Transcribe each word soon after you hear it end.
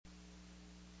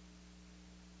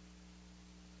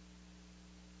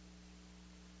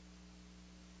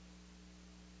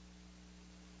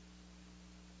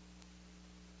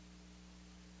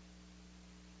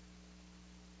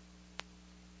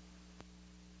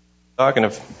Talking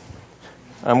of,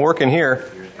 I'm working here.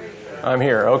 I'm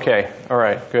here. Okay. All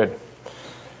right. Good.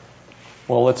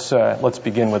 Well, let's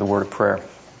begin with a word of prayer.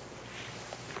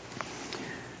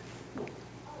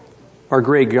 Our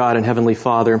great God and Heavenly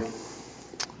Father,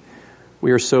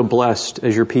 we are so blessed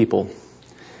as your people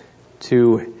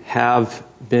to have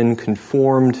been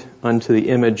conformed unto the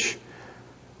image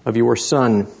of your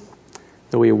Son,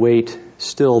 that we await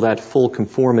still that full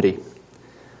conformity.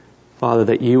 Father,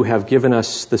 that you have given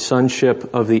us the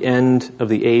sonship of the end of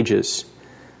the ages,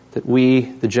 that we,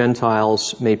 the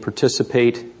Gentiles, may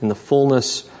participate in the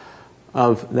fullness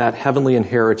of that heavenly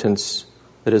inheritance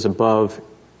that is above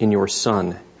in your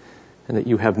Son, and that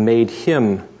you have made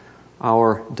him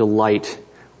our delight,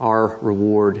 our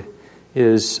reward,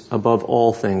 is above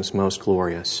all things most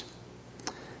glorious.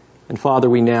 And Father,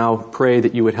 we now pray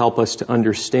that you would help us to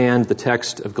understand the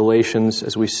text of Galatians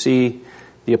as we see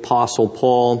the Apostle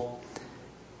Paul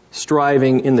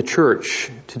striving in the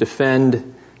church to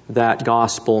defend that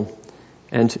gospel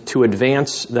and to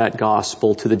advance that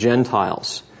gospel to the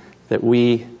Gentiles, that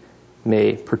we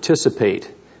may participate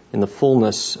in the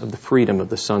fullness of the freedom of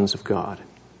the sons of God.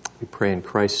 We pray in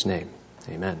Christ's name.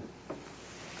 Amen.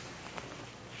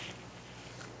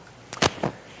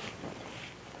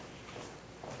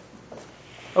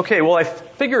 Okay, well, I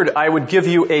figured I would give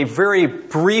you a very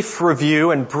brief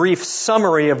review and brief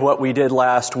summary of what we did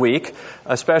last week,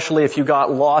 especially if you got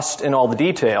lost in all the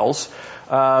details.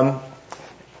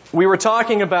 We were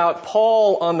talking about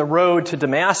Paul on the road to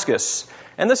Damascus,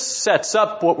 and this sets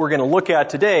up what we're going to look at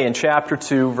today in chapter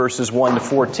 2, verses 1 to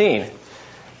 14.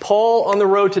 Paul on the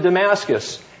road to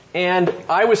Damascus, and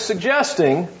I was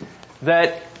suggesting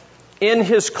that in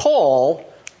his call,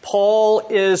 Paul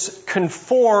is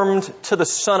conformed to the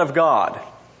Son of God,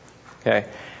 okay,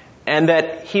 and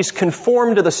that he's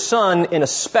conformed to the Son in a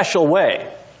special way.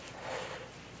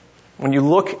 When you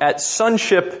look at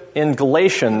sonship in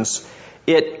Galatians,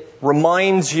 it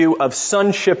reminds you of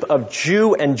sonship of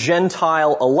Jew and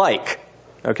Gentile alike,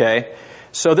 okay?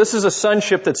 So this is a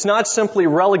sonship that's not simply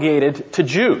relegated to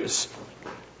Jews.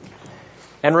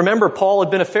 And remember, Paul had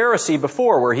been a Pharisee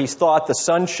before, where he thought the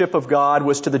sonship of God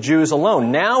was to the Jews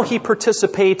alone. Now he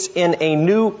participates in a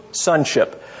new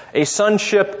sonship, a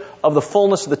sonship of the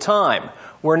fullness of the time,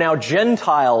 where now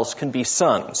Gentiles can be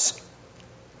sons.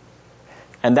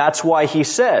 And that's why he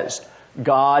says,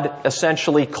 God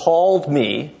essentially called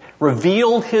me,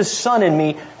 revealed his Son in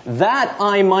me, that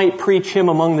I might preach him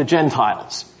among the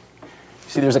Gentiles.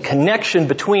 See, there's a connection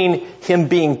between him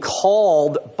being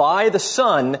called by the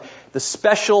Son, the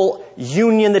special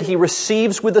union that he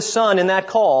receives with the Son in that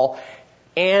call,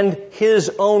 and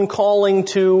his own calling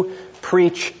to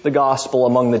preach the gospel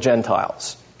among the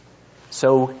Gentiles.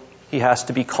 So he has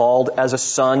to be called as a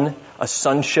son, a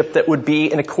sonship that would be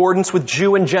in accordance with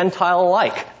Jew and Gentile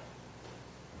alike.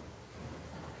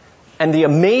 And the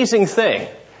amazing thing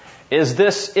is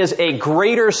this is a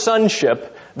greater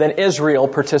sonship than Israel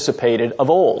participated of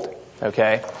old.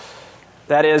 Okay?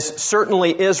 That is,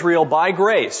 certainly Israel by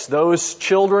grace. Those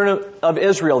children of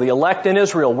Israel, the elect in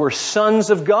Israel, were sons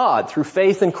of God through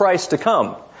faith in Christ to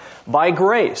come. By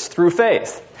grace, through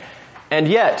faith. And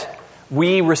yet,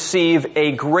 we receive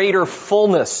a greater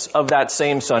fullness of that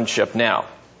same sonship now.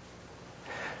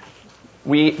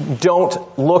 We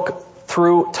don't look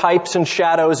through types and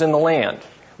shadows in the land.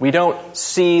 We don't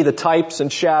see the types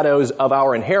and shadows of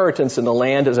our inheritance in the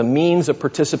land as a means of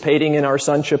participating in our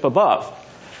sonship above.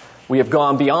 We have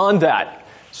gone beyond that.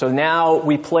 So now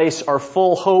we place our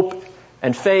full hope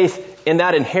and faith in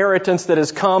that inheritance that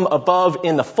has come above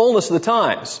in the fullness of the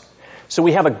times. So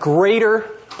we have a greater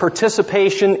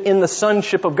participation in the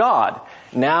sonship of God,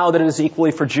 now that it is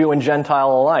equally for Jew and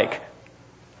Gentile alike.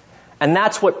 And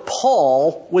that's what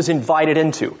Paul was invited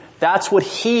into. That's what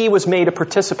he was made a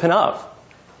participant of.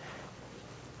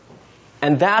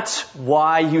 And that's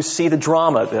why you see the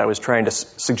drama that I was trying to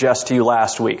suggest to you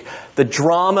last week. The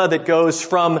drama that goes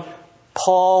from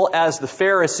Paul as the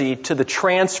Pharisee to the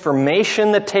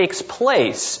transformation that takes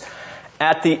place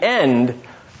at the end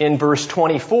in verse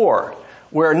 24,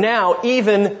 where now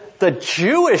even the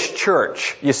Jewish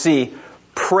church, you see,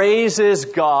 praises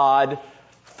God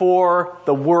for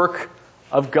the work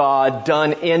of God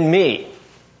done in me.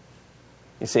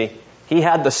 You see, he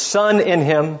had the Son in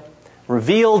him,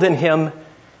 revealed in him.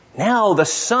 Now the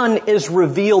Son is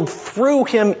revealed through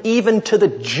him even to the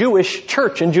Jewish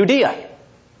church in Judea.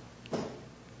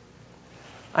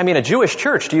 I mean, a Jewish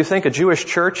church, do you think a Jewish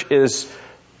church is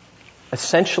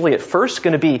essentially at first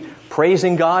going to be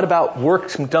praising God about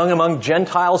works done among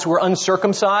Gentiles who are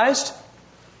uncircumcised?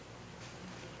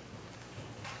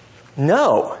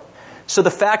 No. So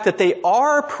the fact that they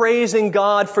are praising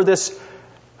God for this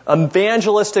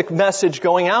evangelistic message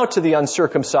going out to the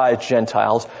uncircumcised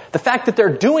Gentiles, the fact that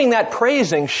they're doing that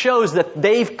praising shows that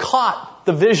they've caught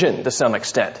the vision to some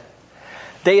extent.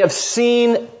 They have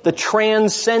seen the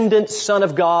transcendent Son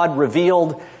of God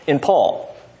revealed in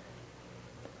Paul.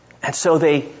 And so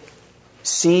they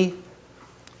see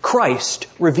Christ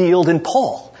revealed in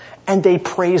Paul, and they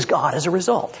praise God as a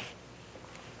result.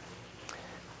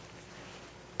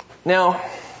 Now,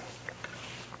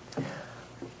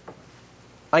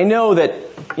 I know that,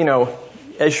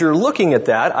 as you're looking at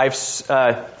that,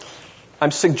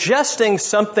 I'm suggesting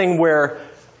something where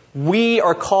we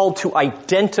are called to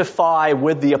identify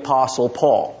with the Apostle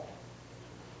Paul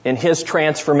in his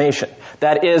transformation.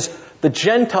 That is, the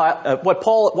Gentile.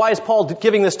 Why is Paul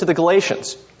giving this to the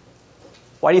Galatians?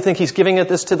 Why do you think he's giving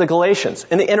this to the Galatians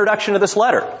in the introduction of this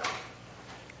letter?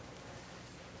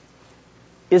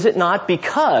 Is it not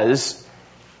because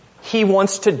he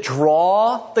wants to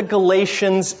draw the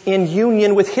Galatians in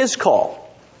union with his call?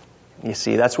 You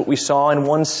see, that's what we saw in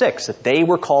 1:6, that they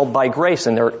were called by grace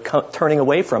and they're turning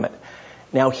away from it.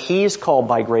 Now he's called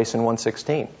by grace in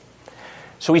 1:16.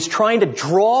 So he's trying to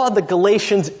draw the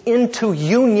Galatians into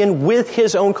union with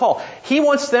his own call. He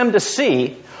wants them to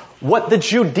see what the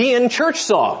Judean church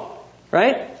saw,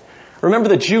 right? Remember,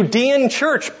 the Judean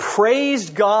church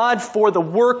praised God for the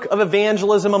work of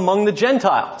evangelism among the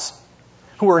Gentiles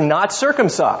who are not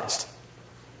circumcised.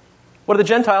 What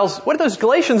are those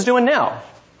Galatians doing now?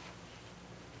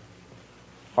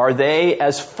 Are they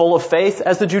as full of faith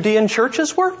as the Judean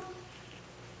churches were?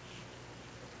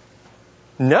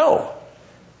 No.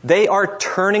 They are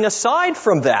turning aside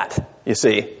from that, you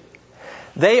see.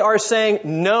 They are saying,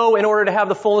 no, in order to have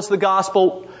the fullness of the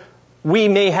gospel, we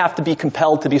may have to be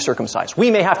compelled to be circumcised.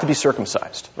 We may have to be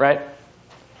circumcised, right?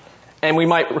 And we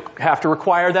might have to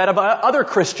require that of other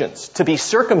Christians to be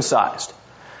circumcised.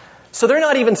 So they're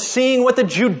not even seeing what the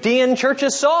Judean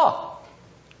churches saw.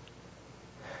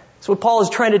 So what Paul is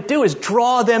trying to do is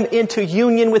draw them into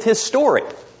union with his story.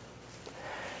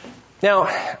 Now,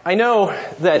 I know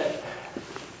that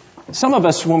some of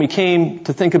us, when we came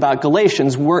to think about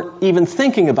Galatians, weren't even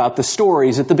thinking about the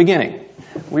stories at the beginning.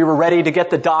 We were ready to get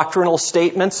the doctrinal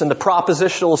statements and the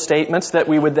propositional statements that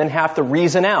we would then have to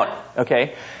reason out,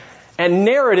 okay? And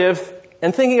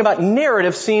thinking about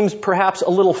narrative seems perhaps a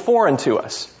little foreign to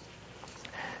us.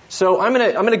 So I'm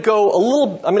going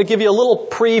to give you a little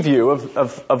preview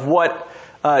of what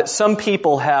some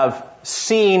people have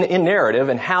seen in narrative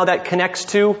and how that connects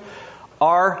to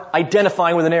our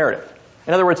identifying with the narrative.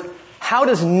 In other words, how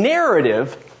does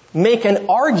narrative make an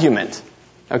argument,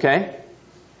 okay?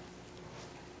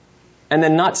 And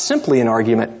then not simply an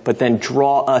argument, but then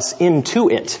draw us into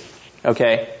it,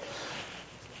 okay?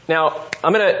 Now,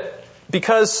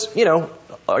 because,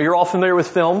 you're all familiar with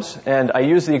films, and I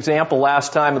used the example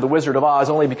last time of The Wizard of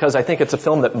Oz only because I think it's a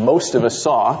film that most of us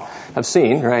have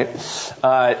seen, right? So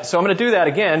I'm going to do that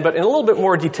again, but in a little bit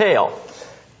more detail.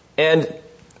 And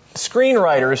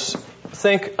screenwriters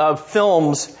think of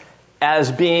films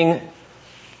as being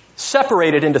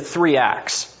separated into 3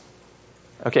 acts.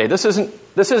 Okay, this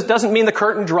doesn't mean the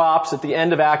curtain drops at the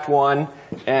end of Act 1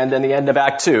 and then the end of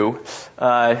Act 2.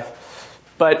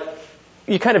 But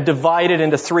you kind of divide it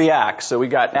into 3 acts. So we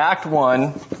got Act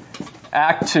 1,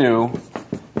 Act 2,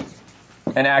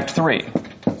 and Act 3.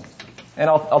 And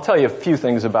I'll tell you a few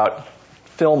things about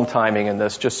film timing in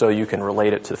this just so you can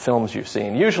relate it to the films you've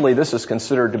seen. Usually this is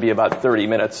considered to be about 30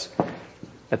 minutes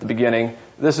at the beginning.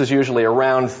 This is usually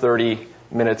around 30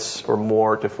 minutes or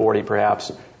more to 40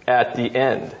 perhaps at the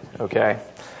end, okay?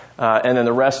 And then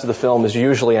the rest of the film is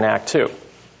usually in Act 2.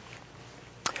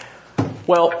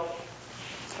 Well,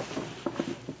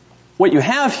 what you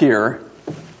have here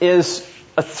is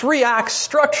a 3-act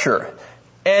structure.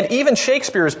 And even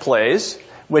Shakespeare's plays,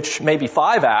 which may be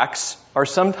 5 acts, are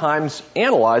sometimes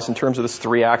analyzed in terms of this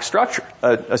 3-act structure,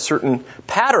 a certain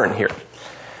pattern here.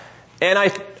 And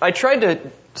I tried to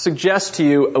suggest to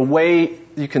you a way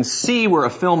you can see where a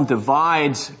film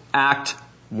divides Act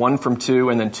 1 from 2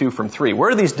 and then 2 from 3.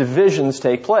 Where do these divisions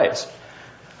take place?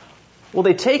 Well,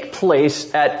 they take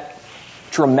place at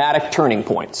dramatic turning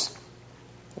points.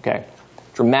 Okay?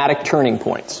 Dramatic turning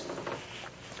points.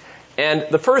 And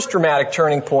the first dramatic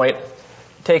turning point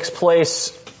takes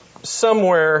place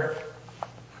somewhere,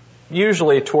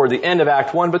 usually toward the end of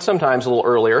Act 1, but sometimes a little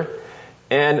earlier.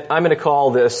 And I'm going to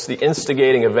call this the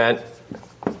instigating event.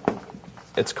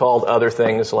 It's called other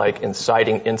things like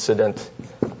inciting incident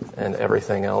and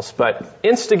everything else. But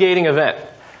instigating event,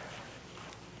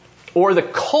 or the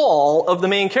call of the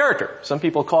main character. Some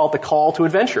people call it the call to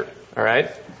adventure, all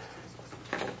right?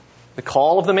 The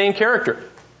call of the main character.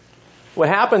 what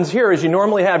happens here is you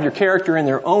normally have your character in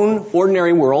their own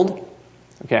ordinary world,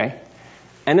 okay,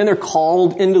 and then they're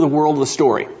called into the world of the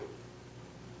story.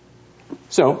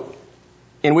 So,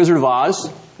 in Wizard of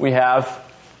Oz, we have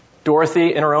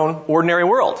Dorothy in her own ordinary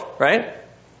world, right?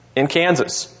 In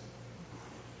Kansas.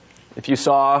 If you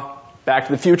saw Back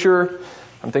to the Future,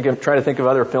 I'm trying to think of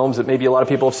other films that maybe a lot of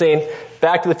people have seen.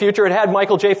 Back to the Future, it had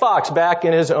Michael J. Fox back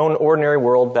in his own ordinary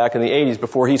world back in the 80s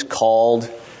before he's called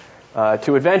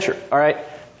to adventure. All right?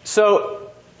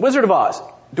 So, Wizard of Oz.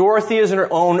 Dorothy is in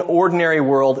her own ordinary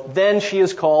world. Then she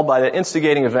is called by the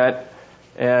instigating event.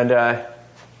 And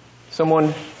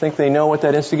someone think they know what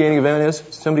that instigating event is?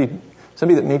 Somebody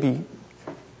that maybe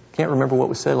can't remember what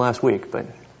was said last week, but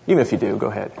even if you do, go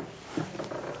ahead.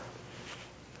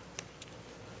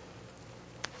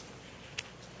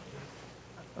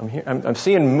 I'm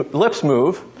seeing lips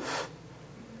move.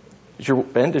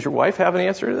 Ben, does your wife have an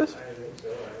answer to this? I think so.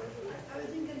 I was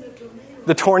thinking the tornado.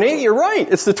 The tornado, you're right.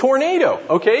 It's the tornado.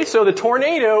 Okay, so the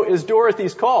tornado is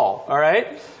Dorothy's call. All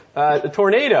right? The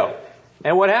tornado.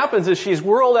 And what happens is she's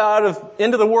whirled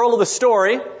into the world of the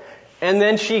story, and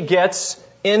then she gets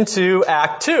into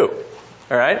Act 2.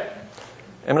 All right?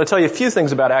 I'm going to tell you a few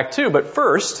things about Act 2, but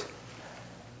first,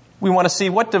 we want to see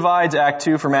what divides Act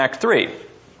 2 from Act 3.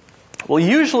 Well,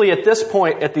 usually at this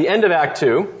point, at the end of Act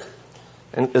 2,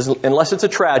 unless it's a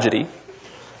tragedy,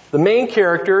 the main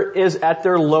character is at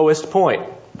their lowest point.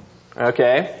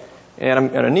 Okay? And I'm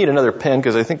going to need another pen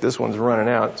because I think this one's running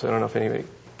out, so I don't know if anybody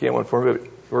can get one for me, but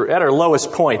we're at our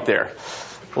lowest point there.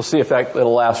 We'll see if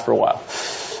it'll last for a while.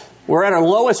 We're at our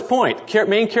lowest point.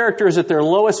 Main character is at their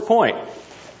lowest point.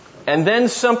 And then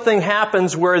something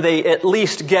happens where they at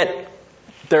least get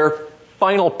their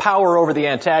final power over the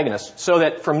antagonist, so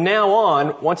that from now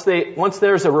on, once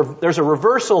there's a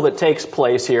reversal that takes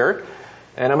place here,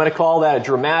 and I'm going to call that a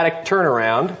dramatic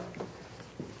turnaround.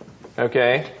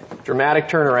 Okay, dramatic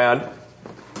turnaround.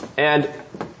 And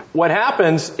what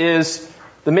happens is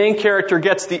the main character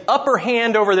gets the upper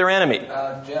hand over their enemy.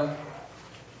 Jim.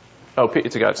 Oh,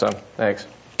 Pete's got some. Thanks.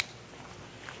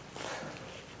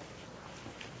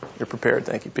 You're prepared.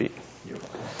 Thank you, Pete.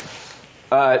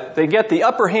 They get the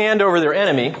upper hand over their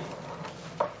enemy,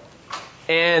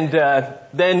 and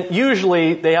then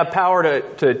usually they have power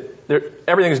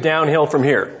everything's downhill from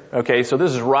here. Okay, so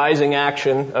this is rising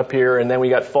action up here, and then we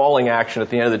got falling action at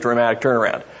the end of the dramatic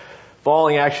turnaround.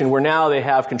 Falling action where now they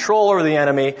have control over the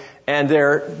enemy, and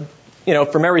they're,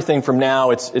 from everything from now,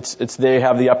 it's they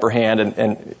have the upper hand,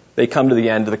 and they come to the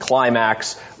end, to the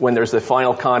climax, when there's the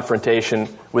final confrontation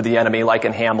with the enemy, like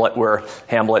in Hamlet, where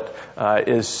Hamlet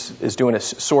is doing a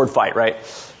sword fight, right?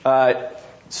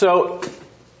 So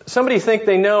somebody think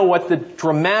they know what the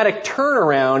dramatic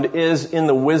turnaround is in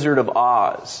The Wizard of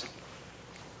Oz.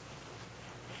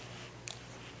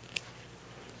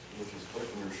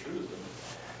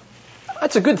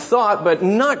 That's a good thought, but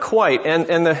not quite.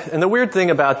 And the weird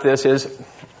thing about this is,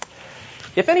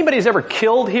 if anybody's ever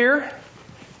killed here,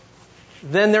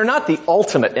 then they're not the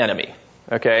ultimate enemy,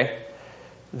 okay?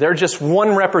 They're just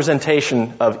one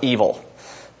representation of evil,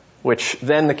 which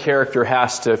then the character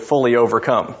has to fully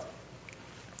overcome.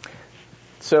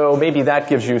 So maybe that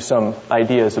gives you some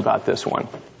ideas about this one.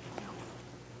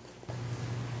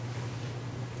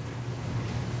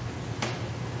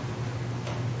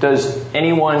 Does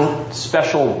anyone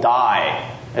special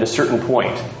die at a certain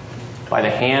point by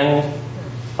the hand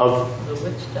of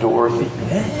Dorothy?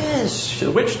 Yes.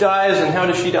 The witch dies, and how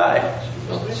does she die? She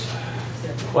melts.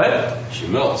 What? She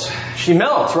melts. She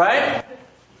melts, right?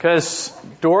 Because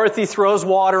Dorothy throws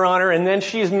water on her, and then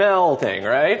she's melting,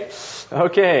 right?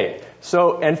 Okay.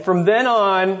 So, and from then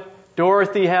on,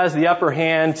 Dorothy has the upper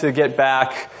hand to get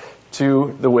back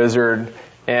to the wizard,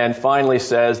 and finally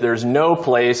says, "There's no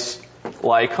place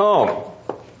like home." All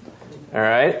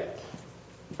right?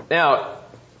 Now,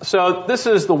 so this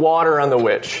is the water on the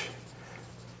witch.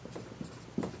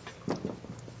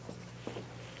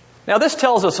 Now, this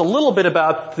tells us a little bit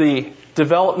about the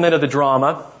development of the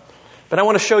drama, but I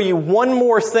want to show you one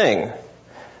more thing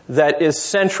that is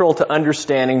central to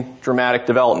understanding dramatic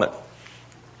development.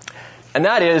 And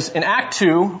that is, in Act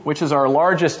 2, which is our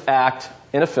largest act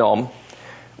in a film,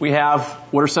 we have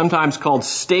what are sometimes called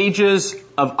stages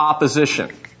of opposition.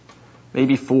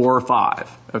 Maybe 4 or 5,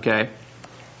 okay?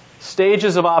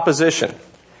 Stages of opposition.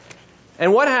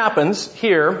 And what happens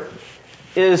here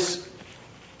is,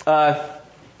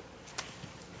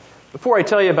 before I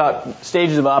tell you about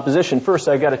stages of opposition, first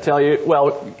I've got to tell you,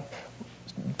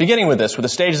 beginning with this, with the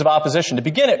stages of opposition, to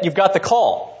begin it, you've got the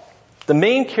call. The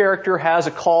main character has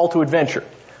a call to adventure,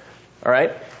 all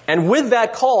right? And with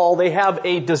that call, they have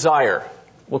a desire.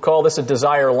 We'll call this a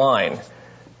desire line.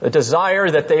 A desire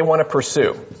that they want to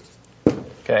pursue.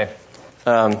 Okay.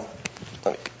 Let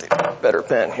me get a better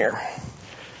pen here.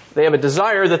 They have a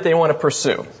desire that they want to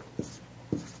pursue.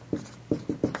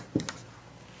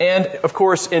 And, of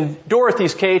course, in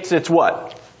Dorothy's case, it's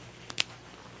what?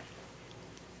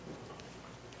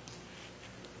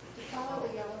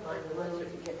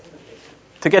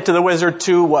 To get to the wizard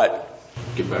to what?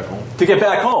 Get back home. To get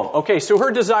back home. Okay, so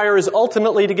her desire is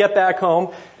ultimately to get back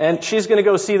home, and she's going to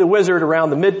go see the wizard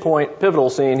around the midpoint pivotal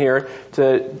scene here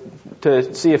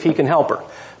to see if he can help her.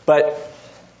 But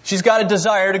she's got a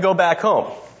desire to go back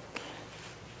home.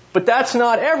 But that's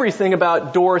not everything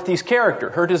about Dorothy's character,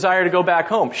 her desire to go back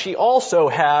home. She also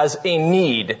has a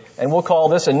need, and we'll call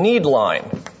this a need line.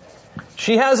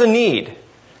 She has a need.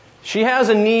 She has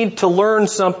a need to learn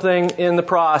something in the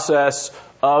process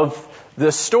of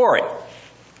this story.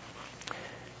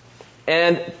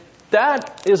 And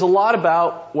that is a lot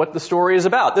about what the story is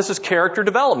about. This is character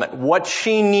development, what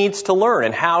she needs to learn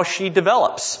and how she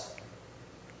develops.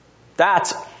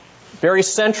 That's very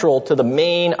central to the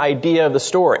main idea of the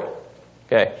story.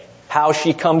 Okay, how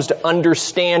she comes to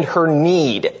understand her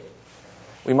need.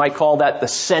 We might call that the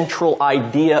central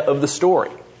idea of the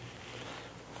story.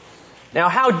 Now,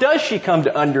 how does she come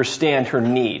to understand her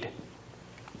need?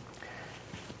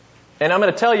 And I'm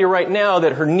going to tell you right now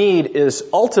that her need is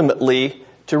ultimately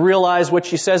to realize what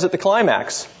she says at the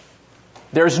climax.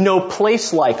 There's no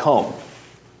place like home.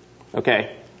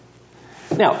 Okay?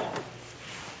 Now,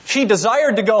 she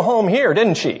desired to go home here,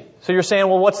 didn't she? So you're saying,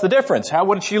 well, what's the difference?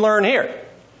 What did she learn here?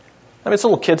 I mean, it's a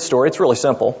little kid's story. It's really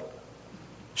simple.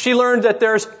 She learned that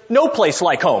there's no place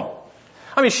like home.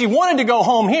 I mean, she wanted to go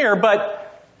home here, but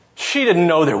she didn't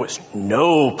know there was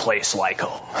no place like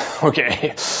home.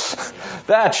 Okay?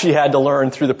 That she had to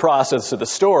learn through the process of the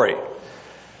story.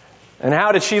 And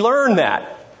how did she learn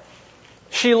that?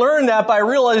 She learned that by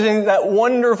realizing that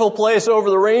wonderful place over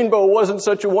the rainbow wasn't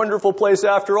such a wonderful place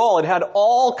after all. It had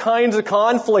all kinds of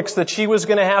conflicts that she was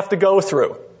going to have to go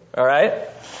through. All right?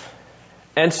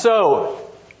 And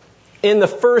so, in the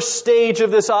first stage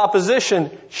of this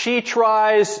opposition, she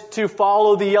tries to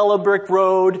follow the yellow brick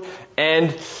road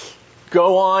and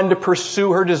go on to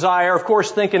pursue her desire, of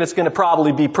course thinking it's going to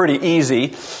probably be pretty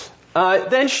easy.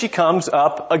 Then she comes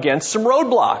up against some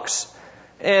roadblocks.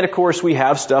 And of course we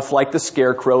have stuff like the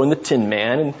Scarecrow and the Tin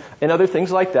Man and other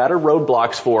things like that are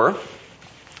roadblocks for her.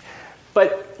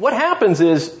 But what happens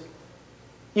is,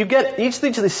 you get each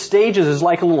of these stages is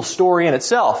like a little story in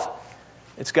itself.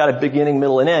 It's got a beginning,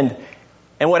 middle, and end.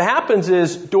 And what happens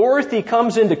is Dorothy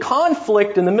comes into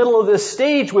conflict in the middle of this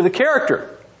stage with a character.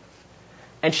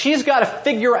 And she's got to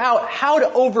figure out how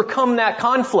to overcome that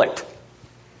conflict.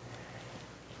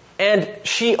 And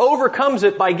she overcomes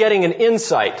it by getting an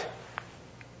insight.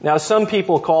 Now, some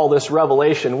people call this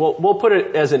revelation. We'll put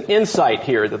it as an insight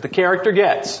here that the character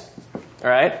gets. All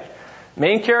right?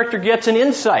 Main character gets an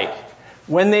insight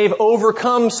when they've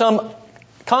overcome some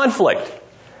conflict.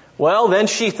 Well, then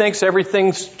she thinks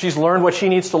she's learned what she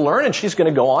needs to learn, and she's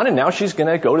going to go on, and now she's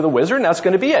going to go to the wizard, and that's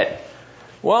going to be it.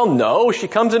 Well, no, she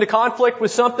comes into conflict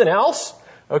with something else,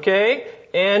 okay?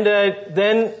 And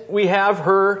then we have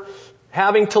her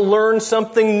having to learn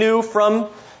something new from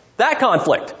that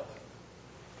conflict.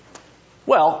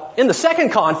 Well, in the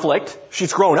second conflict,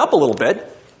 she's grown up a little bit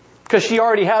because she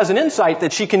already has an insight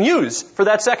that she can use for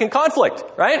that second conflict,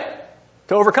 right?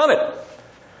 To overcome it.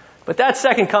 But that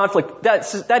second conflict,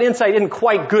 that insight isn't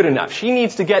quite good enough. She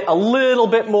needs to get a little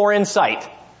bit more insight,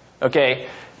 okay,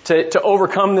 to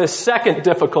overcome this second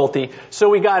difficulty. So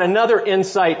we got another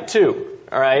insight too,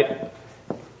 all right?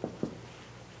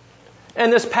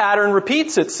 And this pattern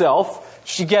repeats itself.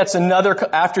 She gets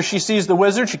after she sees the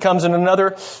wizard, she comes in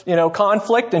another,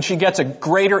 conflict, and she gets a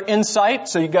greater insight.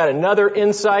 So you got another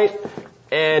insight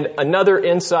and another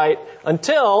insight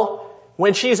until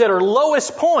when she's at her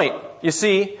lowest point, you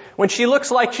see, when she looks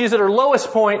like she's at her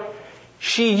lowest point,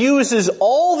 she uses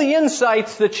all the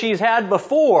insights that she's had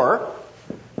before,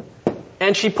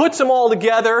 and she puts them all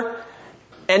together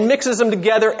and mixes them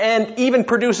together and even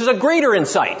produces a greater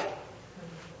insight.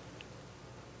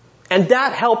 And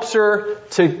that helps her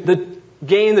to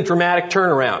gain the dramatic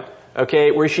turnaround,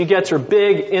 okay, where she gets her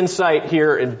big insight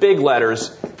here in big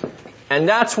letters. And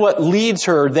that's what leads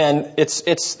her then,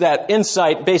 it's that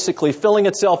insight basically filling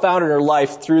itself out in her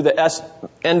life through the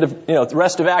the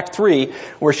rest of Act 3,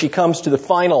 where she comes to the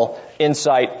final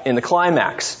insight in the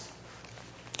climax.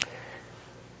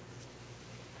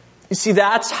 You see,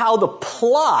 that's how the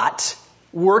plot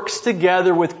works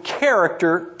together with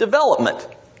character development.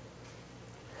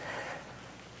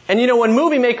 And when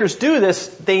movie makers do this,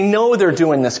 they know they're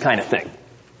doing this kind of thing.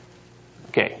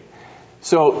 Okay.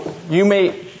 So you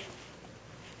may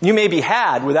you may be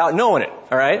had without knowing it,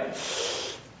 all right?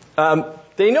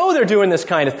 They know they're doing this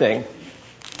kind of thing.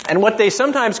 And what they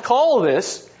sometimes call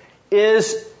this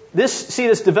is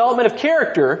this development of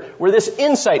character, where this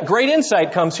great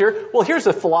insight comes here. Well, here's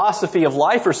a philosophy of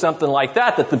life or something like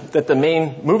that the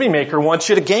main movie maker wants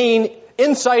you to gain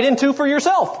insight into for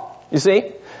yourself. You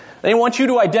see? They want you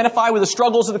to identify with the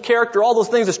struggles of the character, all those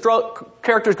things the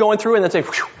character's going through, and then say,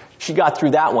 whew, she got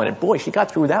through that one, and boy, she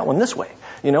got through that one this way.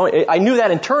 You know, I knew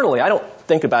that internally. I don't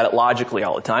think about it logically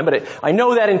all the time, but I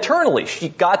know that internally. She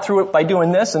got through it by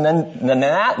doing this, and then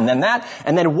that, and then that,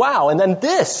 and then wow, and then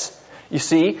this. You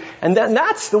see? And then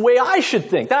that's the way I should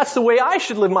think. That's the way I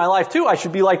should live my life too. I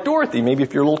should be like Dorothy, maybe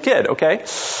if you're a little kid, okay?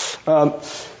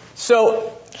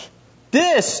 So,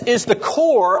 this is the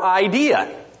core idea.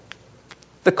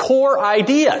 The core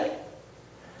idea.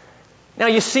 Now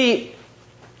you see,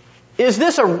 is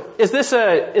this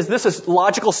a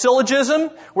logical syllogism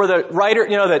where the writer,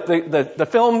 you know, the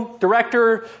film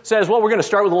director says, well, we're going to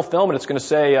start with a little film and it's going to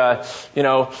say,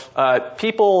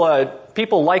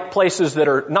 people like places that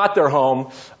are not their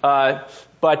home,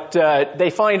 but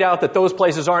they find out that those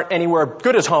places aren't anywhere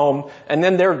good as home, and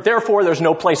then therefore there's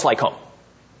no place like home.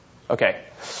 Okay.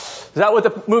 Is that what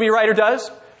the movie writer does?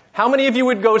 How many of you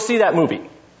would go see that movie?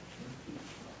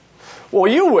 Well,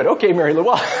 you would. Okay, Mary Lou.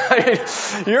 Well,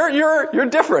 you're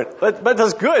different, but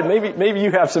that's good. Maybe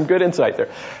you have some good insight there.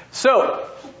 So,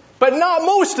 but not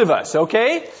most of us.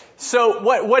 Okay. So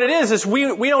what it is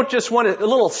we don't just want a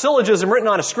little syllogism written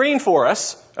on a screen for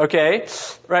us. Okay,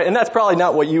 right? And that's probably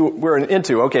not what you were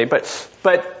into. Okay,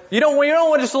 but you don't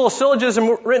want just a little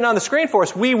syllogism written on the screen for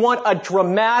us. We want a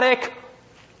dramatic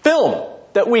film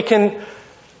that we can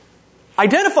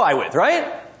identify with,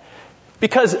 right?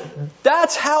 Because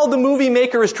that's how the movie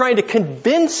maker is trying to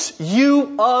convince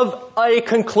you of a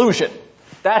conclusion.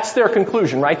 That's their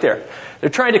conclusion right there. They're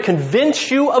trying to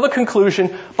convince you of a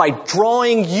conclusion by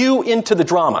drawing you into the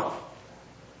drama.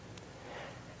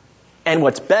 And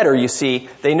what's better, you see,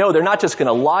 they know they're not just going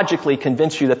to logically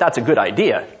convince you that that's a good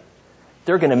idea.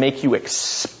 They're going to make you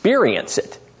experience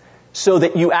it so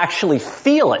that you actually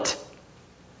feel it.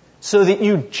 So that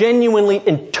you genuinely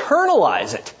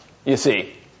internalize it, you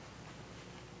see.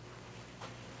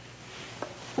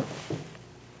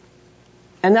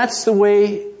 And that's the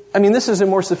way, I mean, this is a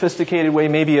more sophisticated way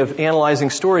maybe of analyzing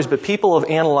stories, but people have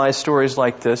analyzed stories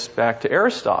like this back to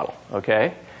Aristotle,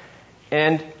 okay?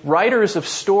 And writers of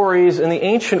stories in the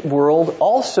ancient world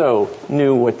also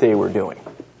knew what they were doing.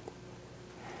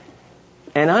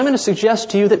 And I'm going to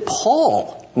suggest to you that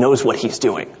Paul knows what he's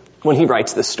doing when he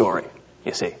writes this story,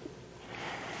 you see.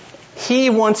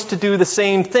 He wants to do the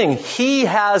same thing. He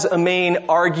has a main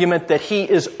argument that he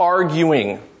is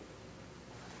arguing.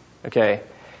 Okay?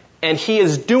 And he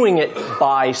is doing it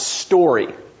by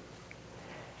story.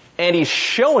 And he's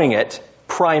showing it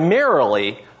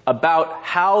primarily about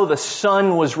how the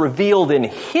Son was revealed in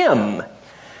him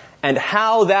and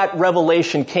how that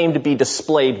revelation came to be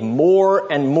displayed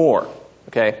more and more.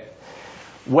 Okay?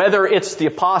 Whether it's the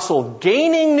apostle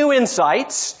gaining new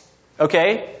insights,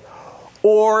 okay,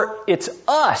 or it's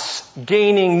us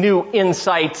gaining new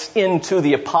insights into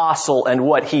the apostle and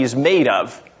what he's made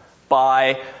of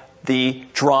by the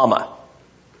drama.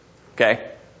 Okay?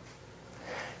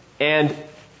 And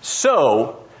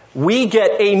so, we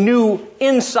get a new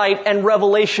insight and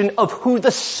revelation of who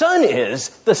the Son is,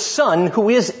 the Son who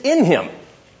is in him.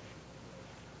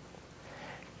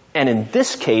 And in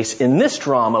this case, in this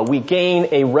drama, we gain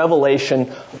a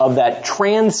revelation of that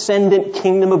transcendent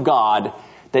kingdom of God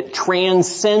that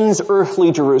transcends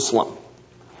earthly Jerusalem,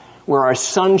 where our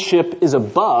sonship is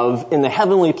above in the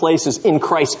heavenly places in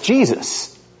Christ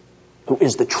Jesus, who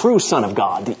is the true Son of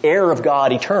God, the heir of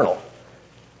God eternal.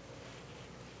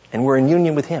 And we're in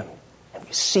union with him. And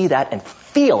we see that and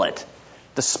feel it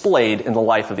displayed in the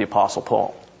life of the Apostle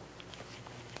Paul.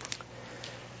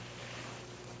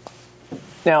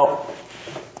 Now,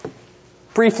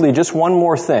 briefly, just one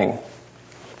more thing.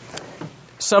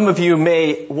 Some of you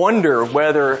may wonder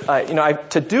whether,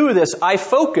 to do this, I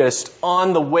focused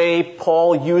on the way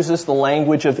Paul uses the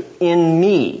language of in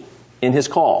me in his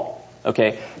call,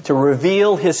 okay, to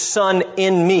reveal his Son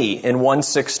in me in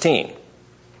 1:16.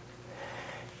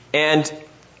 And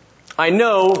I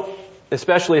know,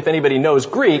 especially if anybody knows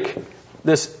Greek,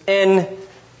 this en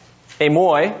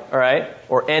emoi, all right,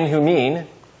 or en humin,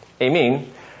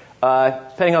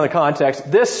 depending on the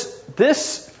context,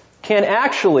 this can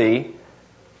actually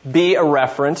be a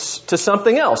reference to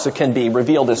something else. It can be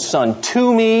revealed as Son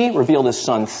to me, revealed as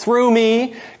Son through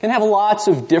me. It can have lots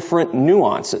of different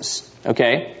nuances,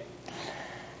 okay?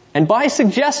 And by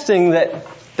suggesting that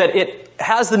it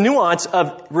has the nuance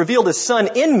of revealed as Son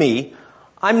in me,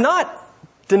 I'm not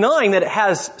denying that it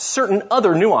has certain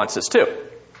other nuances too.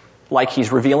 Like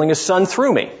he's revealing his Son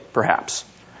through me, perhaps.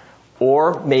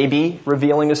 Or maybe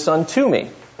revealing his Son to me.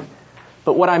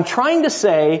 But what I'm trying to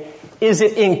say is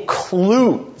it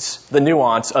includes the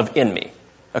nuance of in me.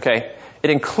 Okay? It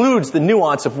includes the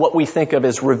nuance of what we think of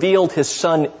as revealed his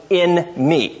Son in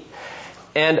me.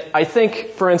 And I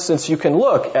think, for instance, you can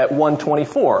look at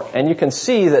 124 and you can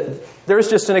see that there's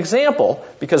just an example,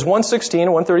 because 116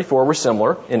 and 134 were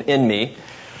similar in me.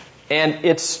 And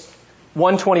it's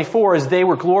 124 is they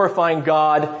were glorifying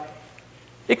God.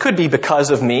 It could be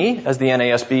because of me, as the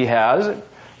NASB has,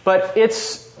 but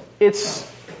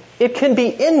it can be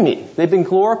in me. They've been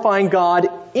glorifying God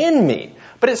in me.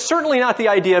 But it's certainly not the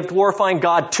idea of glorifying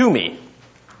God to me.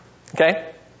 Okay?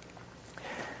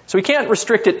 So we can't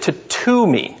restrict it to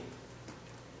me.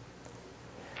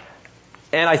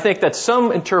 And I think that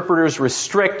some interpreters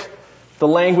restrict the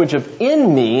language of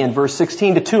in me in verse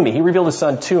 16 to me. He revealed his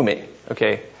Son to me.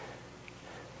 Okay?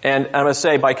 And I'm going to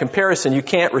say, by comparison, you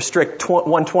can't restrict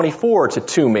 124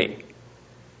 to me.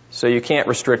 So you can't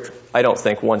restrict, I don't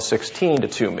think, 116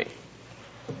 to me.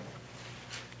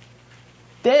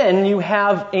 Then you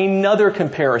have another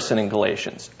comparison in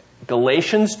Galatians.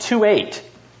 Galatians 2:8.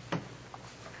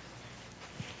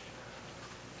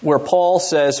 Where Paul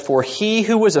says, for he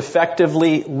who was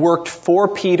effectively worked for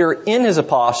Peter in his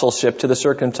apostleship to the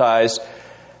circumcised,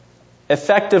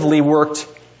 effectively worked,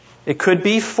 it could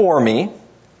be for me,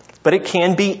 but it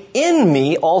can be in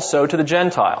me also to the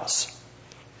Gentiles.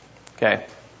 Okay?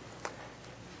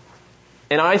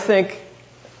 And I think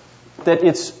that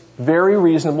it's very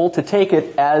reasonable to take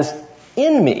it as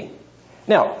in me.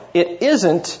 Now, it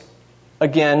isn't,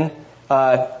 again,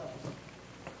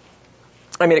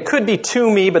 it could be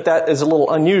to me, but that is a little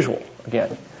unusual,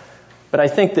 again. But I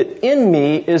think that in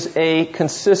me is a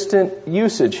consistent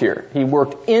usage here. He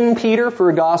worked in Peter for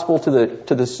a gospel to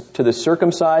the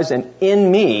circumcised, and in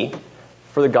me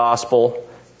for the gospel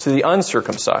to the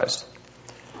uncircumcised.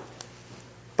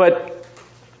 But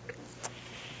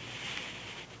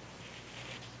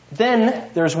then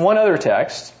there's one other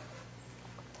text,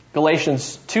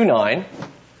 Galatians 2:9,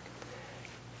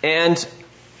 and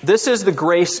this is the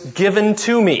grace given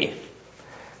to me.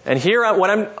 And here,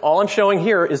 all I'm showing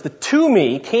here is the to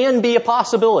me can be a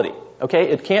possibility. Okay,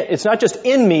 it's not just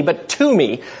in me, but to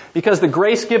me, because the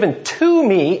grace given to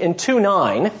me in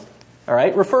 2:9, all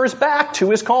right, refers back to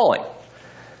his calling.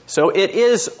 So it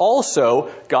is also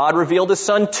God revealed his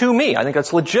Son to me. I think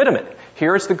that's legitimate.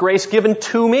 Here it's the grace given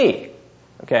to me.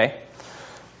 Okay.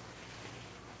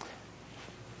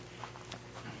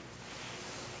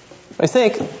 I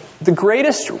think the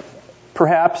greatest,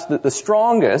 perhaps the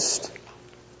strongest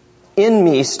in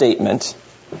me statement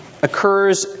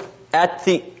occurs at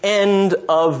the end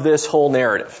of this whole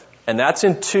narrative. And that's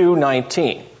in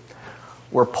 2:19,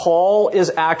 where Paul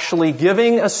is actually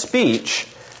giving a speech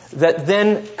that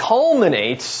then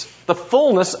culminates the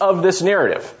fullness of this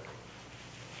narrative.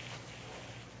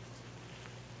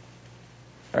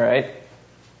 All right.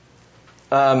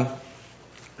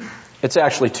 It's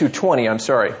actually 2:20, I'm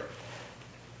sorry.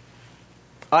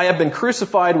 I have been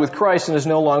crucified with Christ, and it is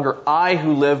no longer I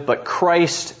who live, but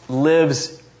Christ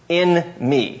lives in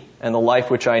me. And the life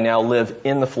which I now live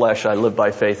in the flesh, I live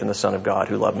by faith in the Son of God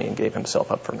who loved me and gave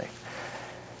himself up for me.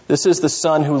 This is the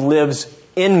Son who lives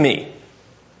in me.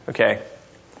 Okay?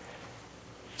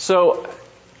 So,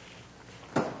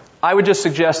 I would just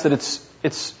suggest that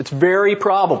it's very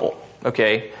probable,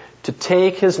 okay, to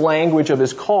take his language of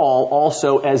his call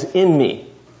also as in me.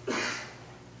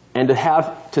 And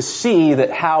to see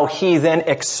that how he then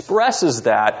expresses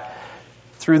that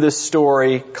through this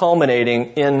story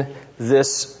culminating in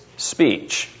this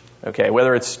speech. Okay,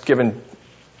 whether it's given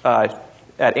at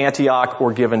Antioch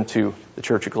or given to the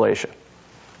Church of Galatia.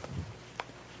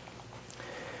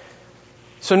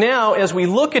 So now, as we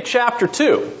look at chapter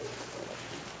 2,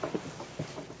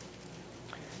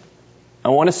 I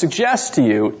want to suggest to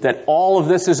you that all of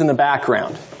this is in the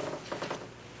background.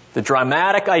 The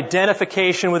dramatic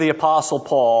identification with the Apostle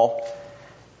Paul,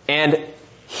 and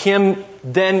him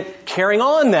then carrying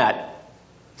on that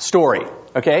story.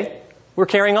 Okay? We're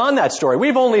carrying on that story.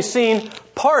 We've only seen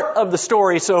part of the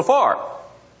story so far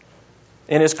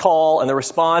in his call and the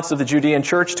response of the Judean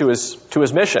church to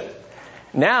his mission.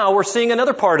 Now we're seeing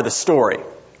another part of the story.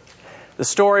 The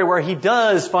story where he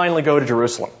does finally go to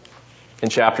Jerusalem in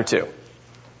chapter 2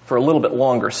 for a little bit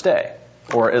longer stay,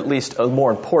 or at least a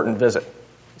more important visit.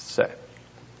 Say.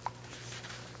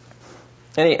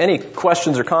 Any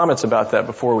questions or comments about that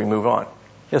before we move on?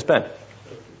 Yes, Ben.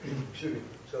 Excuse me.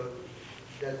 So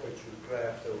That what you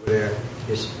craft over there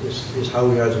is how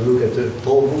we are to look at the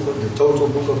total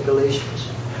book of Galatians.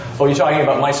 Oh, you're talking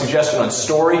about my suggestion on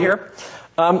story here?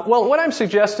 Well, what I'm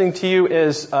suggesting to you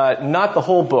is not the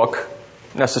whole book,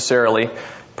 necessarily.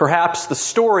 Perhaps the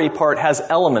story part has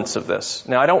elements of this.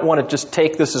 Now, I don't want to just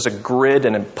take this as a grid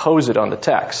and impose it on the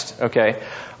text, okay?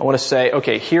 I want to say,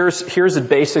 okay, here's the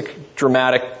basic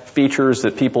dramatic features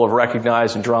that people have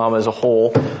recognized in drama as a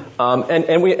whole.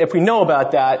 If we know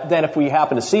about that, then if we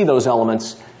happen to see those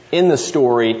elements in the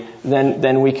story,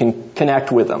 then we can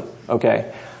connect with them,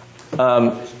 okay?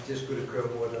 This could occur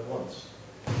more than once.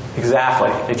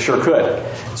 Exactly. It sure could.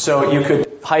 So you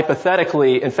could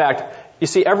hypothetically, in fact, you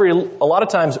see, a lot of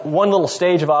times one little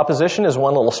stage of opposition is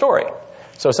one little story.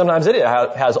 So sometimes it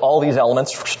has all these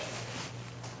elements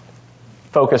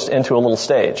focused into a little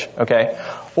stage, okay?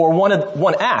 Or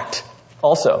one act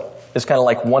also is kind of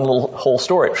like one little whole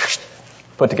story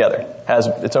put together. Has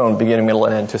its own beginning, middle,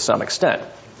 and end to some extent.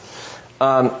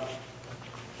 Not,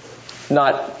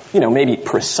 maybe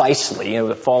precisely.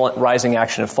 The rising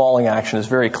action and falling action is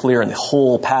very clear in the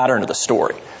whole pattern of the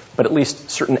story. But at least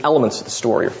certain elements of the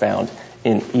story are found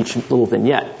in each little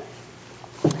vignette.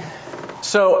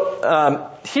 So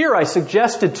here I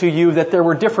suggested to you that there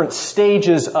were different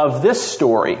stages of this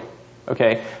story.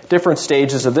 Okay, different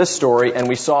stages of this story, and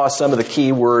we saw some of the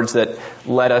key words that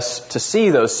led us to see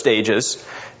those stages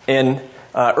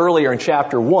earlier in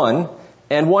chapter 1,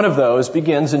 and one of those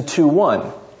begins in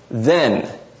 2:1. Then,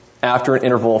 after an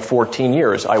interval of 14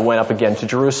 years, I went up again to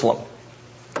Jerusalem.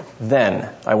 Then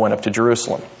I went up to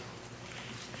Jerusalem.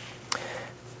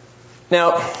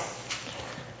 Now,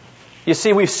 you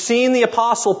see, we've seen the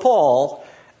Apostle Paul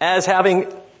as having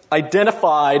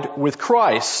identified with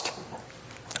Christ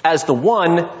as the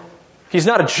one. He's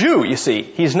not a Jew, you see.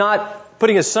 He's not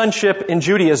putting his sonship in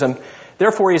Judaism.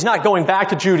 Therefore, he's not going back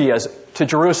to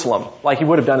Jerusalem, like he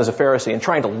would have done as a Pharisee and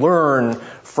trying to learn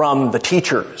from the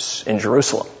teachers in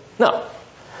Jerusalem. No.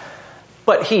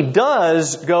 But he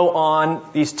does go on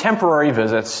these temporary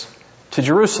visits to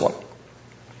Jerusalem.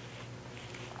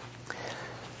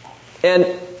 And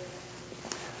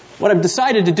what I've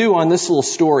decided to do on this little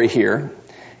story here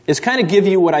is kind of give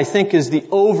you what I think is the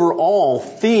overall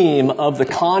theme of the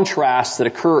contrasts that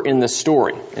occur in this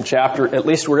story. At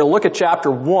least we're going to look at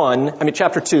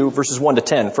chapter 2, verses 1 to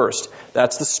 10 first.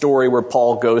 That's the story where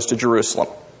Paul goes to Jerusalem.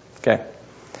 Okay.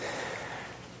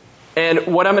 And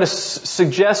what I'm going to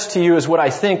suggest to you is what I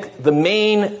think the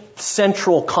main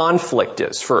central conflict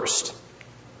is first.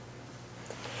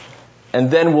 And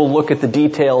then we'll look at the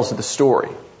details of the story.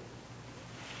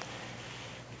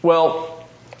 Well,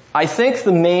 I think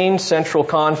the main central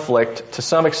conflict, to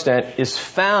some extent, is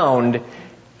found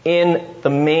in the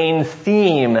main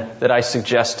theme that I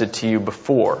suggested to you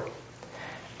before.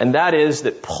 And that is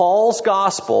that Paul's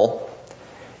gospel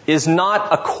is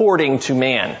not according to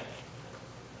man.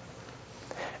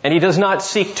 And he does not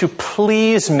seek to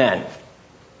please men.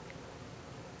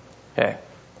 Okay.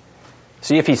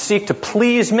 See, if he seeked to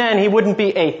please men, he wouldn't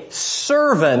be a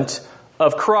servant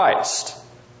of Christ.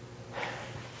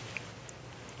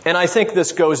 And I think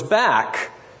this goes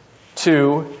back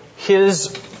to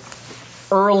his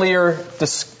earlier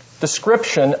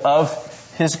description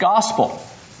of his gospel.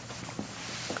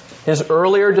 His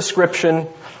earlier description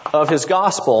of his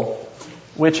gospel,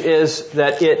 which is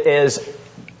that it is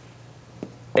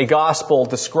a gospel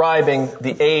describing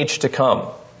the age to come,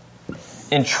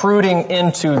 intruding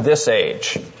into this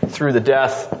age through the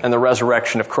death and the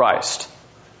resurrection of Christ.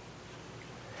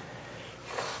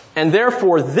 And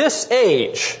therefore, this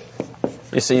age,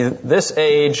 you see, this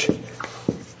age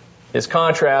is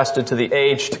contrasted to the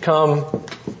age to come,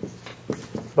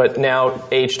 but now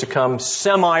age to come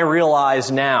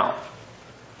semi-realized now.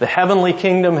 The heavenly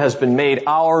kingdom has been made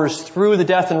ours through the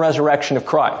death and resurrection of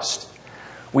Christ.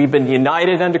 We've been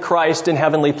united unto Christ in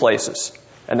heavenly places.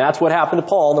 And that's what happened to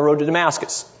Paul on the road to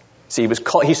Damascus. See,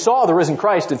 he saw the risen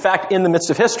Christ, in fact, in the midst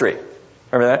of history.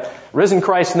 Remember that? Risen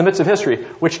Christ in the midst of history,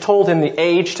 which told him the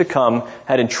age to come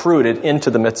had intruded into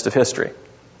the midst of history.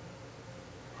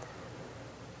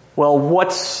 Well,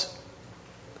 what's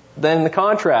then the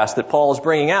contrast that Paul is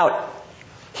bringing out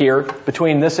here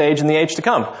between this age and the age to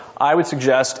come? I would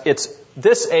suggest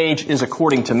this age is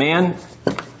according to man,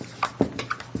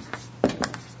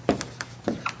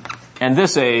 and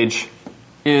this age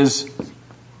is,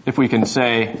 if we can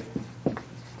say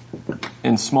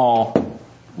in small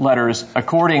letters,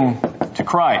 according to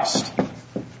Christ.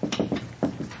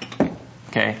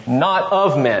 Okay, not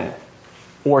of men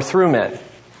or through men.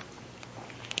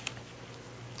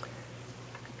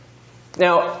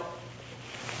 Now,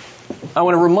 I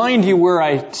want to remind you where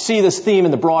I see this theme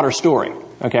in the broader story,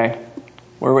 okay?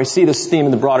 where we see this theme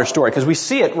in the broader story. Because we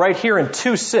see it right here in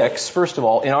 2:6, first of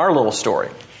all, in our little story.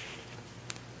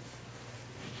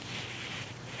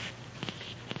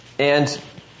 And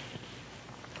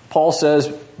Paul says,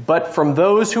 "But from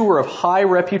those who were of high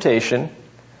reputation,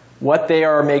 what they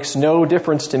are makes no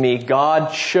difference to me.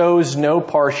 God shows no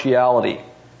partiality,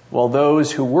 while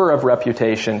those who were of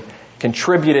reputation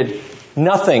contributed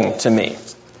nothing to me."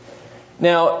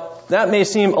 Now, that may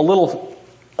seem a little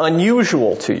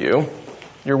unusual to you.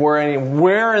 You're wondering,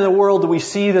 where in the world do we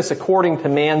see this according to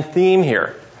man theme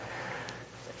here?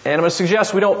 And I'm going to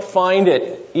suggest we don't find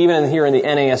it even here in the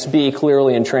NASB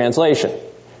clearly in translation.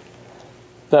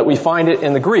 That we find it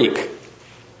in the Greek.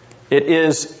 It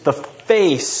is the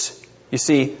face, you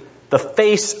see, the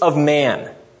face of man.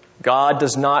 God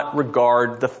does not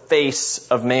regard the face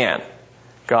of man.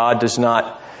 God does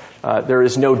not, there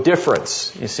is no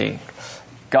difference, you see.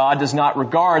 God does not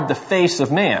regard the face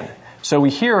of man. So we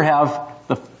here have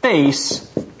the face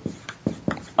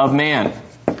of man.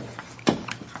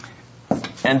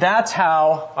 And that's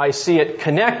how I see it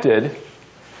connected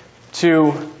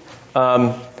to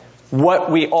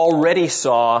what we already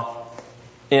saw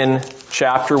in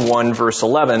chapter 1, verse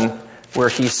 11, where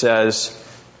he says,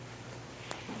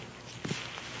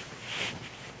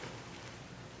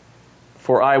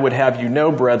 "For I would have you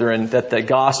know, brethren, that the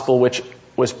gospel which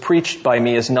was preached by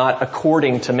me is not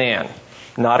according to man."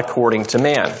 Not according to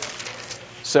man.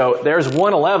 So there's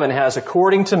 1:11 has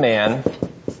according to man,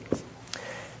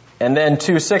 and then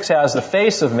 2:6 has the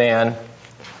face of man,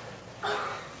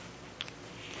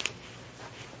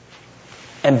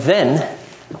 and then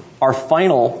our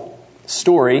final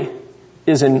story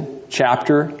is in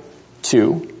chapter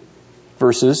 2,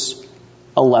 verses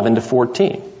 11 to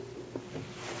 14.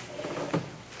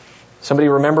 Somebody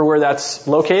remember where that's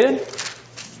located?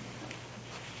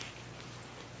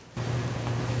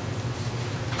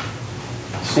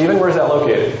 Stephen, where's that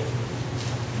located?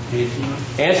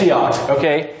 Antioch.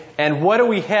 Okay. And what do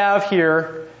we have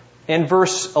here in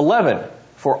verse 11?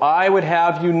 "For I would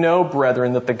have you know,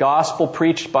 brethren, that the gospel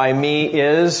preached by me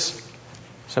is..."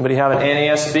 Somebody have an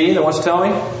NASB that wants to tell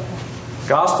me?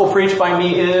 "Gospel preached by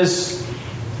me is..."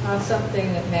 Not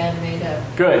something that man made up.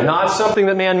 Good. Not something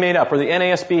that man made up. Or the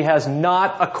NASB has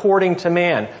 "not according to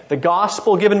man." The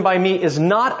gospel given by me is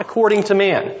not according to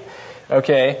man.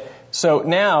 Okay. So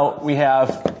now we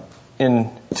have in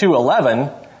 2:11,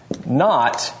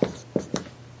 "not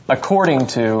according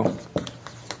to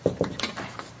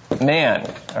man."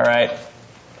 All right.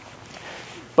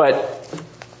 But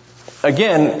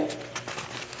again,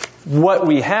 what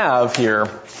we have here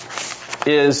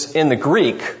is in the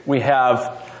Greek, we have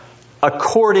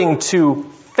according to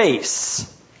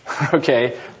face.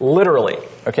 Okay. Literally.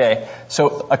 Okay.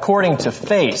 So according to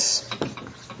face.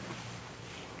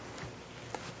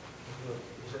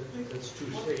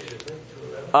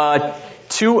 That's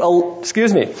 2:6,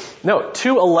 isn't it?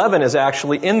 2:11 is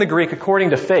actually in the Greek according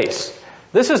to face.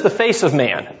 This is the face of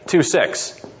man,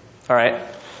 2:6. All right.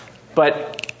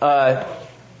 But,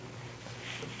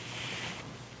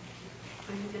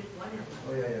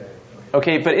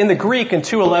 okay, but in the Greek in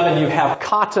 2:11 you have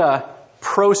kata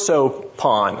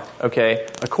prosopon, okay,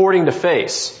 according to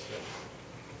face.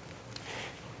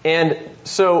 And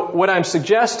so what I'm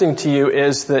suggesting to you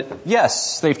is that,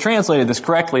 yes, they've translated this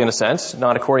correctly in a sense,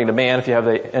 not according to man if you have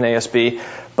the NASB,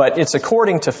 but it's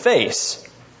according to face.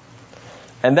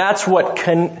 And that's what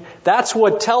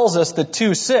tells us that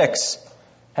 2:6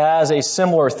 has a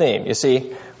similar theme. You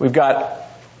see, we've got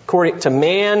according to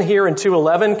man here in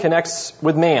 2:11 connects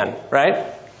with man, right?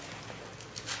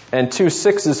 And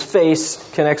 2:6's face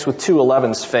connects with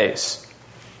 2:11's face.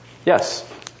 Yes?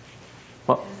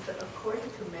 Well,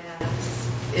 According to man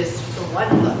is the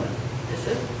 1:11, is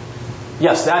it?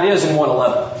 yes, that is in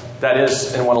 1:11. That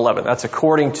is in 1:11. That's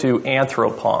according to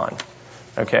anthropon,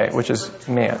 okay, which is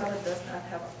man. It does not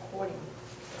have according.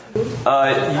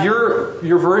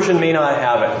 Your version may not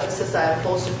have it. It says I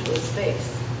opposed him to his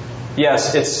face.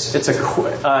 Yes, it's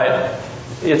according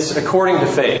to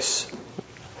face.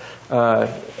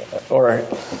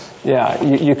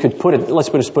 You could put it. Let's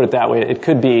just put it that way. It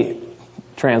could be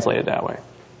translated that way.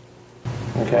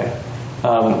 Okay.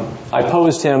 I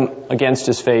opposed him against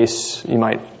his face. You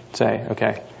might say,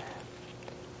 okay.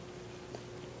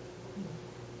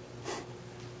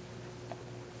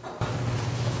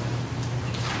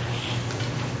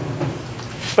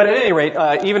 But at any rate,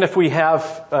 even if we have,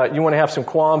 you want to have some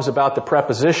qualms about the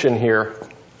preposition here,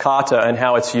 kata, and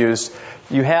how it's used,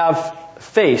 you have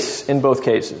face in both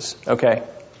cases, okay?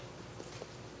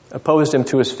 Opposed him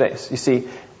to his face. You see,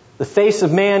 the face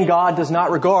of man God does not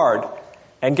regard.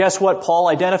 And guess what Paul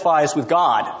identifies with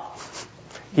God?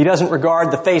 He doesn't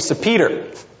regard the face of Peter.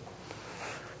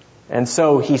 And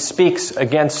so he speaks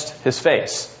against his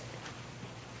face.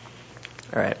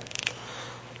 All right.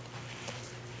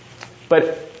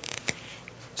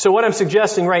 So what I'm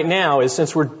suggesting right now is,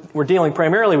 since we're dealing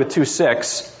primarily with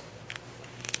 2:6,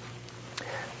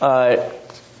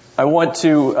 I want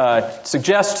to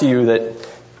suggest to you that,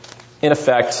 in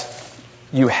effect,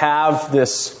 you have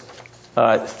this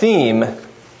theme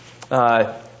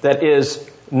that is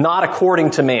not according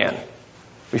to man.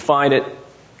 We find it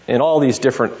in all these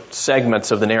different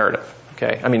segments of the narrative.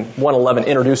 Okay, I mean, 1:11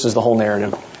 introduces the whole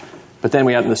narrative, but then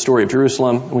we got in the story of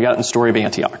Jerusalem, and we got in the story of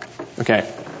Antioch. Okay,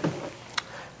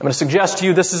 I'm going to suggest to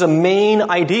you this is a main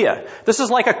idea. This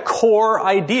is like a core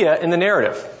idea in the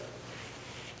narrative.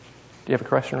 Do you have a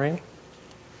question, Rain?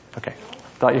 Okay,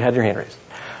 thought you had your hand raised.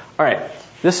 All right,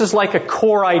 this is like a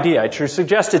core idea. I should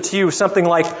suggest it to you something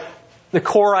like the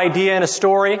core idea in a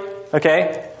story.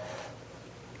 Okay,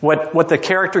 what the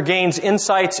character gains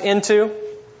insights into,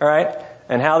 all right,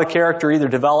 and how the character either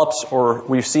develops or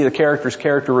we see the character's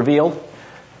character revealed.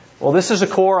 Well, this is a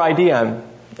core idea.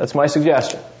 That's my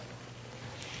suggestion.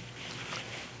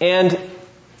 And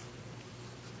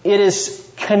it is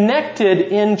connected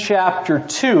in chapter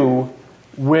 2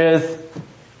 with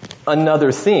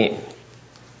another theme.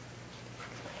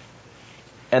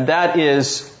 And that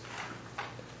is,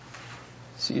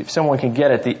 see if someone can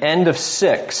get it, the end of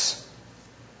 6.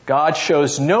 God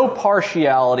shows no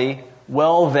partiality.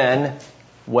 Well,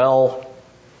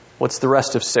 what's the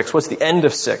rest of 6? What's the end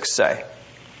of 6 say?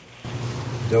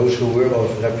 Those who were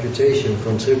of reputation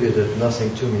contributed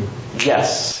nothing to me.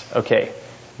 Yes. Okay.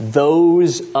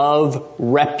 Those of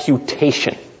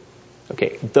reputation.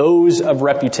 Okay. Those of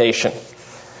reputation.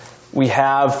 We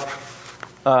have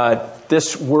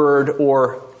this word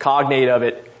or cognate of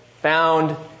it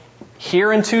found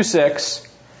here in 2:6,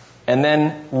 and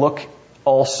then look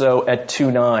also at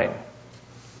 2:9.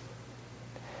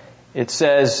 It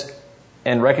says,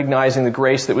 and recognizing the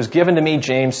grace that was given to me,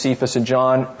 James, Cephas, and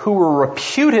John, who were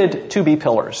reputed to be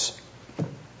pillars,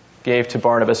 gave to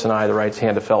Barnabas and I the right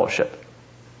hand of fellowship.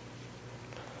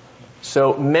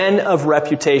 So, men of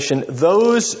reputation,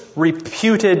 those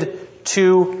reputed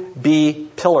to be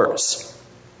pillars.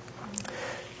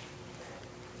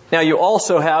 Now, you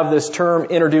also have this term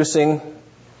introducing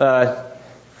the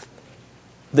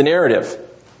narrative.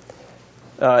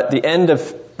 The end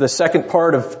of the second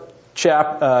part of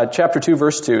chapter 2,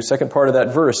 verse 2, second part of that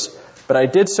verse. But I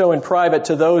did so in private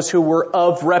to those who were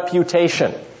of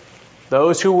reputation.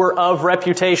 Those who were of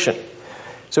reputation.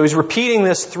 So he's repeating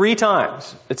this 3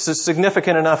 times. It's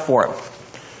significant enough for him.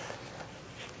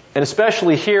 And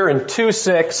especially here in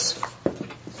 2:6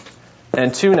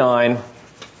 and 2:9,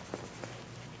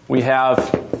 we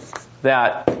have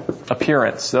that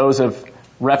appearance. Those of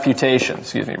reputation.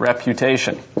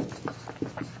 Reputation.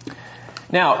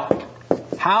 Now,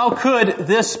 how could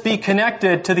this be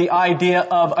connected to the idea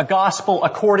of a gospel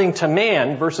according to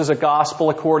man versus a gospel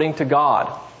according to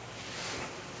God?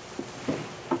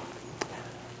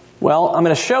 Well, I'm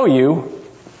going to show you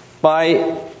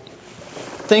by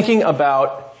thinking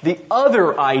about the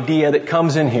other idea that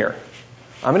comes in here.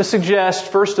 I'm going to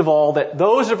suggest, first of all, that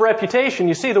those of reputation,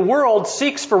 you see, the world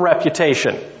seeks for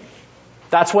reputation.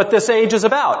 That's what this age is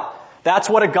about. That's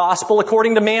what a gospel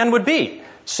according to man would be.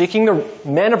 Seeking the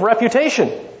men of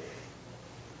reputation.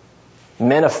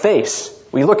 Men of face.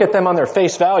 We look at them on their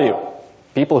face value.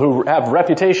 People who have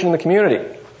reputation in the community.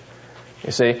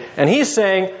 You see? And he's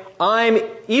saying,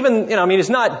 he's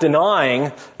not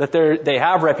denying that they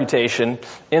have reputation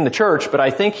in the church, but I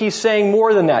think he's saying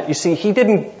more than that. You see, he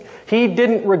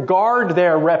didn't regard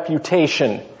their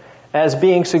reputation as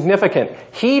being significant.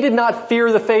 He did not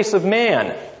fear the face of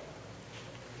man.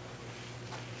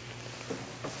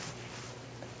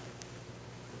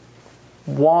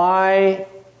 Why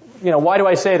do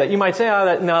I say that? You might say,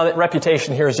 that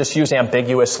reputation here is just used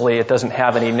ambiguously. It doesn't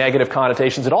have any negative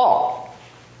connotations at all.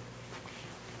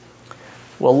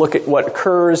 Well, look at what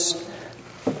occurs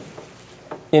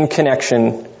in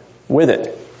connection with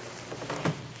it.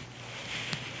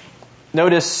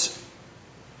 Notice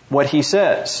what he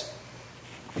says.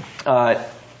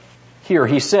 Here,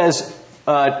 he says,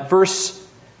 verse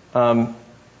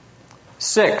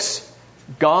 6,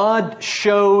 God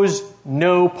shows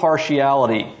no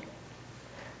partiality.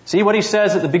 See what he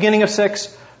says at the beginning of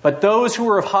 6? But those who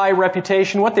are of high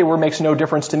reputation, what they were makes no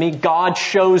difference to me. God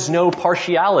shows no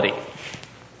partiality.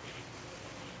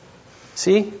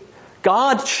 See?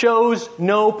 God shows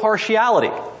no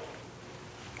partiality.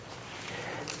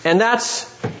 And that's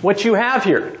what you have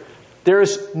here.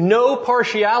 There's no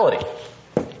partiality.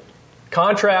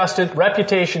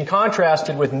 Reputation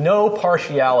contrasted with no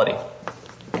partiality.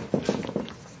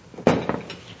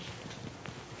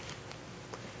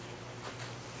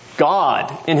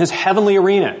 God in his heavenly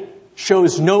arena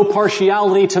shows no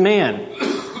partiality to man,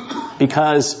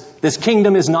 because this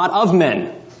kingdom is not of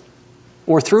men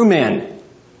or through men,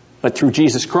 but through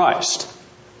Jesus Christ.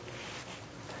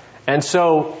 And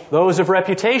so those of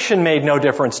reputation made no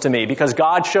difference to me, because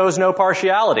God shows no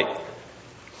partiality.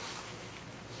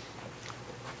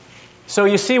 So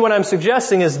you see, what I'm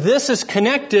suggesting is this is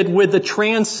connected with the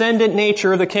transcendent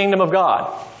nature of the kingdom of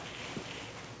God.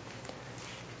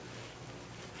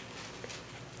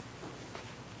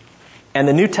 And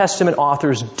the New Testament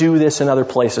authors do this in other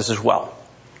places as well.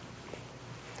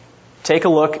 Take a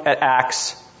look at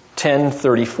Acts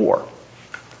 10:34.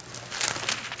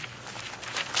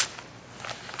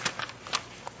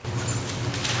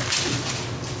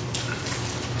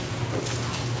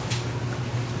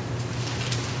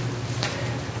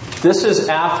 This is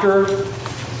after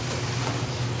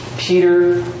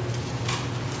Peter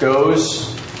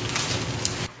goes...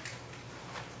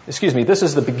 this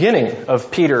is the beginning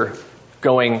of Peter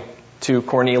going to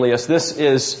Cornelius. This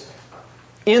is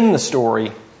in the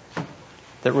story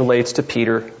that relates to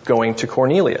Peter going to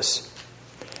Cornelius.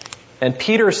 And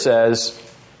Peter says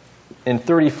in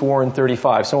 34 and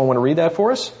 35, someone want to read that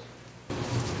for us?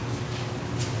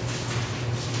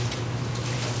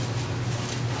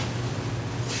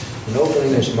 And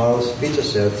opening his mouth, Peter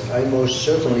said, I most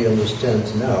certainly understand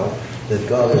now that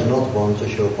God is not one to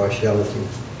show partiality,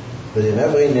 but in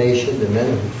every nation the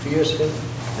man who fears him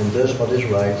and does what is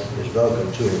right is welcome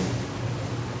to him.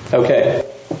 Okay.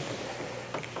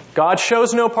 God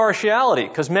shows no partiality,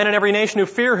 because men in every nation who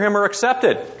fear him are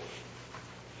accepted.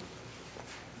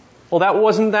 Well,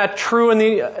 wasn't that true in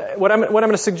the... What I'm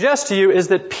going to suggest to you is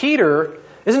that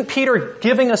isn't Peter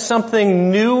giving us something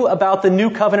new about the new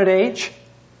covenant age?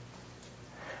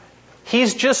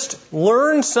 He's just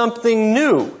learned something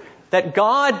new, that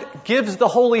God gives the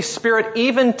Holy Spirit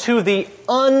even to the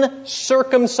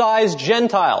uncircumcised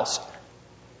Gentiles.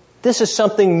 This is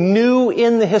something new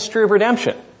in the history of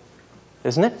redemption,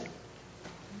 isn't it?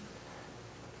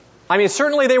 I mean,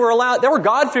 certainly there were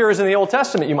God-fearers in the Old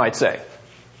Testament, you might say.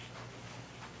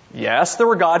 Yes, there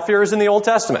were God-fearers in the Old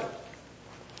Testament.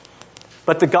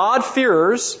 But the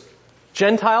God-fearers,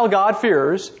 Gentile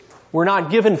God-fearers, were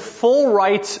not given full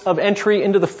rights of entry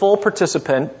into the full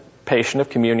participation of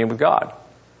communion with God.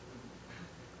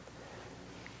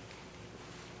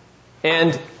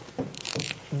 And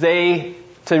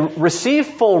to receive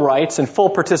full rights and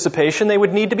full participation, they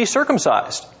would need to be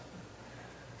circumcised.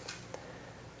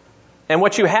 And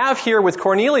what you have here with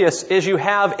Cornelius is you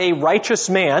have a righteous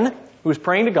man who's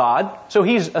praying to God. So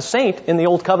he's a saint in the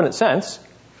Old Covenant sense,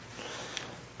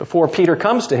 before Peter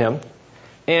comes to him.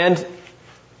 And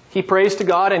he prays to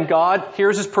God, and God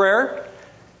hears his prayer,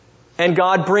 and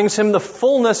God brings him the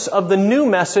fullness of the new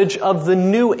message of the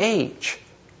new age,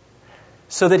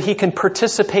 so that he can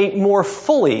participate more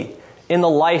fully in the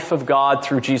life of God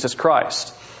through Jesus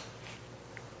Christ.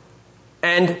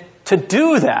 And to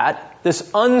do that,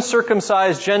 this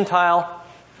uncircumcised Gentile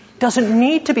doesn't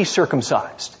need to be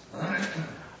circumcised.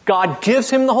 God gives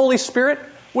him the Holy Spirit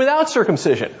without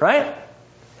circumcision, right?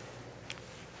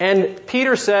 And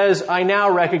Peter says, I now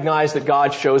recognize that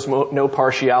God shows no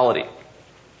partiality.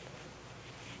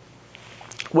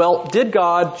 Well, did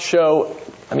God show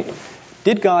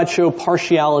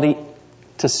partiality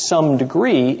to some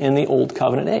degree in the Old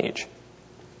Covenant age?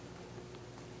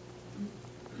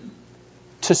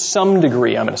 To some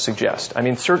degree, I'm going to suggest. I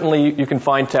mean, certainly you can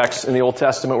find texts in the Old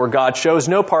Testament where God shows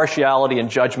no partiality in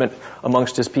judgment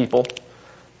amongst his people.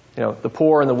 You know, the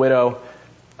poor and the widow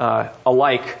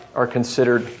alike are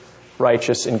considered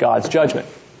righteous in God's judgment.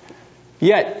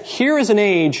 Yet, here is an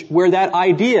age where that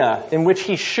idea in which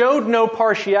he showed no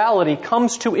partiality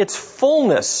comes to its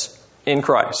fullness in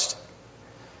Christ.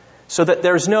 So that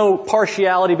there's no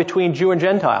partiality between Jew and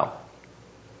Gentile.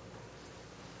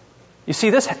 You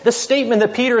see, this statement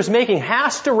that Peter is making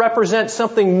has to represent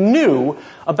something new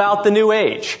about the new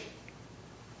age.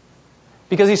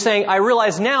 Because he's saying, I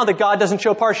realize now that God doesn't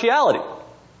show partiality.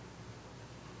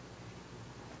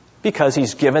 Because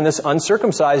he's given this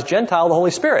uncircumcised Gentile the Holy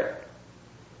Spirit.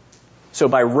 So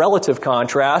by relative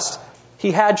contrast,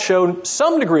 he had shown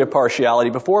some degree of partiality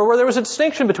before, where there was a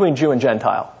distinction between Jew and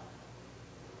Gentile.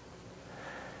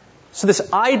 So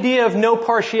this idea of no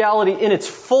partiality in its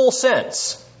full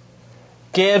sense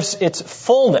gives its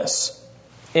fullness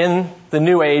in the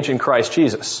new age in Christ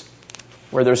Jesus,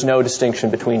 where there's no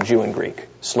distinction between Jew and Greek,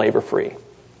 slave or free,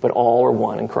 but all are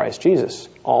one in Christ Jesus,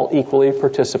 all equally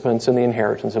participants in the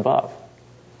inheritance above.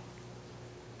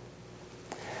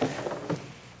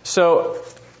 So,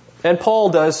 and Paul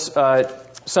does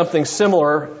something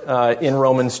similar in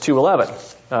Romans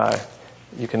 2:11.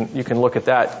 You can look at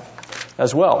that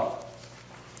as well.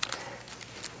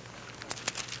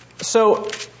 So,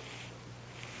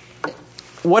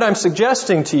 what I'm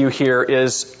suggesting to you here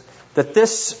is that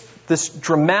this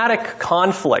dramatic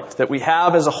conflict that we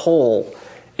have as a whole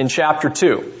in chapter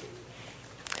 2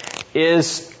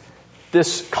 is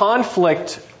this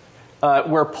conflict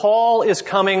where Paul is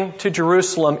coming to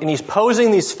Jerusalem and he's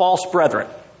posing these false brethren.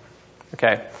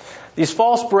 Okay? These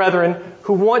false brethren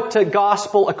who want to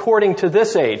gospel according to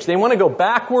this age. They want to go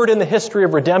backward in the history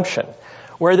of redemption,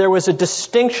 where there was a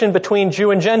distinction between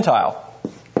Jew and Gentile.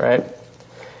 Right?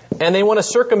 And they want to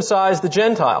circumcise the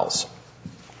Gentiles.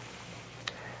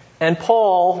 And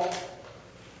Paul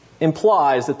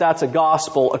implies that that's a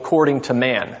gospel according to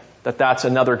man, that that's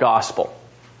another gospel.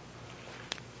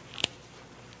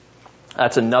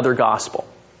 That's another gospel.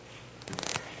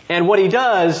 And what he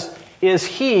does is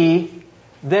he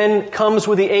then comes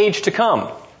with the age to come.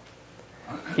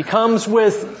 He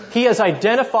has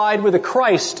identified with the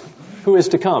Christ who is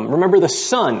to come. Remember, the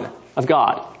Son of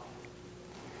God.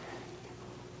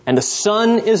 And the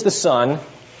Son is the Son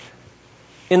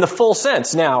in the full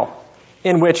sense now,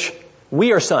 in which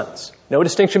we are sons. No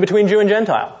distinction between Jew and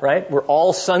Gentile, right? We're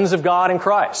all sons of God in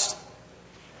Christ.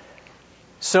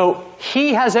 So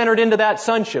he has entered into that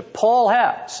sonship. Paul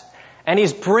has. And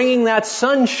he's bringing that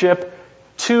sonship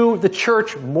to the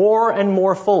church more and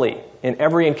more fully in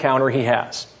every encounter he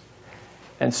has.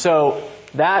 And so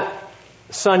that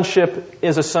sonship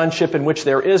is a sonship in which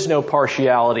there is no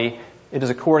partiality. It is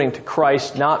according to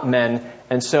Christ, not men.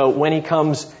 And so when he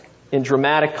comes in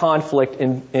dramatic conflict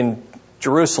in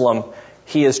Jerusalem,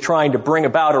 he is trying to bring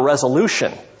about a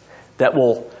resolution that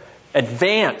will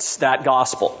advance that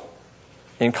gospel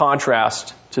in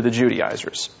contrast to the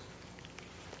Judaizers.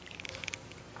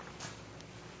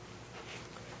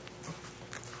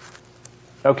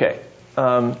 Okay.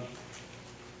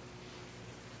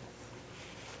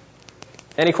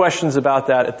 Any questions about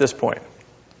that at this point?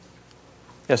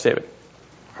 Yes, David.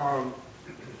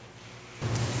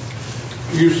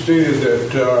 You stated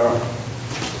that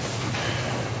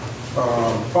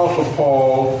Apostle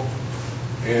Paul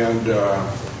and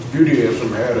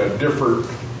Judaism had a different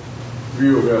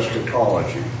view of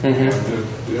eschatology, and that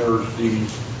there's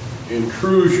these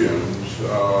intrusions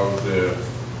of the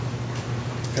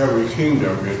heavenly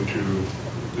kingdom into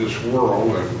this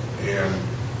world, and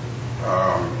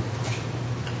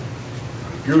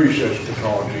Jewish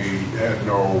eschatology had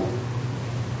no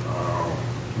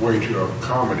way to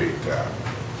accommodate that.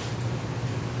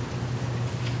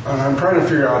 And I'm trying to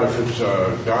figure out if it's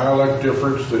a dialect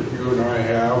difference that you and I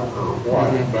have or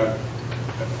what, but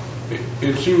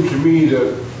it seems to me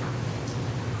that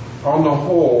on the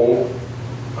whole,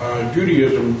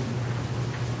 Judaism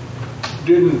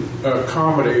didn't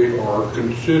accommodate or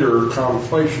consider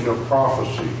conflation of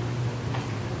prophecy.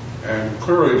 And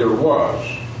clearly there was.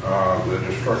 The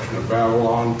destruction of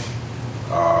Babylon,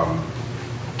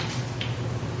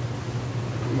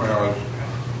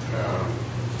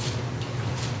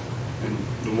 and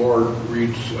the Lord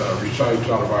recites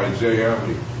out of Isaiah,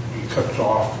 he cuts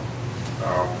off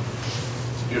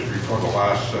just before the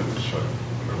last sentence of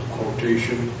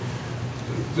quotation.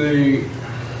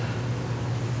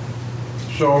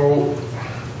 So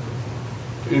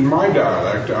in my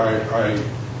dialect,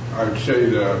 I would say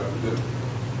that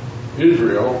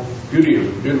Israel,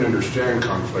 Judaism, didn't understand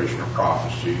conflation of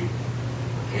prophecy,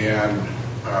 and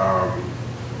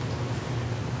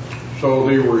so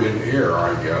they were in error,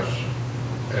 I guess,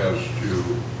 as to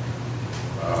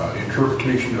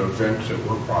interpretation of events that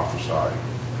were prophesied,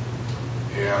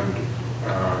 and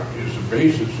is the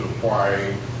basis of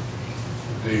why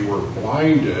they were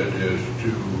blinded as to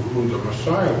who the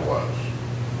Messiah was.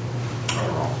 I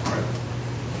don't know.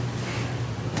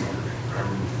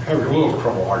 I'm having a little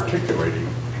trouble articulating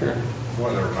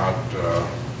whether or not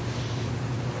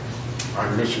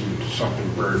I'm missing something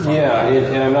very fundamental.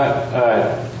 Yeah, and I'm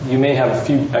not. You may have a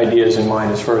few ideas in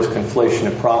mind as far as conflation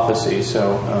of prophecy.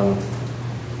 So,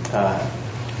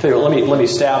 let me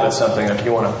stab at something. If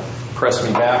you want to press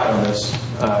me back on this,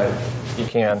 you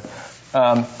can.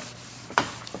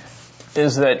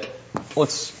 Is that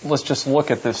let's just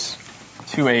look at this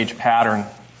two-age pattern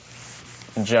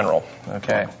in general.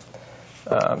 Okay.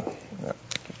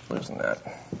 Keep losing that.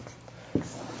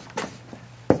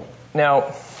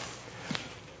 Now,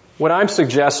 what I'm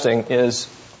suggesting is,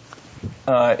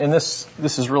 and this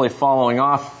is really following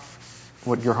off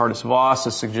what Gerhardus Voss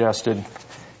has suggested,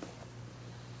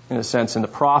 in a sense, in the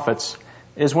prophets,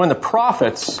 is when the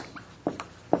prophets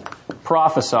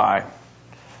prophesy,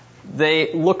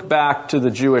 they look back to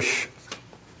the Jewish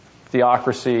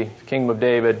theocracy, Kingdom of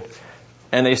David,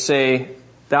 and they say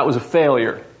that was a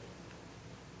failure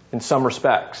in some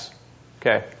respects.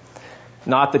 Okay.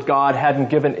 Not that God hadn't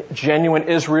given genuine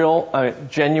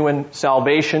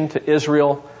salvation to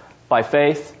Israel by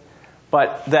faith,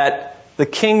 but that the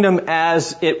kingdom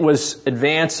as it was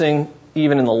advancing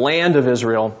even in the land of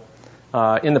Israel,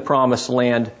 in the promised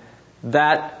land,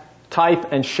 that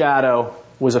type and shadow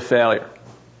was a failure.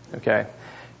 Okay.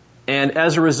 And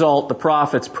as a result, the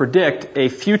prophets predict a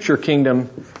future kingdom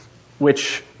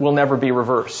which will never be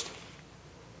reversed.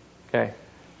 Okay.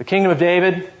 The kingdom of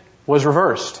David was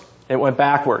reversed. It went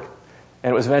backward.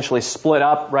 And it was eventually split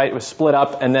up, right? It was split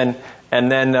up and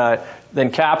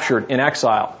then captured in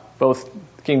exile, both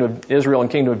the kingdom of Israel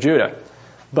and kingdom of Judah.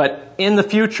 But in the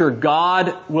future,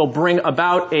 God will bring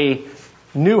about a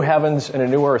new heavens and a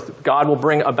new earth. God will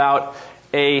bring about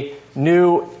a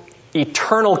new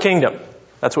eternal kingdom.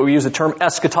 That's what we use the term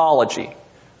eschatology.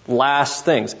 Last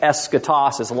things.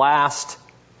 Eschatos is last.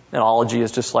 And ology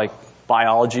is just like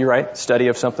biology, right? Study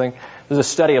of something. There's a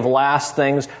study of last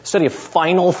things, study of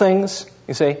final things,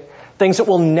 you see? Things that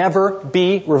will never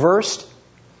be reversed.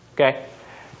 Okay?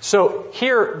 So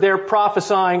here they're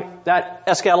prophesying that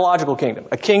eschatological kingdom,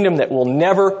 a kingdom that will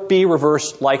never be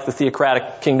reversed like the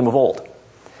theocratic kingdom of old.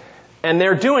 And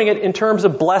they're doing it in terms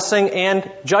of blessing and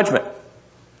judgment.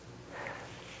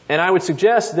 And I would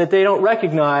suggest that they don't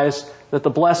recognize that the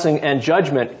blessing and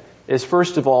judgment is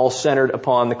first of all centered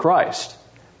upon the Christ.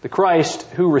 The Christ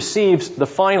who receives the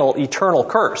final eternal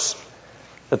curse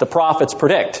that the prophets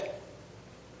predict.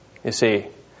 You see,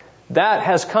 that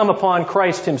has come upon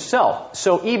Christ himself.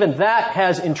 So even that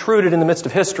has intruded in the midst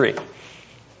of history,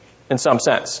 in some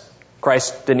sense.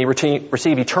 Christ, didn't he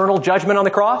receive eternal judgment on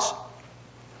the cross?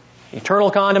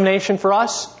 Eternal condemnation for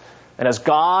us. And as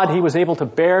God, he was able to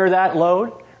bear that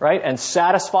load, right? And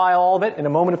satisfy all of it in a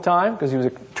moment of time, because he was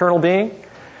an eternal being.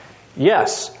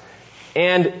 Yes.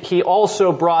 And he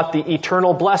also brought the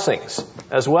eternal blessings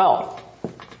as well.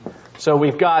 So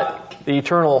we've got the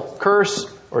eternal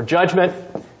curse or judgment,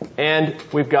 and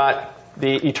we've got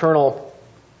the eternal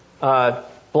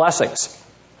blessings.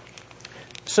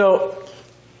 So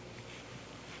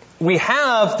we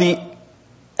have the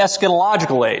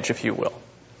eschatological age, if you will,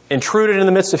 intruded in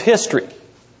the midst of history.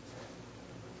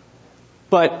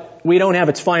 But we don't have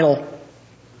its final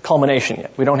culmination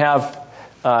yet. We don't have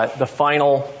the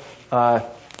final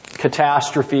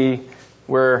catastrophe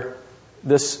where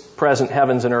this present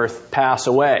heavens and earth pass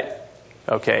away,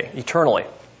 okay, eternally.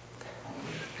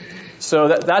 So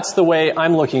that's the way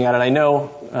I'm looking at it. I know,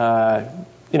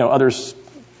 others,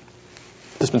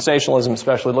 dispensationalism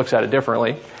especially, looks at it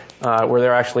differently, where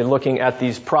they're actually looking at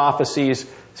these prophecies.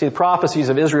 See, the prophecies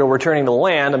of Israel returning to the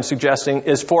land, I'm suggesting,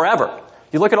 is forever.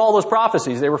 You look at all those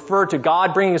prophecies, they refer to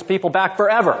God bringing his people back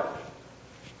forever.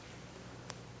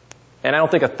 And I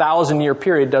don't think a 1,000-year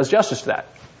period does justice to that.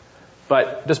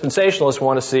 But dispensationalists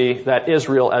want to see that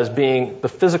Israel as being the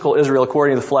physical Israel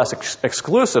according to the flesh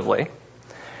exclusively.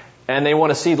 And they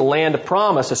want to see the land of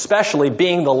promise, especially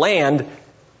being the land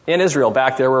in Israel,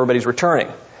 back there where everybody's returning.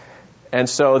 And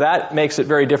so that makes it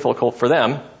very difficult for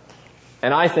them.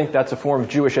 And I think that's a form of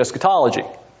Jewish eschatology.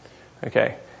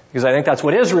 Okay? Because I think that's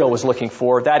what Israel was looking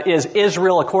for. That is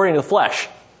Israel according to the flesh.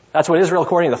 That's what Israel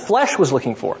according to the flesh was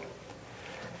looking for.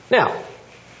 Now,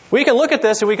 we can look at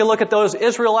this and we can look at those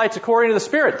Israelites according to the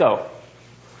Spirit, though.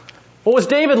 What was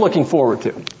David looking forward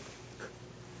to?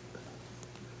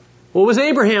 What was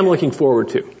Abraham looking forward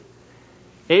to?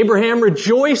 Abraham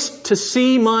rejoiced to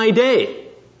see my day.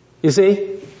 You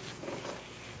see?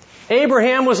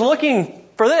 Abraham was looking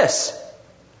for this.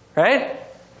 Right?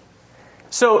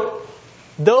 So,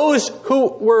 those who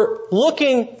were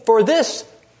looking for this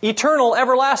eternal,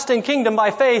 everlasting kingdom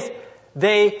by faith,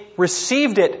 they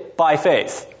received it by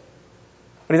faith.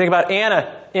 What do you think about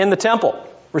Anna in the temple?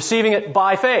 Receiving it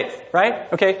by faith,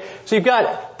 right? Okay, so you've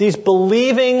got these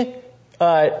believing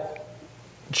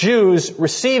Jews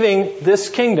receiving this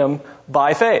kingdom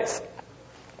by faith.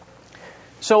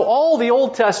 So all the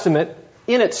Old Testament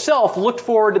in itself looked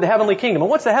forward to the heavenly kingdom. And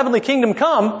once the heavenly kingdom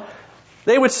come,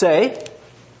 they would say,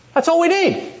 that's all we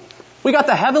need. We got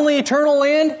the heavenly eternal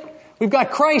land. We've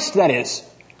got Christ, that is.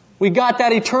 We've got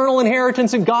that eternal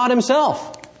inheritance in God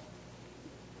himself.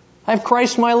 I have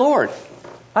Christ my Lord.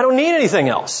 I don't need anything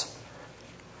else.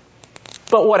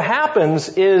 But what happens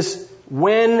is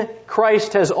when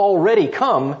Christ has already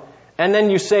come, and then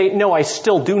you say, no, I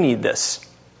still do need this.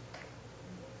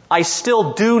 I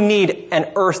still do need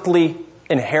an earthly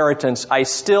inheritance. I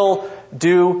still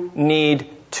do need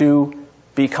to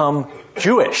become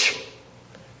Jewish.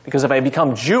 Because if I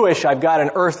become Jewish, I've got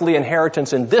an earthly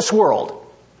inheritance in this world.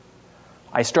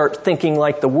 I start thinking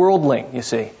like the worldling, you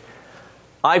see.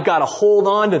 I've got to hold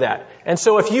on to that. And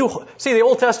so if you see the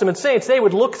Old Testament saints, they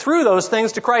would look through those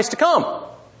things to Christ to come.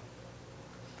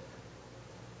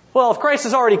 Well, if Christ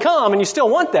has already come and you still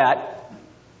want that,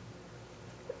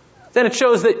 then it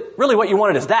shows that really what you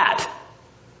wanted is that.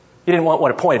 You didn't want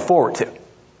what it pointed forward to.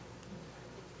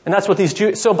 And that's what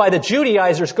so by the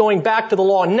Judaizers going back to the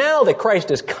law, now that Christ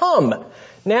has come,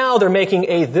 now they're making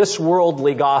a this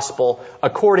worldly gospel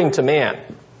according to man.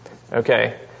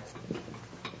 Okay?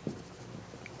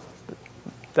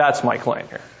 That's my claim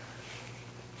here.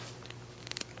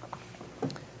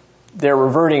 They're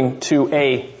reverting to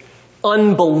a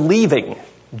unbelieving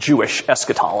Jewish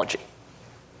eschatology.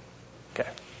 Okay.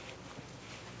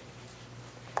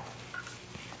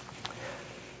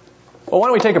 Well, why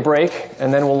don't we take a break,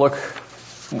 and then we'll look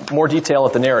more detail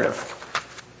at the narrative.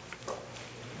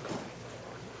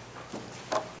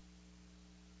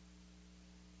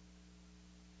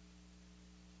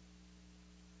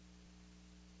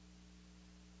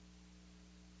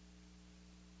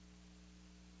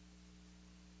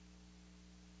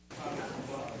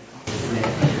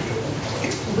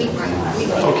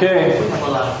 Okay.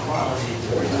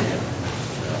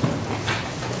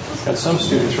 Got some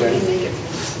students ready.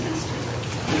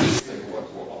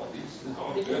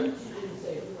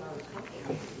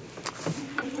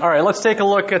 All right, let's take a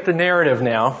look at the narrative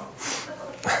now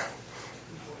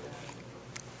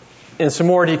in some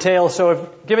more detail. So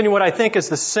I've given you what I think is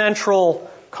the central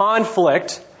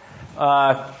conflict.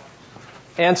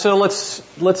 And so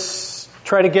let's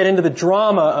try to get into the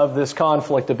drama of this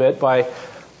conflict a bit by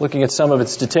looking at some of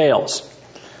its details.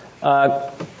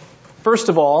 First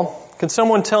of all, can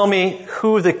someone tell me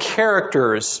who the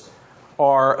characters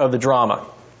are of the drama?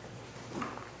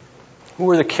 Who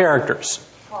are the characters?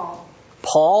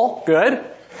 Paul, good.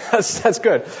 That's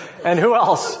good. And who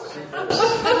else?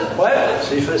 What?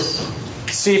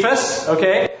 Cephas,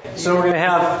 okay. So we're going to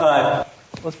have,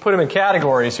 let's put them in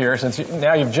categories here, since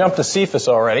now you've jumped to Cephas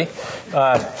already.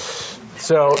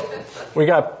 So we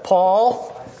got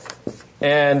Paul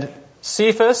and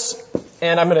Cephas,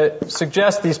 and I'm going to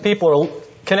suggest these people are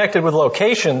connected with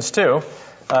locations too,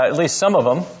 at least some of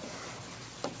them.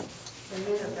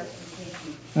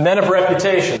 Men of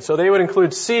reputation. So they would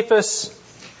include Cephas.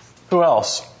 Who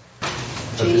else?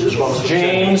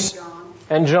 James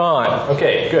and John.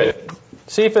 Okay, good.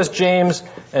 Cephas, James,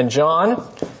 and John.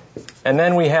 And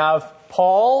then we have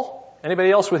Paul. Anybody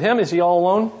else with him? Is he all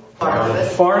alone?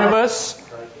 Barnabas.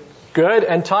 Good.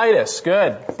 And Titus.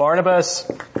 Good. Barnabas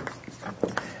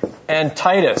and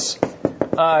Titus.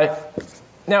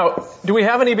 Now, do we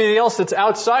have anybody else that's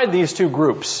outside these two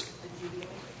groups?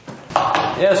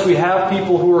 Yes, we have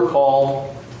people who are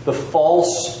called the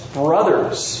false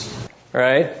brothers.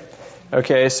 Right?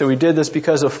 Okay, so we did this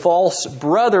because of false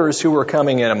brothers who were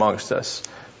coming in amongst us.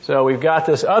 So we've got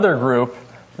this other group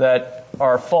that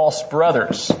are false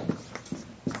brothers.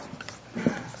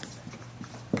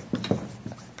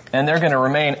 And they're going to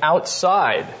remain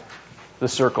outside the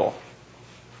circle.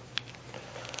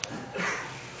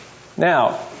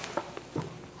 Now,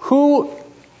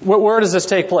 where does this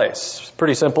take place? It's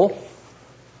pretty simple.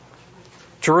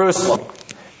 Jerusalem.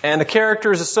 And the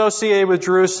characters associated with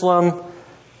Jerusalem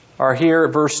are here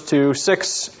at verse 2,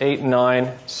 6, 8, and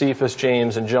 9, Cephas,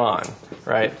 James, and John.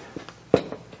 Right?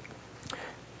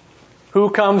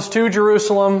 Who comes to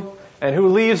Jerusalem and who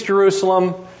leaves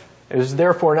Jerusalem is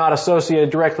therefore not associated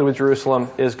directly with Jerusalem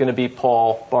is going to be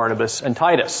Paul, Barnabas, and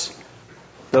Titus.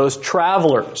 Those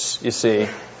travelers, you see,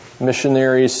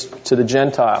 missionaries to the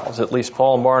Gentiles, at least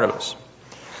Paul and Barnabas.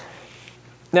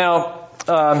 Now,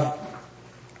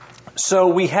 so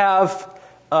we have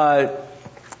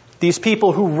these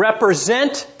people who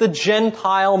represent the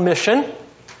Gentile mission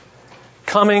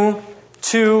coming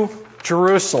to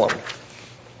Jerusalem.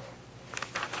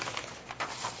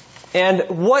 And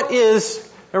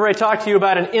remember I talked to you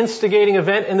about an instigating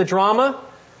event in the drama?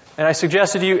 And I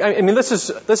suggested to you,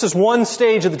 this is one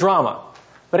stage of the drama,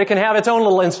 but it can have its own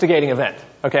little instigating event,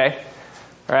 okay?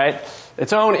 All right?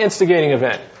 Its own instigating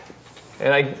event.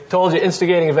 And I told you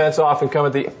instigating events often come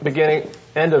at the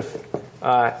end of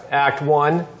Act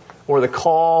 1, or the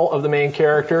call of the main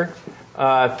character.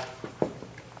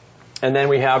 And then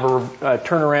we have a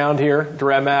turnaround here,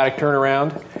 dramatic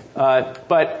turnaround.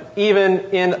 But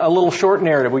even in a little short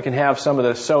narrative, we can have some of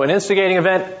this. So an instigating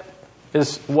event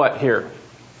is what here?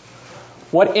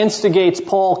 What instigates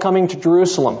Paul coming to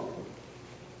Jerusalem?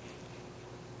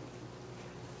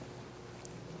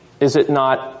 Is it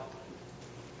not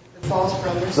the false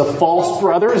brothers? The false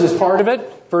brothers is part of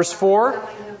it. Verse 4.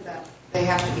 They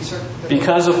have to be certain.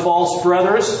 Because of false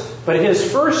brothers. But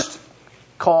his first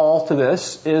call to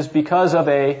this is because of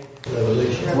a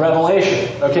Revelation.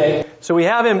 revelation. Okay, so we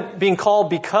have him being called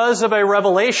because of a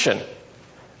revelation.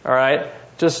 All right,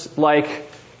 just like,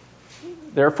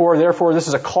 therefore, this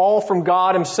is a call from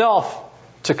God himself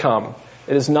to come.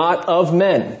 It is not of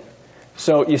men.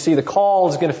 So you see, the call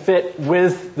is going to fit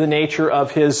with the nature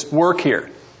of his work here.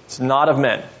 It's not of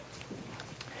men.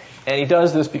 And he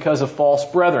does this because of false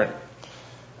brethren.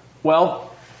 Well,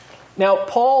 now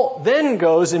Paul then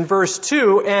goes in verse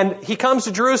 2, and he comes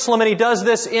to Jerusalem and he does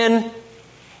this in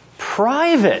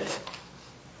private.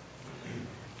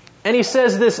 And he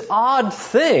says this odd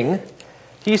thing.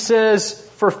 He says,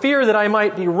 for fear that I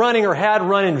might be running or had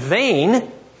run in vain.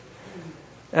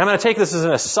 And I'm going to take this as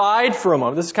an aside for a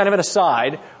moment. This is kind of an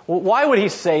aside. Well, why would he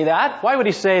say that? Why would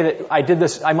he say that I did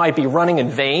this, I might be running in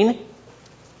vain?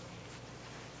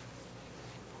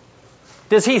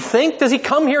 Does he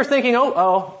come here thinking,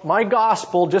 my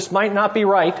gospel just might not be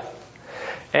right,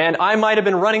 and I might have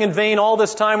been running in vain all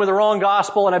this time with the wrong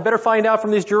gospel, and I better find out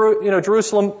from these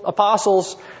Jerusalem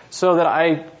apostles so that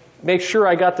I make sure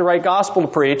I got the right gospel to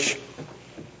preach?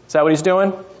 Is that what he's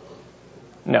doing?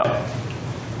 No.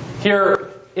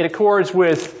 Here it accords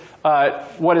with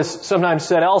what is sometimes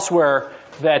said elsewhere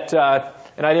that,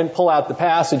 and I didn't pull out the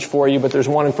passage for you, but there's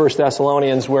one in 1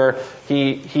 Thessalonians where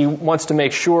he wants to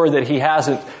make sure that he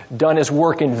hasn't done his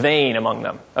work in vain among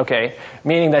them. Okay?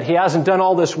 Meaning that he hasn't done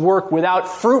all this work without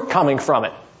fruit coming from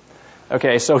it.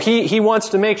 Okay, so he wants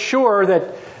to make sure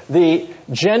that the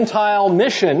Gentile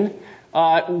mission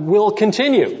will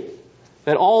continue.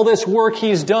 That all this work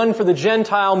he's done for the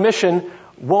Gentile mission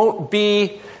won't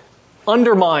be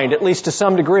undermined, at least to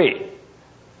some degree.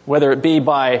 Whether it be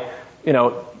by,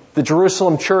 the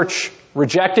Jerusalem church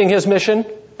rejecting his mission,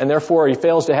 and therefore they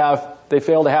fail to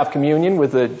have communion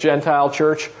with the Gentile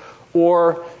church,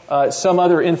 or some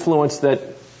other influence that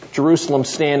Jerusalem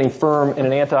standing firm in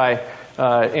an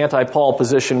anti-Paul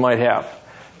position might have.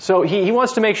 So he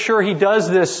wants to make sure he does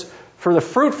this for the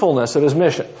fruitfulness of his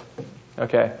mission.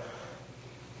 Okay?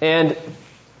 And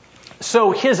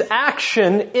so his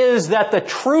action is that the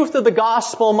truth of the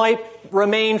gospel might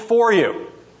remain for you.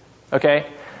 Okay?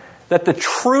 That the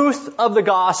truth of the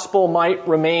gospel might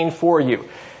remain for you.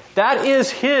 That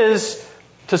is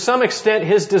to some extent,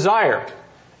 his desire,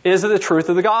 is that the truth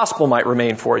of the gospel might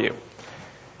remain for you.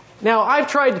 Now, I've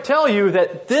tried to tell you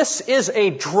that this is a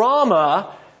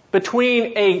drama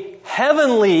between a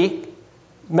heavenly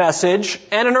message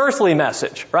and an earthly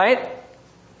message, right?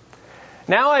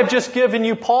 Now I've just given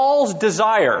you Paul's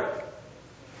desire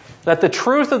that the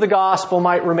truth of the gospel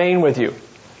might remain with you.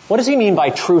 What does he mean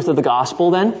by truth of the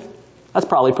gospel then? That's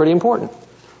probably pretty important.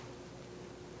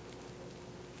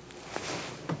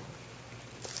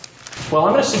 Well,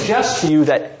 I'm going to suggest to you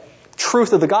that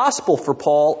truth of the gospel for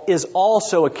Paul is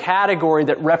also a category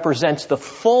that represents the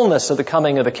fullness of the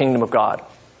coming of the kingdom of God.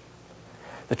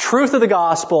 The truth of the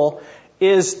gospel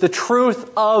is the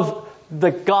truth of the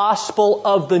gospel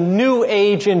of the new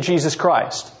age in Jesus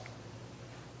Christ.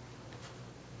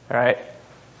 All right?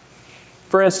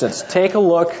 For instance, take a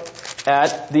look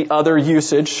at the other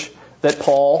usage that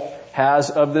Paul has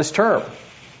of this term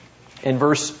in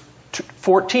verse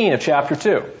 14 of chapter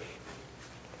 2.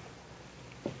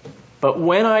 But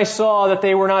when I saw that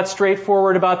they were not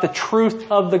straightforward about the truth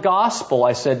of the gospel,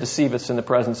 I said to Cephas in the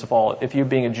presence of all, if you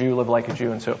being a Jew live like a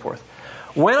Jew, and so forth.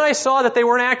 When I saw that they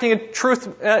weren't acting in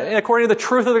truth according to the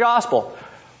truth of the gospel,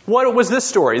 what was this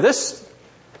story?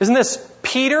 Isn't this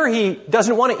Peter? He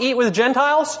doesn't want to eat with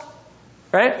Gentiles,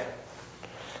 right?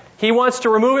 He wants to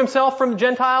remove himself from the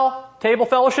Gentile table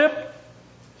fellowship.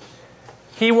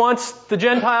 He wants the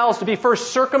Gentiles to be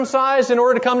first circumcised in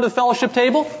order to come to the fellowship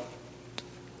table.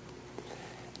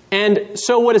 And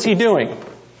so what is he doing?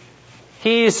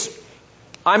 I'm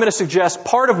going to suggest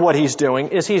part of what he's doing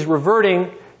is he's reverting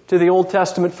to the Old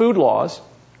Testament food laws.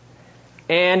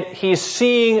 And he's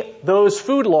seeing those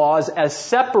food laws as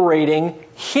separating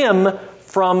him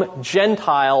from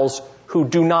Gentiles who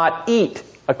do not eat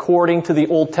according to the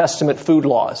Old Testament food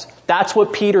laws. That's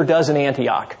what Peter does in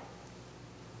Antioch.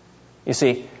 You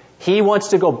see, he wants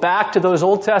to go back to those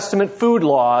Old Testament food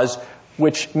laws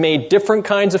which made different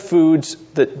kinds of foods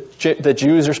that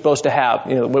Jews are supposed to have,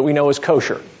 what we know as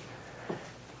kosher.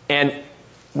 And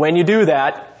when you do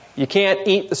that, you can't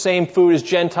eat the same food as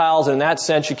Gentiles, and in that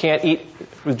sense, you can't eat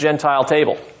with Gentile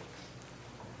table.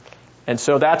 And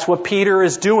so that's what Peter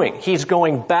is doing. He's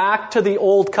going back to the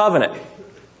Old Covenant.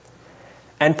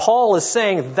 And Paul is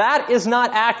saying that is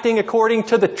not acting according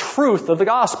to the truth of the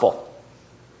gospel.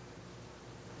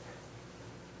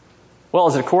 Well,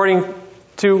 is it according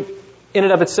to, in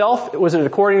and of itself, was it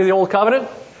according to the Old Covenant?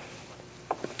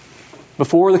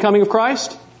 Before the coming of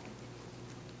Christ?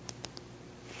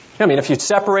 I mean, if you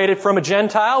separated from a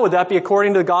Gentile, would that be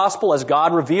according to the gospel as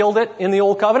God revealed it in the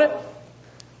Old Covenant?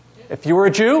 If you were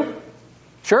a Jew,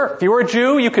 sure. If you were a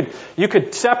Jew, you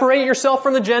could separate yourself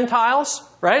from the Gentiles,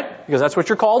 right? Because that's what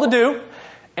you're called to do.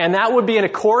 And that would be in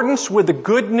accordance with the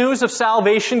good news of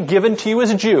salvation given to you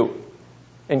as a Jew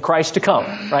in Christ to come,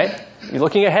 right? You're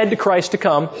looking ahead to Christ to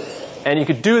come, and you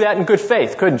could do that in good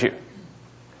faith, couldn't you?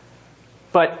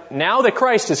 But now that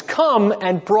Christ has come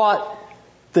and brought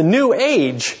the new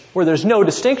age where there's no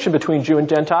distinction between Jew and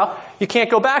Gentile, you can't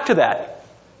go back to that.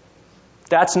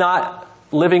 That's not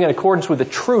living in accordance with the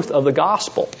truth of the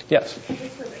gospel. Yes?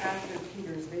 This was after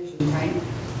Peter's vision, right?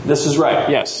 This is right,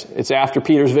 yes. It's after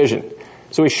Peter's vision.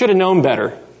 So he should have known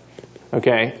better.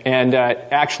 Okay? And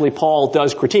actually Paul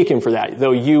does critique him for that.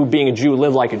 Though you, being a Jew,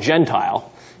 live like a Gentile,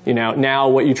 now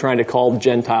what you're trying to call the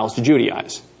Gentiles to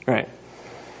Judaize. Right?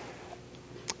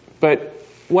 But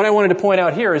what I wanted to point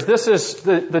out here is this is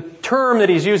the term that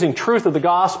he's using, truth of the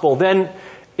gospel, then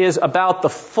is about the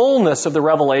fullness of the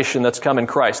revelation that's come in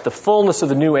Christ, the fullness of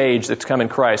the new age that's come in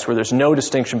Christ, where there's no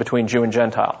distinction between Jew and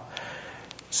Gentile.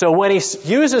 So when he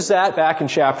uses that back in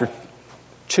chapter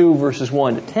 2, verses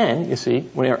 1 to 10, you see,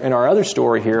 in our other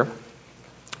story here,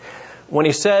 when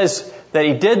he says that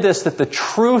he did this that the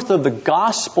truth of the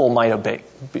gospel might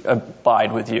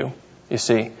abide with you, you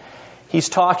see, he's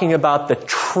talking about the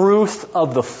truth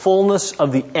of the fullness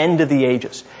of the end of the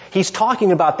ages. He's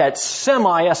talking about that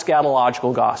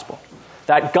semi-eschatological gospel.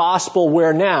 That gospel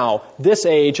where now this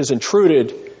age is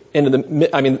intruded into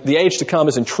the age to come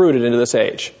is intruded into this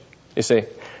age. You see,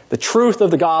 the truth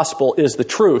of the gospel is the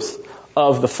truth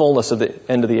of the fullness of the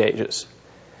end of the ages.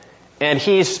 And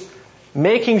he's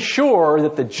making sure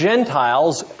that the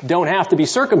Gentiles don't have to be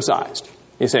circumcised,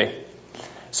 you see.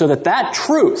 So that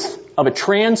truth of a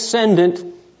transcendent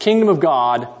kingdom of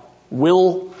God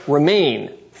will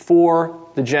remain for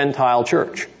the Gentile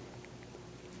church.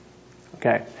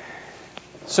 Okay.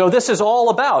 So this is all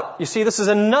about, you see, this is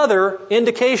another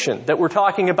indication that we're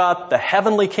talking about the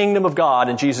heavenly kingdom of God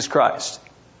in Jesus Christ.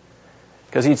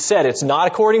 Because he said it's not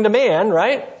according to man,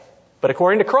 right? But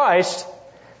according to Christ.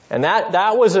 And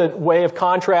that was a way of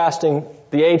contrasting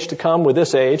the age to come with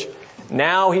this age.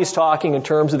 Now he's talking in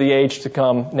terms of the age to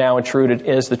come, now intruded,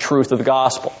 is the truth of the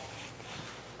gospel.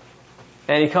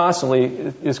 And he constantly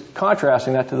is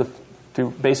contrasting that to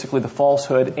basically the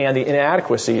falsehood and the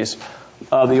inadequacies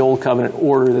of the Old Covenant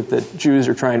order that the Jews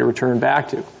are trying to return back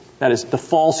to. That is, the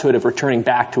falsehood of returning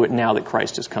back to it now that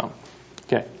Christ has come.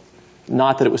 Okay.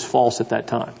 Not that it was false at that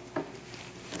time.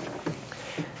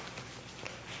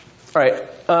 All right.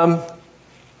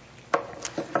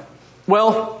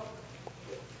 Well,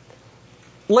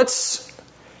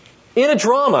 in a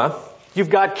drama, you've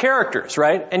got characters,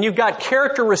 right? And you've got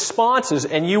character responses,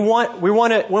 and we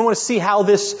want to see how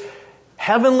this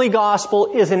heavenly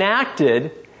gospel is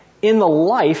enacted in the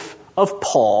life of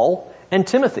Paul and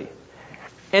Timothy.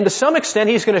 And to some extent,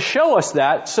 he's going to show us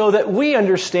that so that we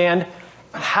understand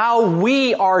how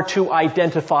we are to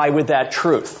identify with that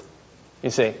truth. You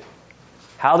see,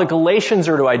 how the Galatians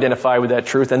are to identify with that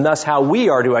truth, and thus how we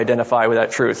are to identify with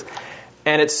that truth.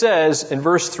 And it says in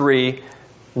verse 3,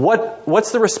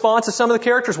 what's the response of some of the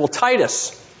characters? Well,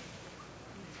 Titus.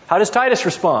 How does Titus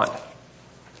respond?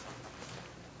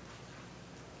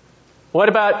 What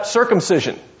about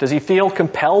circumcision? Does he feel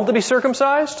compelled to be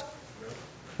circumcised?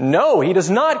 No, he does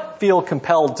not feel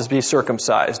compelled to be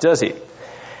circumcised, does he?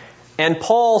 And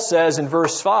Paul says in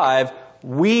verse 5,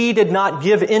 we did not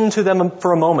give in to them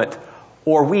for a moment,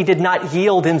 or we did not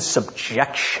yield in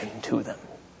subjection to them.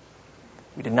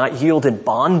 We did not yield in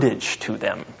bondage to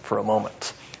them for a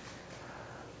moment.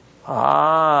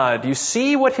 Do you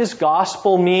see what his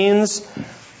gospel means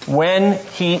when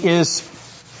he is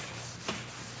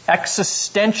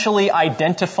existentially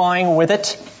identifying with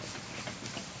it?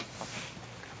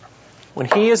 When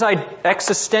he is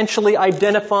existentially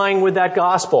identifying with that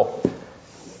gospel,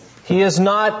 he is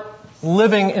not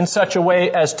living in such a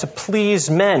way as to please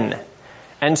men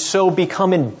and so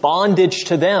become in bondage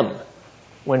to them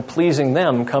when pleasing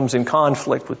them comes in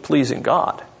conflict with pleasing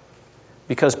God.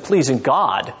 Because pleasing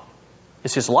God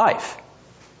is his life.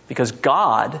 Because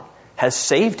God has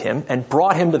saved him and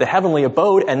brought him to the heavenly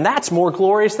abode, and that's more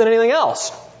glorious than anything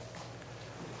else.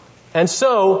 And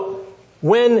so,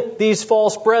 when these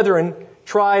false brethren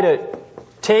try to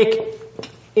take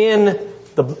in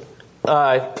the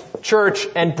church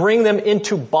and bring them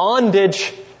into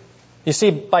bondage, you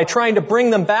see, by trying to bring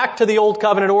them back to the Old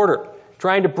Covenant order,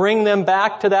 trying to bring them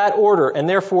back to that order, and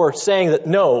therefore saying that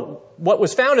no, what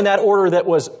was found in that order that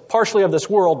was partially of this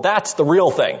world, that's the real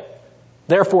thing.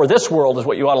 Therefore, this world is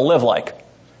what you ought to live like.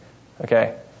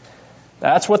 Okay?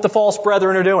 That's what the false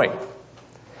brethren are doing.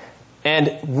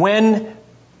 And when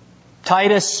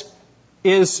Titus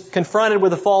is confronted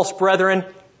with the false brethren,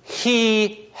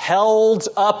 he held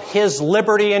up his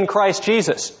liberty in Christ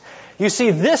Jesus. You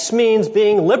see, this means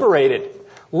being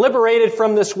liberated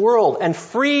from this world and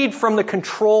freed from the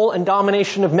control and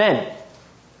domination of men.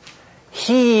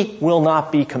 He will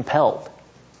not be compelled.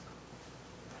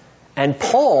 And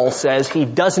Paul says he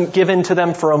doesn't give in to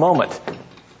them for a moment.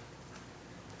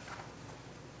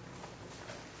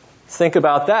 Think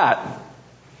about that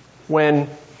when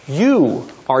you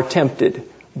are tempted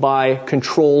by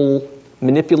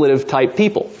manipulative type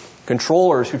people,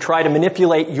 controllers who try to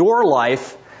manipulate your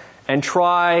life and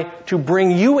try to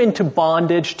bring you into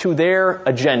bondage to their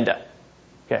agenda.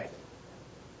 Okay.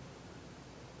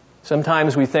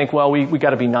 Sometimes we think, well, we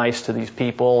got to be nice to these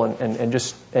people and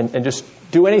just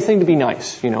do anything to be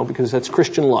nice, because that's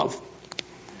Christian love.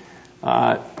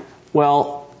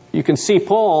 Well, you can see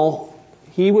Paul,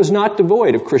 he was not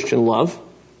devoid of Christian love,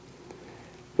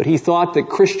 but he thought that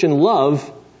Christian love,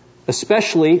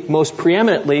 especially, most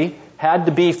preeminently, had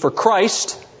to be for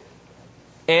Christ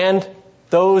and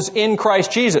those in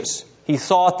Christ Jesus. He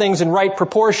saw things in right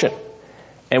proportion.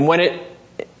 And when it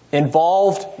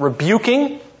involved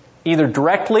rebuking, either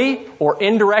directly or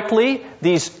indirectly,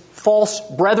 these false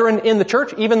brethren in the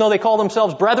church, even though they call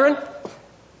themselves brethren,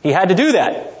 he had to do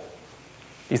that. Do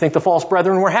you think the false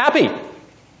brethren were happy?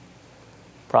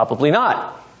 Probably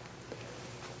not.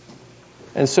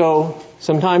 And so,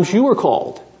 sometimes you are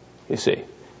called, you see,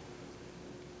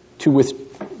 to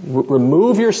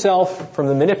remove yourself from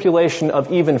the manipulation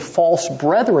of even false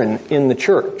brethren in the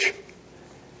church,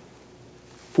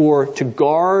 to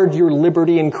guard your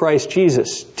liberty in Christ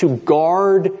Jesus, to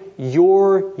guard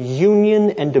your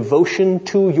union and devotion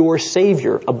to your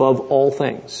Savior above all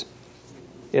things.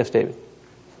 Yes, David?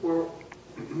 Well,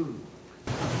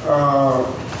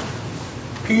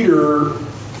 Peter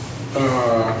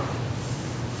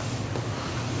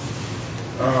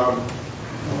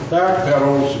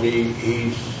backpedals, and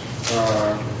he's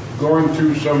going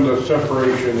through some of the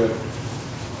separation that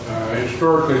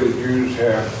historically the Jews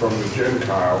had from the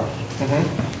Gentiles.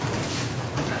 Mm-hmm.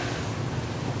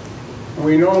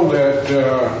 We know that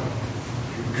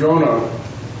Jonah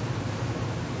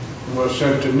was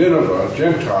sent to Nineveh, a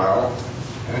Gentile,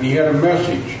 and he had a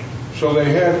message. So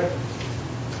they had,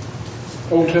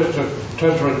 Old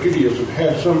Testament Judaism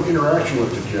had some interaction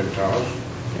with the Gentiles.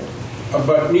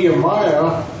 But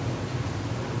Nehemiah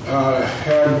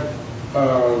had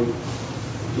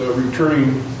the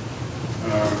returning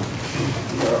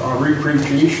on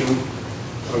repatriation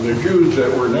of the Jews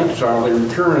that were in exile. They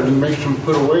return and he makes them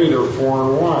put away their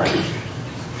foreign wives.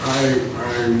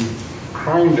 I'm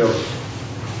trying to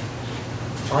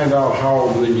find out how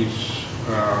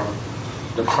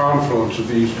the confluence of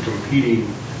these competing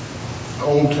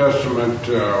Old Testament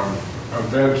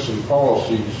events and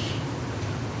policies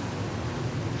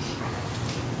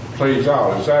plays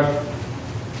out.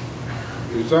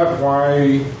 Is that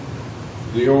why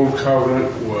the Old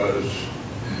Covenant was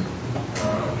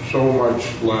so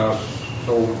much less,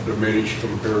 so diminished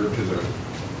compared to the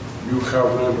New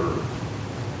Covenant? Or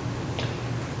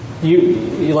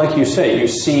you like you say, you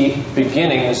see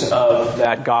beginnings of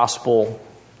that gospel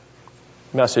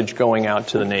message going out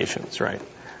to the nations, right?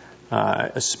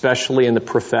 Especially in the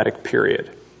prophetic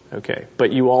period. Okay,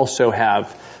 but you also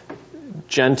have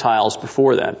Gentiles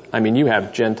before that. I mean, you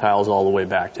have Gentiles all the way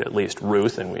back to at least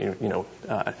Ruth and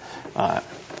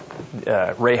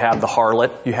Rahab the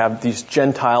harlot. You have these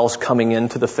Gentiles coming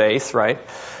into the faith, right?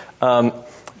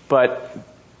 But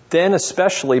then,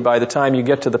 especially by the time you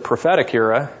get to the prophetic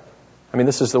era, I mean,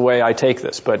 this is the way I take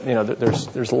this, but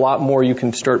there's a lot more you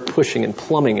can start pushing and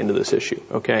plumbing into this issue.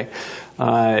 Okay,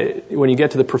 when you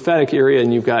get to the prophetic era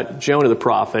and you've got Jonah the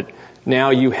prophet,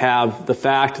 now you have the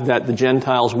fact that the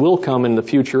Gentiles will come in the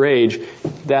future age.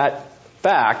 That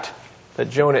fact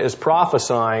that Jonah is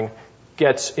prophesying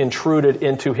gets intruded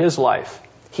into his life.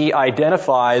 He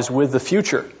identifies with the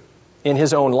future in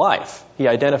his own life. He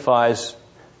identifies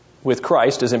with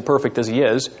Christ, as imperfect as he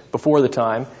is, before the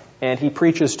time, and he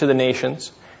preaches to the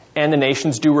nations, and the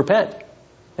nations do repent.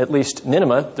 At least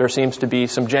Nineveh, there seems to be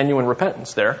some genuine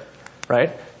repentance there,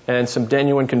 right? And some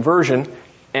genuine conversion,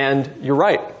 and you're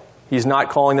right. He's not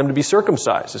calling them to be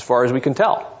circumcised, as far as we can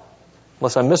tell.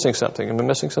 Unless I'm missing something. Am I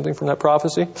missing something from that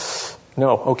prophecy?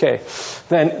 No. Okay.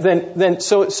 Then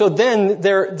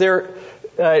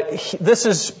this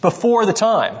is before the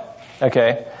time.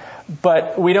 Okay.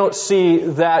 But we don't see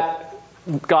that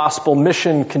gospel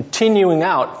mission continuing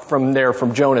out from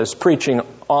Jonah's preaching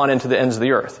on into the ends of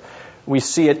the earth. We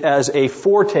see it as a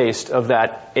foretaste of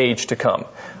that age to come.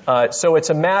 So it's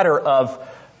a matter of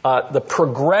the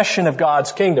progression of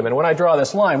God's kingdom. And when I draw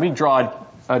this line, we draw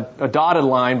a dotted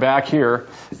line back here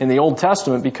in the Old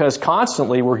Testament because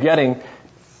constantly we're getting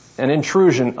an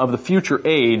intrusion of the future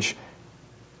age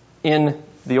in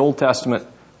the Old Testament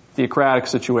theocratic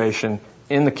situation,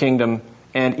 in the kingdom,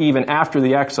 and even after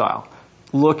the exile,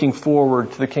 looking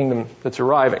forward to the kingdom that's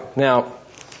arriving. Now,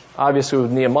 obviously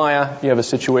with Nehemiah, you have a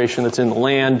situation that's in the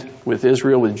land with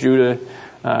Israel, with Judah,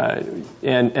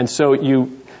 and so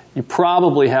you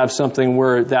probably have something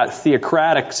where that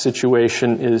theocratic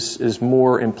situation is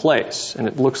more in place, and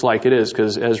it looks like it is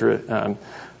because Ezra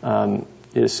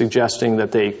is suggesting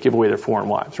that they give away their foreign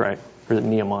wives, right? Or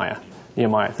Nehemiah.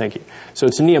 Nehemiah, thank you. So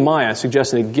it's Nehemiah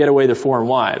suggesting they get away their foreign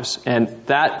wives, and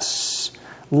that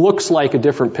looks like a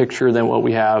different picture than what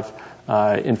we have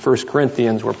in 1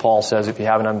 Corinthians, where Paul says, if you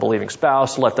have an unbelieving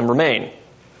spouse, let them remain.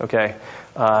 Okay?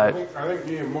 I think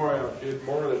Nehemiah did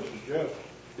more than suggest.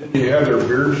 Didn't he have their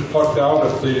beards plucked out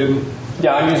if they didn't?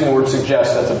 Yeah, I'm using the word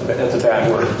suggest. That's a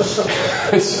bad word.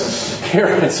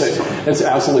 It's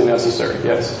absolutely necessary.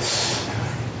 Yes.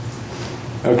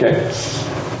 Okay.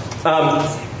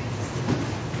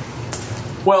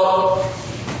 Well,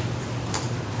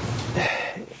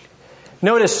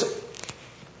 notice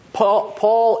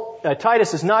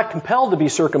Titus is not compelled to be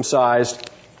circumcised.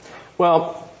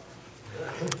 Well,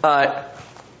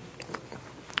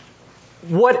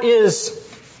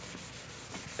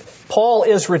 Paul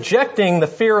is rejecting the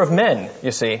fear of men,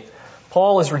 you see.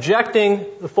 Paul is rejecting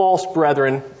the false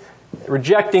brethren,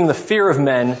 rejecting the fear of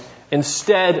men,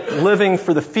 instead living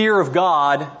for the fear of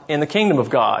God in the kingdom of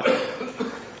God.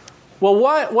 Well,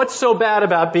 what's so bad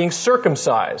about being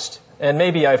circumcised? And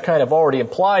maybe I've kind of already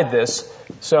implied this.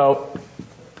 So,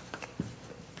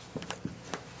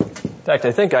 in fact,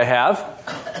 I think I have.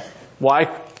 Why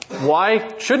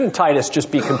shouldn't Titus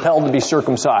just be compelled to be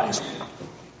circumcised?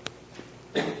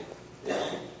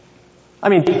 I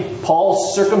mean,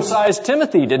 Paul circumcised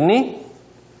Timothy, didn't he?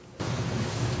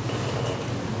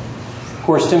 Of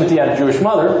course, Timothy had a Jewish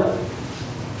mother.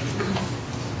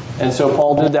 And so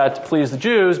Paul did that to please the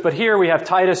Jews. But here we have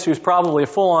Titus, who's probably a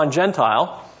full-on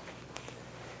Gentile.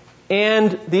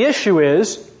 And the issue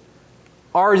is,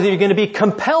 are they going to be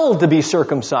compelled to be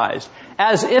circumcised?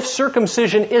 As if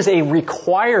circumcision is a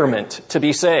requirement to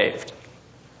be saved.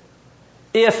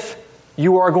 If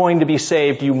you are going to be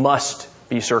saved, you must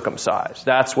be circumcised.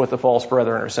 That's what the false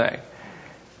brethren are saying.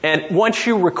 And once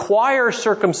you require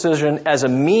circumcision as a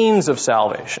means of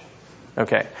salvation,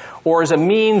 okay, or as a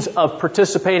means of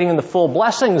participating in the full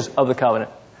blessings of the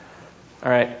covenant, all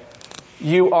right,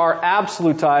 you are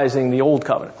absolutizing the old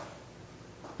covenant.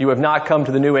 You have not come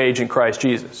to the new age in Christ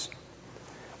Jesus.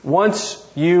 Once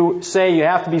you say you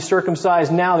have to be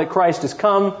circumcised now that Christ has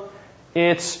come,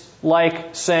 it's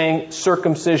like saying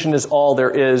circumcision is all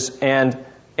there is and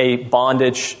a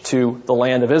bondage to the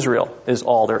land of Israel is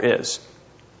all there is.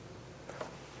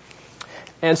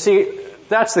 And see,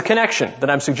 that's the connection that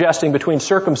I'm suggesting between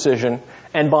circumcision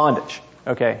and bondage,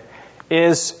 okay,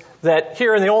 is that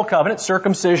here in the Old Covenant,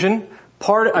 circumcision,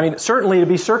 certainly to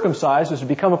be circumcised is to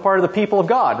become a part of the people of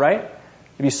God, right?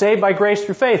 To be saved by grace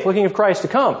through faith, looking for Christ to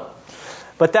come.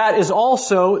 But that is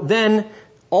also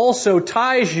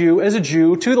ties you as a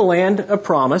Jew to the land of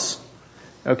promise,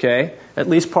 okay, at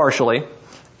least partially,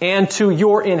 and to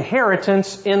your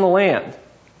inheritance in the land.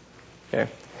 Okay.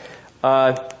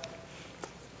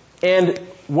 And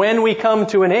when we come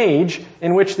to an age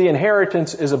in which the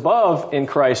inheritance is above in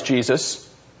Christ Jesus,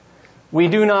 we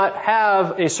do not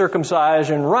have a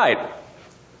circumcision rite.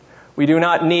 We do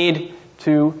not need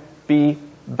to be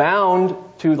bound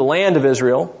to the land of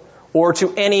Israel or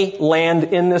to any land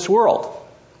in this world.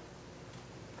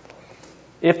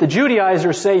 If the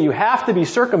Judaizers say you have to be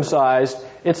circumcised,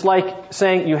 it's like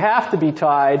saying you have to be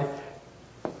tied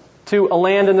to a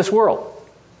land in this world.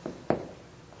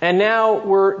 And now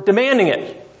we're demanding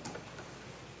it.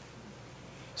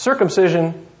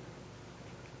 Circumcision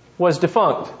was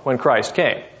defunct when Christ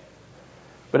came.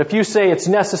 But if you say it's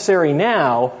necessary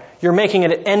now, you're making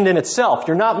it an end in itself.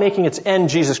 You're not making its end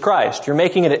Jesus Christ. You're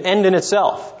making it an end in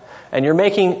itself. And you're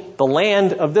making the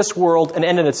land of this world an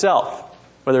end in itself,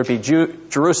 whether it be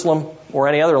Jerusalem or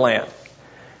any other land.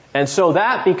 And so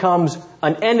that becomes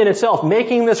an end in itself.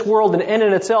 Making this world an end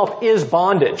in itself is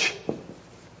bondage.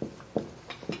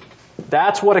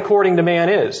 That's what according to man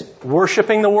is.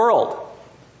 Worshipping the world.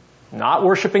 Not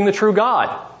worshipping the true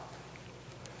God.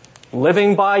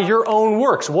 Living by your own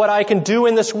works. What I can do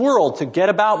in this world to get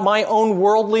about my own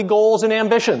worldly goals and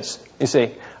ambitions. You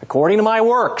see, according to my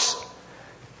works.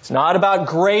 It's not about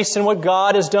grace and what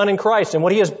God has done in Christ and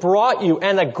what He has brought you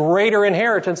and the greater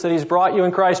inheritance that He's brought you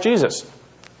in Christ Jesus.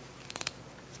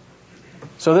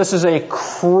 So this is a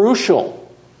crucial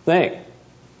thing.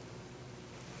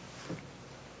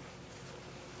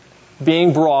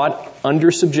 Being brought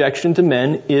under subjection to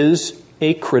men is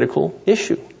a critical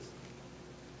issue.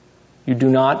 You do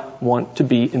not want to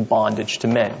be in bondage to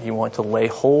men. You want to lay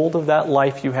hold of that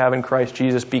life you have in Christ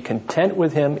Jesus. Be content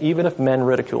with Him, even if men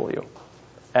ridicule you,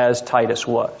 as Titus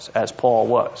was, as Paul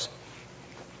was.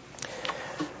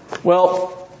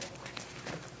 Well,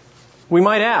 we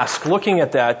might ask, looking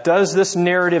at that, does this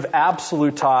narrative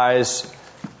absolutize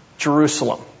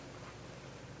Jerusalem?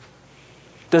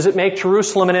 Does it make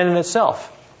Jerusalem an end in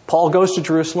itself? Paul goes to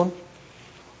Jerusalem.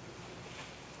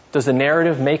 Does the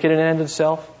narrative make it an end in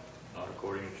itself? Not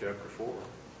according to chapter 4.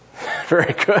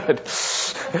 Very good.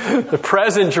 The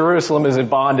present Jerusalem is in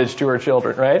bondage to her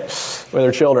children, right? With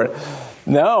her children.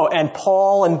 No, and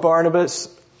Paul and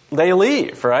Barnabas, they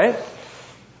leave, right?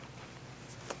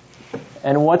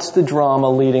 And what's the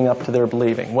drama leading up to their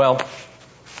believing? Well,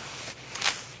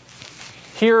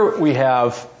 here we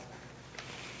have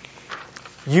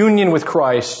union with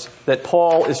Christ that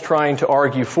Paul is trying to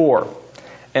argue for.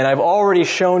 And I've already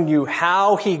shown you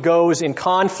how he goes in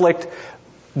conflict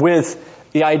with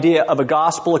the idea of a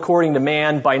gospel according to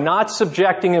man by not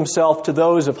subjecting himself to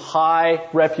those of high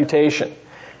reputation.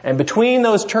 And between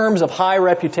those terms of high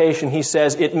reputation, he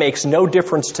says, it makes no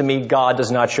difference to me. God does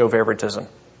not show favoritism.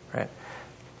 Right?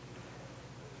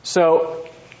 So,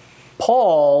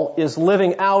 Paul is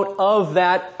living out of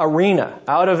that arena,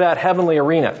 out of that heavenly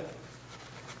arena.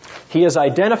 He is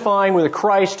identifying with a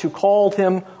Christ who called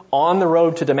him on the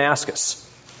road to Damascus.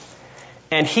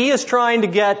 And he is trying to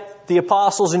get the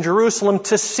apostles in Jerusalem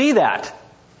to see that.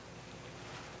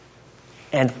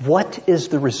 And what is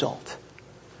the result?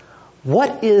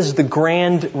 What is the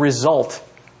grand result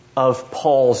of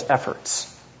Paul's efforts?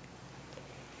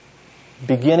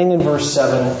 Beginning in verse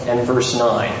 7 and verse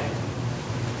 9.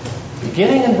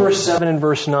 Beginning in verse 7 and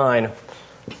verse 9,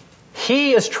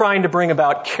 he is trying to bring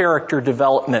about character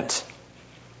development.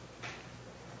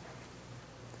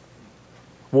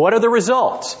 What are the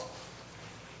results?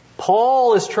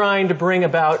 Paul is trying to bring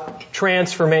about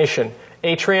transformation.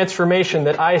 A transformation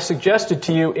that I suggested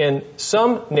to you in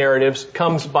some narratives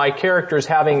comes by characters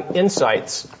having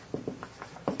insights.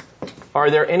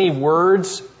 Are there any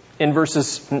words in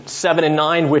verses 7 and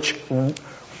 9 which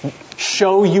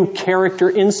show you character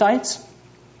insights?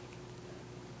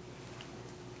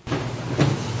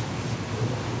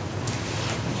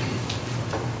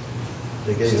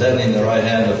 Extending the right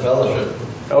hand of fellowship.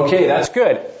 Okay, that's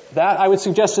good. That I would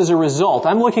suggest is a result.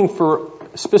 I'm looking for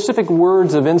specific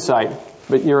words of insight,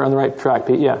 but you're on the right track,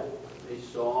 Pete. Yeah. They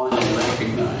saw and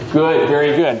recognized. Good,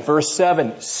 very good. Verse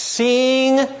 7.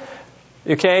 Seeing,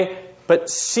 okay, but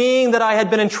seeing that I had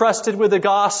been entrusted with the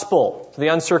gospel to the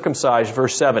uncircumcised,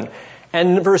 verse 7.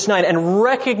 And verse 9, and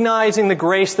recognizing the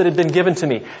grace that had been given to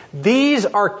me. These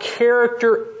are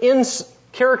character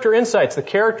insights, the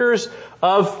characters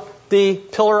of the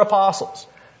pillar apostles.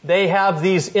 They have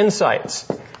these insights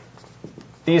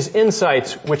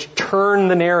which turn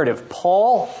the narrative.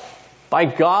 Paul, by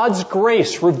God's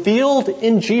grace revealed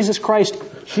in Jesus Christ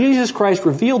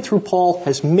revealed through Paul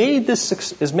is making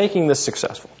this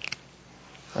successful.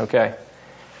 Okay.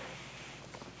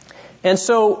 And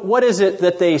so what is it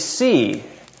that they see?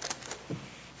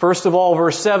 First of all,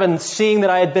 verse 7, seeing that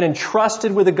I had been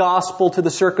entrusted with the gospel to the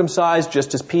circumcised,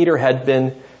 just as Peter had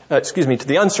been, to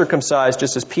the uncircumcised,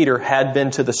 just as Peter had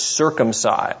been to the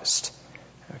circumcised.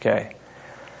 Okay.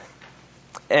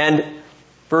 And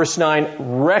verse 9,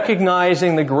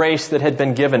 recognizing the grace that had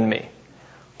been given me.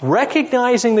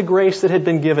 Recognizing the grace that had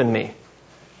been given me.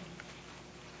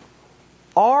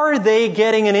 Are they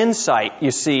getting an insight,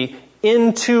 you see,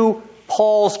 into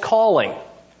Paul's calling?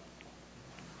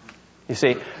 You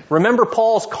see, remember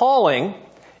Paul's calling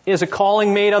is a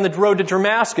calling made on the road to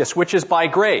Damascus, which is by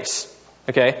grace.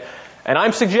 Okay? And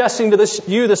I'm suggesting to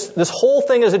this whole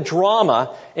thing is a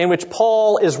drama in which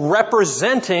Paul is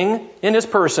representing in his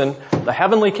person the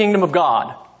heavenly kingdom of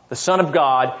God, the Son of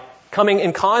God, coming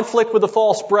in conflict with the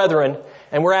false brethren.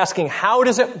 And we're asking, how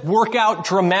does it work out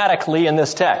dramatically in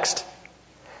this text?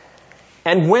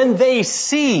 And when they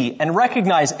see and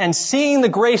recognize and seeing the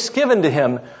grace given to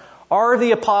him, are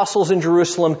the apostles in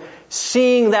Jerusalem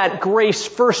seeing that grace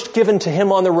first given to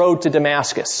him on the road to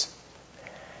Damascus?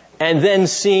 And then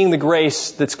seeing the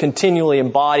grace that's continually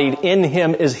embodied in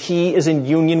him as he is in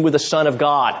union with the Son of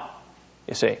God.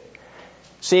 You see.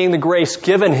 Seeing the grace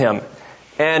given him.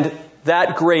 And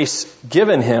that grace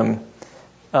given him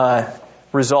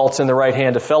results in the right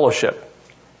hand of fellowship.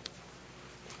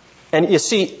 And you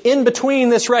see, in between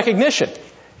this recognition,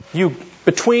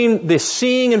 between the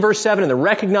seeing in verse 7 and the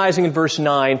recognizing in verse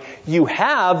 9, you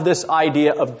have this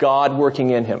idea of God working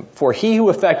in him. For he who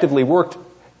effectively worked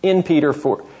in Peter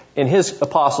in his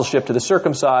apostleship to the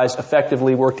circumcised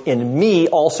effectively worked in me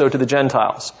also to the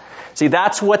Gentiles. See,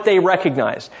 that's what they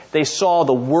recognized. They saw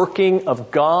the working of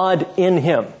God in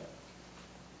him.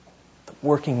 The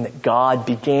working that God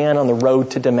began on the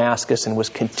road to Damascus and was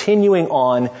continuing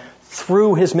on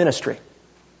through his ministry.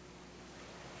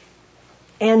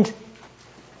 And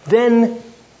then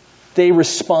they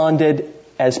responded,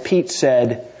 as Pete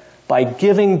said, by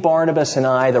giving Barnabas and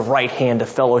I the right hand of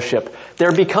fellowship.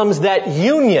 There becomes that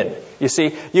union. You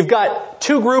see, you've got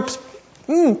two groups.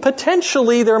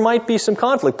 Potentially there might be some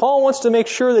conflict. Paul wants to make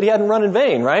sure that he hadn't run in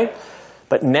vain, right?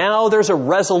 But now there's a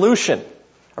resolution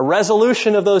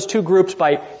of those two groups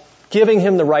by giving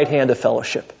him the right hand of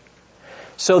fellowship.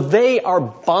 So they are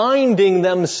binding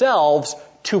themselves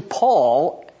to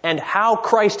Paul and how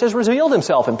Christ has revealed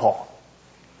himself in Paul.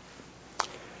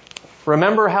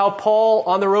 Remember how Paul,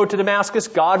 on the road to Damascus,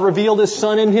 God revealed his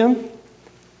Son in him,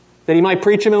 that he might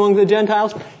preach him among the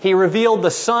Gentiles? He revealed the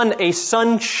Son a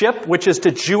sonship, which is to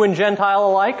Jew and Gentile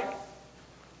alike.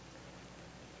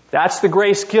 That's the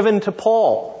grace given to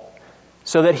Paul,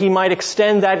 so that he might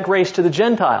extend that grace to the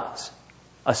Gentiles.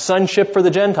 A sonship for the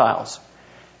Gentiles.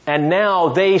 And now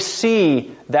they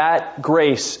see that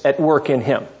grace at work in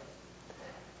him.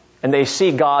 And they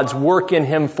see God's work in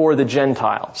him for the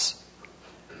Gentiles.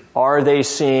 Are they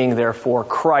seeing, therefore,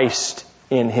 Christ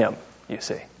in him, you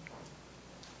see?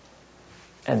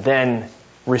 And then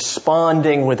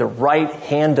responding with a right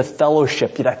hand of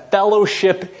fellowship. That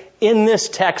fellowship in this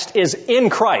text is in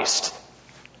Christ.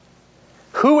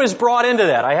 Who is brought into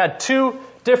that? I had two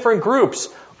different groups.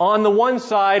 On the one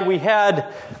side, we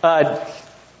had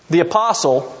the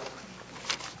apostle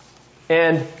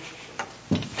and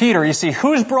Peter. You see,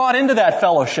 who's brought into that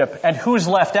fellowship and who's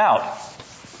left out?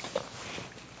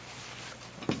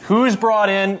 Who's brought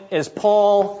in is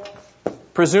Paul,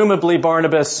 presumably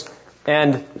Barnabas,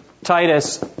 and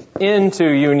Titus into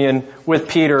union with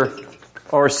Peter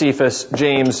or Cephas,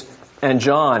 James, and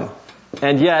John.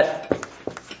 And yet,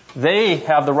 they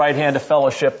have the right hand of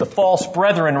fellowship. The false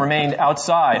brethren remained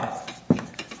outside.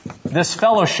 This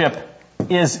fellowship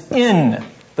is in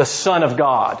the Son of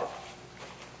God.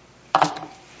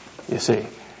 You see,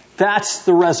 that's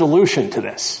the resolution to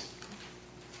this.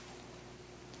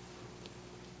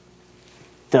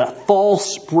 The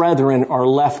false brethren are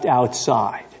left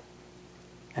outside.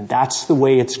 And that's the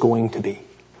way it's going to be.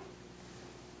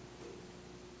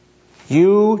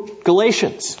 You,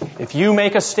 Galatians, if you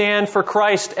make a stand for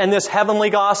Christ and this heavenly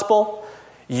gospel,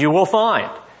 you will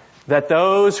find that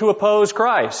those who oppose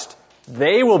Christ,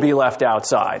 they will be left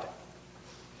outside.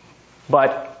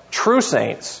 But true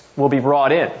saints will be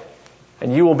brought in.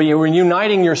 And you will be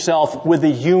reuniting yourself with the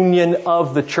union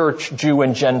of the church, Jew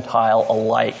and Gentile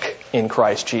alike, in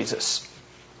Christ Jesus.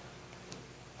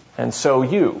 And so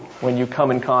you, when you come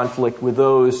in conflict with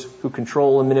those who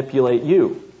control and manipulate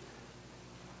you,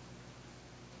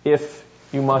 if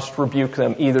you must rebuke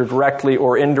them either directly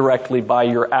or indirectly by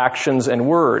your actions and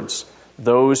words,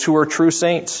 those who are true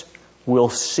saints will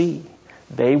see.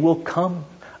 They will come,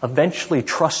 eventually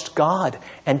trust God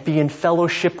and be in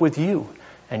fellowship with you.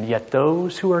 And yet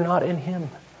those who are not in Him,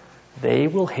 they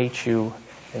will hate you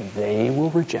and they will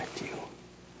reject you.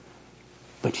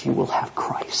 But you will have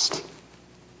Christ.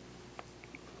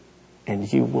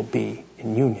 And you will be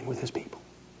in union with His people.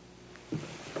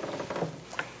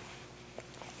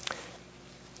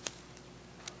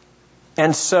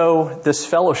 And so this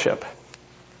fellowship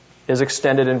is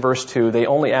extended in verse 2. They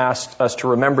only asked us to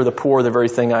remember the poor, the very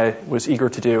thing I was eager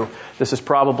to do. This is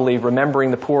probably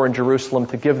remembering the poor in Jerusalem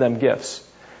to give them gifts.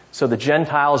 So the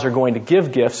Gentiles are going to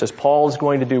give gifts, as Paul is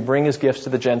going to do, bring his gifts to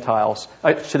the Gentiles,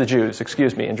 to the Jews,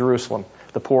 in Jerusalem,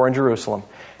 the poor in Jerusalem,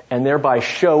 and thereby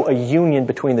show a union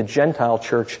between the Gentile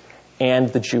church and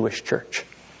the Jewish church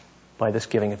by this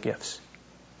giving of gifts.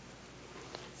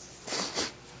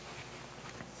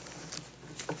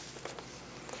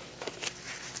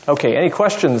 Okay, any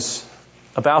questions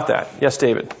about that? Yes,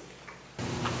 David.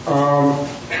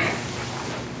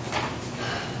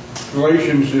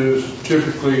 Galatians is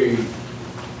typically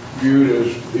viewed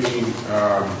as being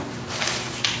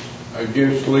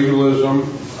against legalism.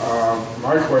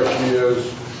 My question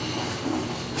is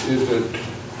it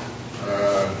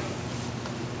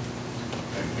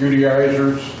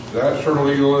Judaizers, that sort of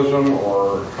legalism,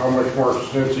 or how much more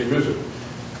extensive is it?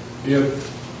 It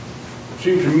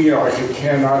seems to me like it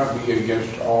cannot be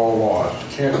against all laws.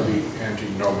 It can't be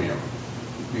antinomian.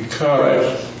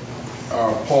 Because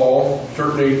Paul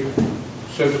certainly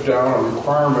sets down a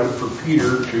requirement for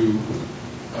Peter to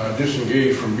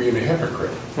disengaged from being a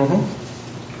hypocrite.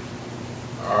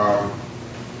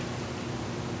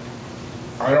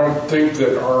 I don't think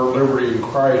that our liberty in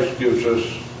Christ gives us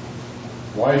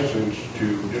license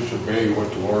to disobey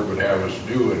what the Lord would have us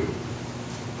do in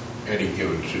any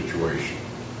given situation.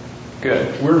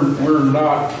 Good. We're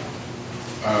not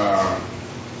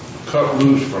cut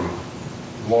loose from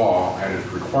law and its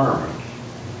requirements.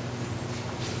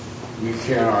 We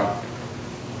cannot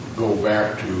go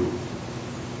back to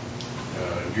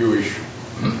Jewish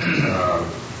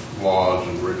laws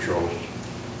and rituals.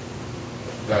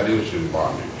 That is in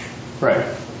bondage. Right.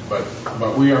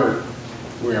 But we aren't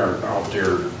out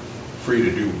there free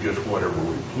to do just whatever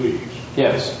we please.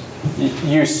 Yes.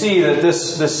 You see that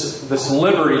this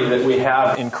liberty that we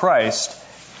have in Christ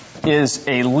is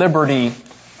a liberty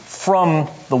from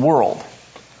the world.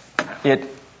 It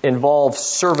involves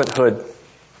servanthood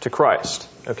to Christ.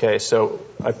 Okay, so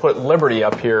I put liberty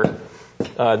up here.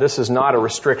 This is not a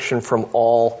restriction from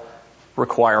all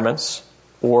requirements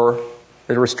or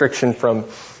a restriction from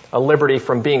a liberty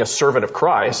from being a servant of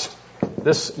Christ.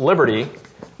 This liberty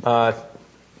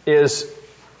is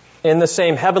in the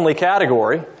same heavenly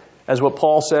category as what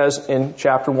Paul says in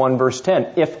chapter 1, verse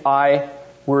 10. If I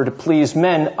were to please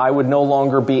men, I would no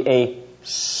longer be a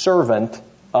servant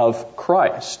of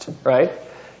Christ. Right?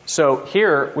 So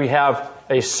here we have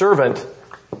a servant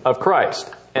of Christ.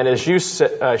 And as you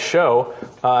show,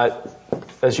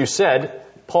 as you said,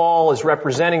 Paul is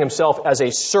representing himself as a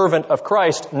servant of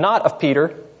Christ, not of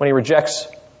Peter, when he rejects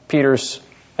Peter's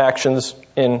actions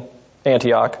in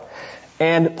Antioch.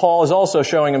 And Paul is also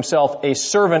showing himself a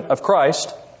servant of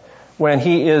Christ when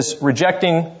he is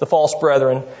rejecting the false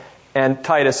brethren, and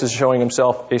Titus is showing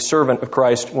himself a servant of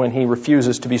Christ when he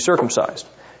refuses to be circumcised.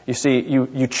 You see,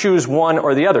 you choose one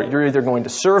or the other. You're either going to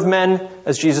serve men,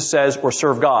 as Jesus says, or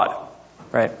serve God.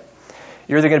 Right?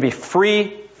 You're either going to be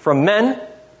free from men,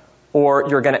 or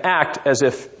you're going to act as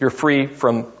if you're free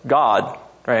from God,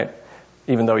 right?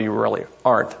 Even though you really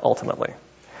aren't, ultimately.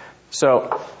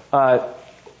 So,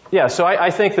 so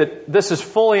I think that this is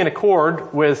fully in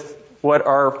accord with what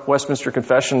our Westminster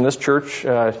Confession, this church,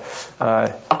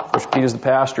 which Pete is the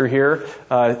pastor here,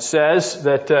 says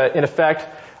that, in effect,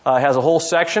 has a whole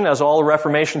section, as all the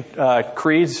Reformation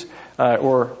creeds,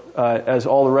 as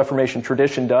all the Reformation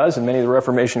tradition does, and many of the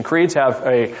Reformation creeds have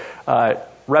a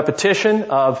repetition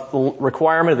of the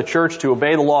requirement of the church to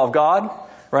obey the law of God,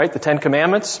 right? The Ten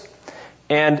Commandments.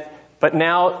 But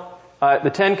now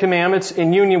the Ten Commandments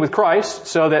in union with Christ,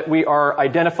 so that we are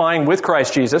identifying with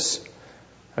Christ Jesus.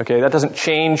 Okay, that doesn't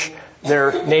change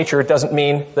their nature. It doesn't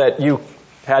mean that you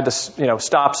had to,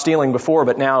 stop stealing before,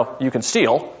 but now you can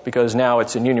steal because now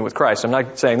it's in union with Christ. I'm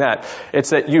not saying that.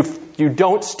 It's that you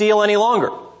don't steal any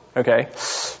longer. Okay,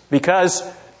 because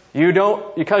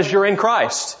you're in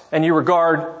Christ and you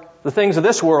regard the things of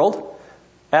this world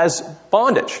as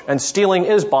bondage, and stealing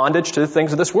is bondage to the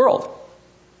things of this world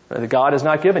that God has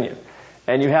not given you.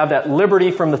 And you have that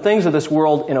liberty from the things of this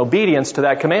world in obedience to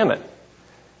that commandment.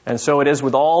 And so it is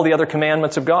with all the other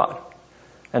commandments of God.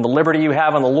 And the liberty you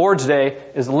have on the Lord's Day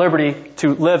is the liberty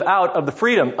to live out of the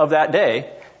freedom of that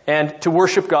day and to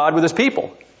worship God with His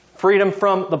people. Freedom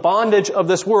from the bondage of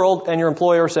this world and your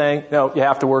employer saying, no, you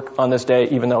have to work on this day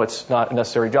even though it's not a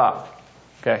necessary job.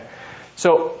 Okay?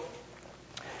 So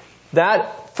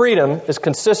that freedom is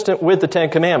consistent with the Ten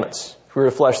Commandments, if we were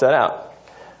to flesh that out.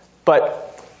 But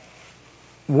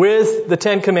with the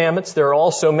Ten Commandments, there are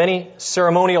also many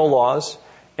ceremonial laws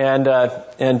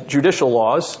and judicial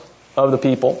laws of the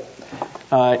people.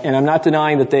 And I'm not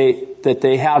denying that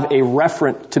they have a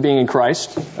referent to being in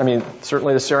Christ. I mean,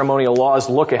 certainly the ceremonial laws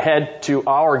look ahead to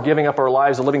our giving up our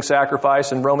lives a living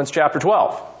sacrifice in Romans chapter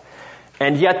 12.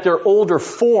 And yet their older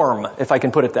form, if I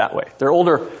can put it that way, their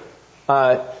older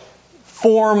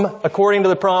form according to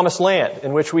the promised land,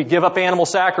 in which we give up animal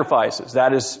sacrifices,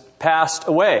 that is passed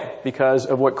away because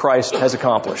of what Christ has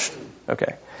accomplished.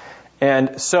 Okay.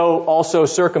 And so also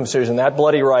circumcision, that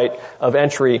bloody rite of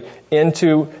entry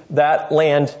into that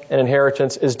land and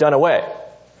inheritance, is done away.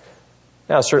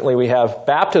 Now, certainly we have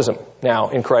baptism now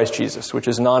in Christ Jesus, which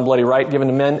is a non-bloody rite given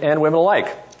to men and women alike,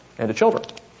 and to children.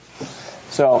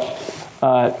 So,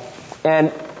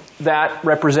 and that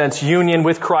represents union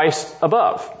with Christ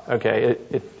above. Okay,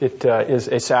 it is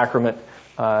a sacrament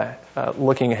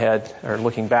looking ahead, or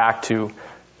looking back to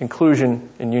inclusion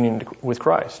in union with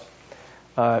Christ.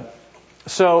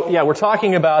 So, we're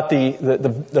talking about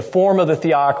the form of the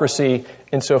theocracy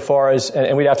insofar as,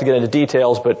 and we'd have to get into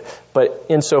details, but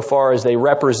insofar as they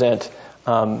represent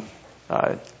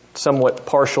somewhat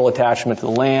partial attachment to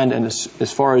the land, and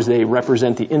as far as they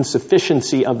represent the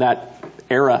insufficiency of that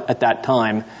era at that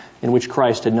time in which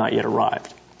Christ had not yet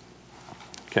arrived.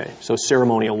 Okay, so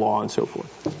ceremonial law and so forth.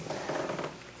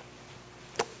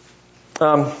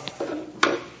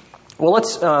 Well,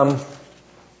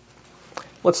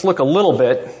 let's look a little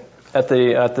bit at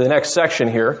the next section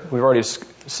here. We've already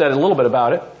said a little bit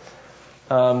about it.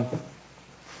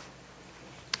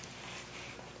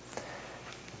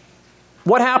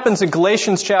 What happens in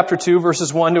Galatians chapter 2,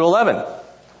 verses 1 to 11?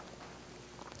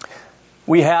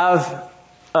 We have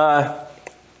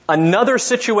another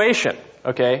situation,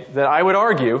 okay, that I would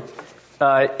argue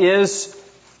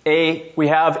we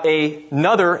have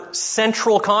another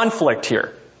central conflict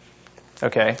here,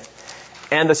 okay?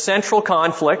 And the central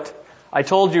conflict, I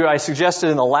suggested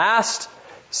in the last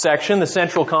section, the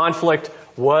central conflict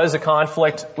was a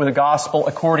conflict with the gospel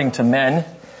according to men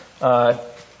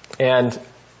and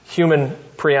human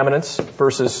preeminence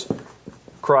versus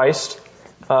Christ.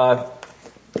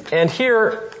 And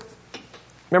here,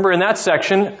 remember in that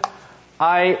section,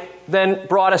 I then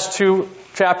brought us to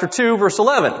chapter 2, verse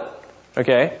 11,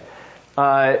 okay,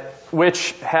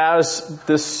 which has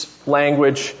this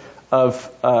language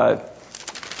of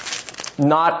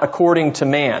not according to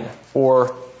man or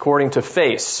according to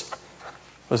face,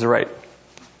 was the right,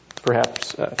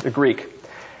 perhaps, the Greek.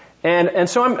 And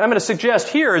so I'm going to suggest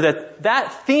here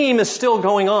that theme is still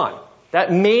going on.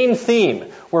 That main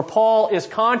theme where Paul is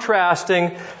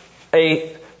contrasting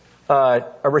a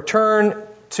return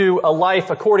to a life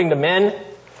according to men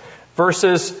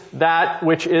versus that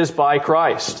which is by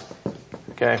Christ.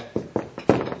 Okay?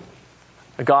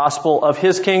 The gospel of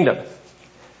his kingdom.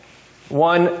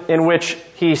 One in which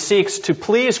he seeks to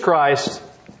please Christ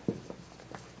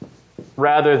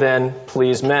rather than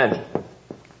please men.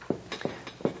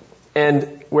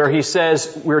 And where he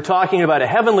says we're talking about a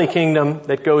heavenly kingdom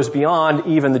that goes beyond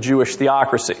even the Jewish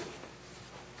theocracy.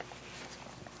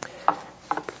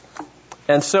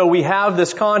 And so we have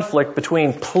this conflict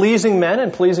between pleasing men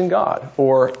and pleasing God,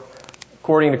 or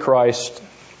according to Christ,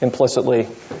 implicitly,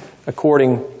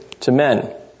 according to men.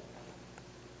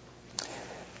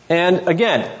 And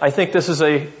again, I think this is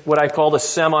what I call the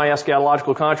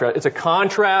semi-eschatological contrast. It's a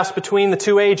contrast between the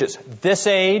two ages. This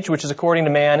age, which is according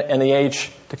to man, and the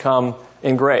age to come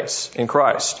in grace, in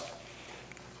Christ.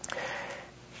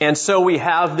 And so we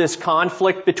have this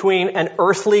conflict between an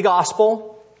earthly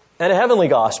gospel and a heavenly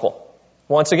gospel.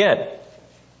 Once again.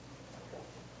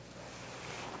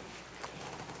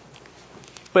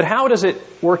 But how does it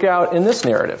work out in this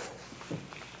narrative?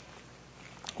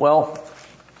 Well,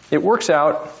 it works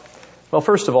out. Well,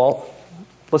 first of all,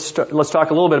 let's talk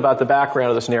a little bit about the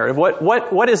background of this narrative.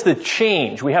 What is the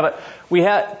change?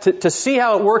 To see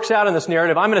how it works out in this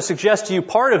narrative, I'm going to suggest to you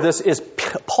part of this is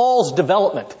Paul's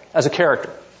development as a character.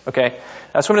 Okay?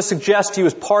 That's what I'm going to suggest to you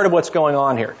as part of what's going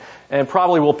on here. And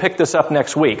probably we'll pick this up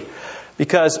next week.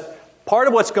 Because part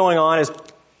of what's going on is,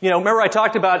 remember I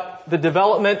talked about the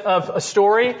development of a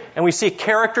story, and we see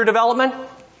character development?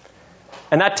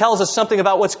 And that tells us something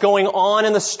about what's going on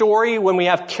in the story when we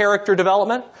have character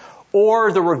development,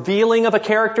 or the revealing of a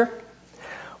character.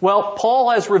 Well, Paul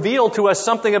has revealed to us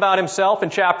something about himself in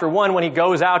chapter 1 when he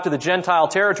goes out to the Gentile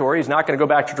territory. He's not going to go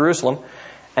back to Jerusalem.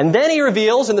 And then he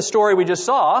reveals in the story we just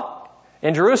saw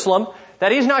in Jerusalem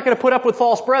that he's not going to put up with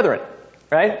false brethren,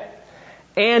 right?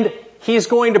 And he's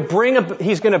going to bring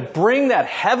that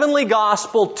heavenly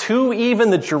gospel to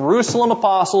even the Jerusalem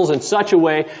apostles in such a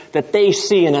way that they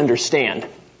see and understand.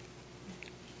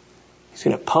 He's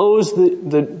going to oppose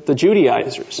the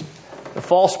Judaizers, the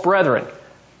false brethren.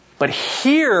 But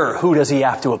here, who does he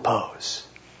have to oppose?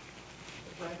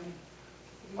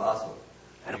 Apostle.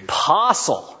 An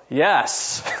apostle,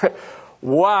 yes.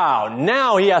 Wow,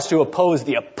 now he has to oppose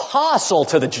the apostle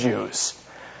to the Jews.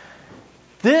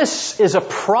 This is a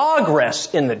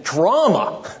progress in the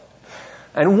drama.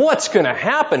 And what's going to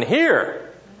happen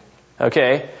here?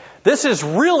 Okay? This is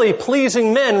really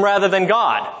pleasing men rather than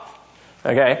God.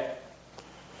 Okay?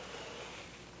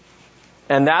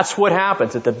 And that's what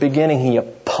happens. At the beginning, he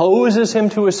opposes him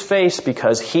to his face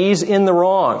because he's in the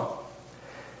wrong.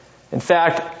 In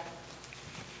fact,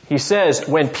 he says,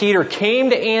 when Peter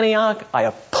came to Antioch, I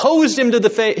opposed him to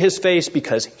his face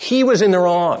because he was in the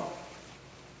wrong.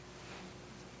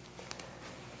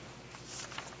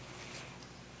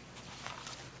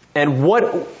 And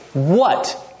what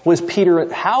was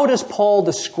Peter? How does Paul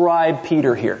describe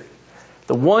Peter here?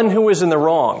 The one who was in the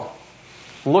wrong.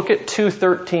 Look at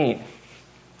 2:13.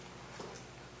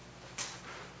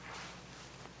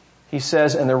 He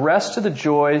says, and the rest of the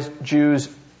Jews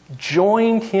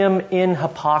joined him in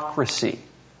hypocrisy,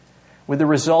 with the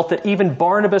result that even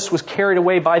Barnabas was carried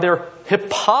away by their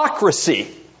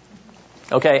hypocrisy.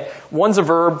 Okay, one's a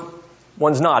verb,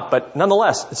 one's not, but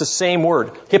nonetheless, it's the same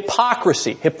word.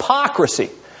 Hypocrisy. Hypocrisy.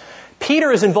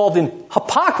 Peter is involved in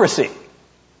hypocrisy.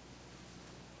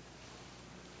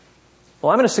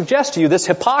 Well, I'm going to suggest to you this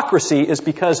hypocrisy is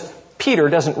because Peter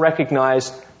doesn't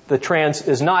recognize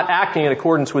is not acting in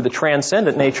accordance with the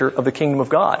transcendent nature of the kingdom of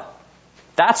God.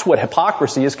 That's what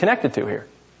hypocrisy is connected to here.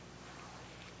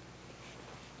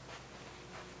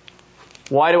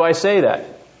 Why do I say that?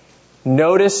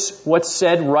 Notice what's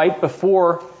said right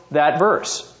before that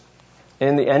verse,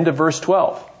 in the end of verse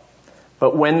 12.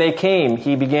 But when they came,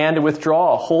 he began to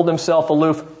withdraw, hold himself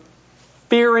aloof,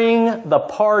 fearing the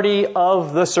party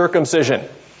of the circumcision.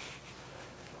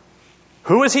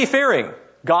 Who is he fearing?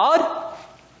 God?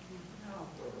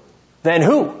 Then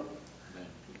who?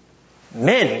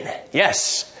 Men.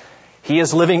 Yes. He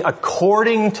is living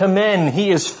according to men.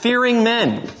 He is fearing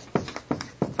men.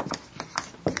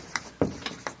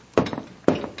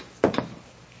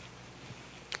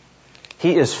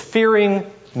 He is fearing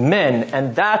men,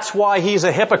 and that's why he's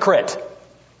a hypocrite.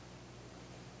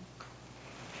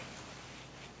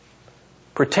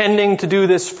 Pretending to do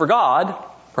this for God,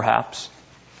 perhaps.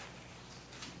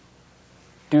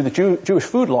 Do the Jewish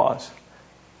food laws.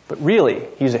 But really,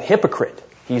 he's a hypocrite.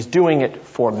 He's doing it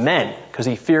for men, because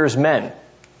he fears men.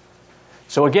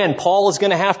 So again, Paul is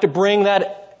going to have to bring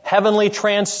that heavenly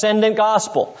transcendent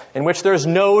gospel, in which there's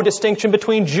no distinction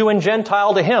between Jew and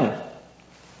Gentile to him.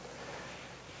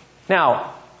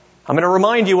 Now, I'm going to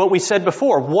remind you what we said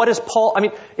before. What is Paul,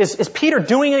 is Peter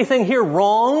doing anything here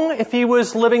wrong if he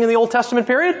was living in the Old Testament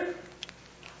period?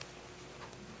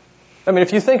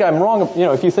 If you think I'm wrong,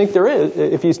 if you think there is,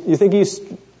 if you think he's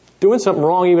doing something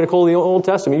wrong even according to the Old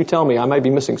Testament, you tell me. I might be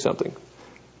missing something.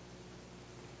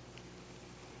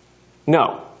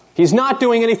 No. He's not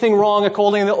doing anything wrong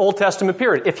according to the Old Testament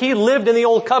period. If he lived in the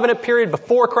Old Covenant period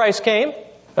before Christ came,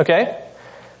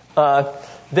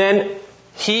 then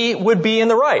he would be in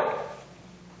the right.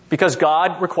 Because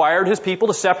God required his people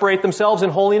to separate themselves in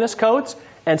holiness codes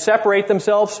and separate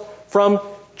themselves from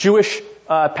Jewish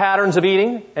patterns of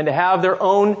eating and to have their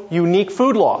own unique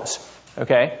food laws.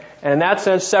 And in that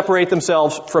sense, separate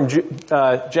themselves from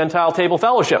Gentile table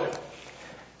fellowship.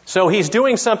 So he's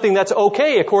doing something that's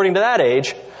okay according to that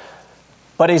age.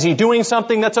 But is he doing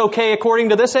something that's okay according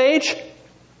to this age?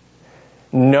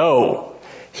 No.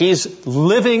 He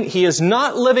is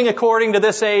not living according to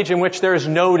this age in which there is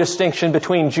no distinction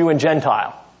between Jew and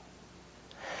Gentile.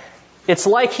 It's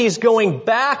like he's going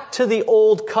back to the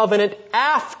Old Covenant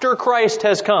after Christ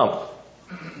has come.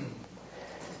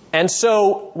 And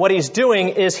so what he's doing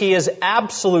is he is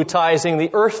absolutizing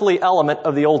the earthly element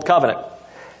of the Old Covenant.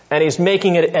 And he's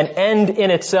making it an end in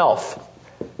itself.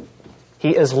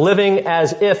 He is living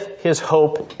as if his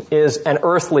hope is an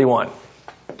earthly one.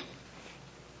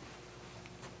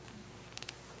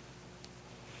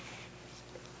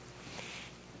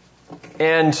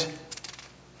 And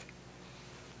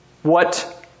what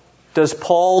does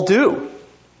Paul do?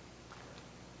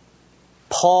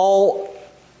 Paul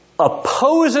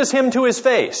opposes him to his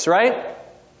face, right?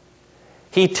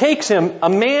 He takes him, a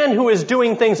man who is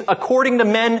doing things according to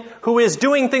men, who is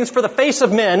doing things for the face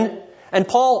of men, and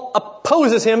Paul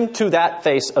opposes him to that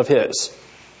face of his.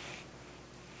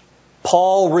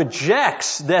 Paul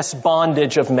rejects this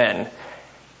bondage of men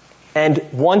and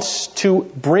wants to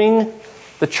bring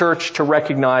the church to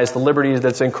recognize the liberty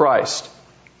that's in Christ.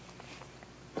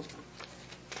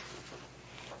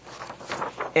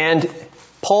 And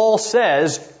Paul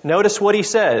says, notice what he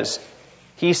says.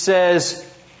 He says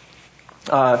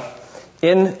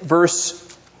in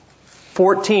verse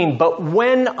 14, but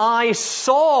when I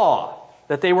saw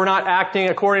that they were not acting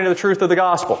according to the truth of the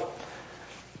gospel.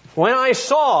 When I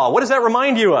saw, what does that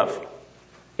remind you of?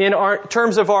 In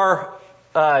terms of our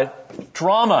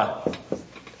drama,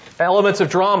 elements of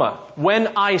drama. When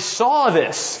I saw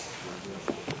this.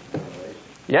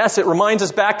 Yes, it reminds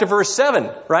us back to verse 7,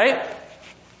 right?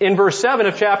 In verse 7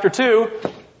 of chapter 2,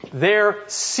 they're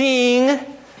seeing,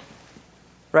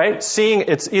 right? Seeing,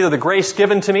 it's either the grace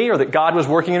given to me or that God was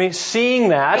working in me. Seeing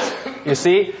that, you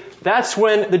see, that's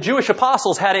when the Jewish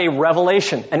apostles had a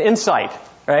revelation, an insight,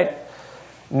 right?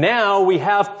 Now we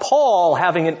have Paul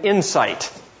having an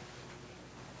insight.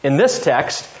 In this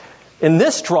text, in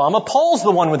this drama, Paul's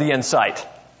the one with the insight.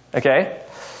 Okay?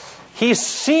 He's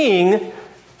seeing,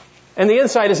 and the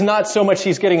insight is not so much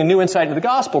he's getting a new insight into the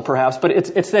gospel perhaps, but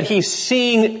it's that he's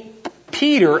seeing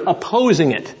Peter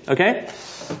opposing it. Okay?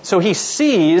 So he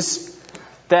sees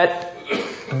that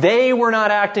they were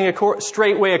not acting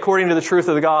straightway according to the truth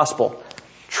of the gospel.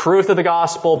 Truth of the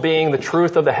gospel being the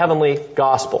truth of the heavenly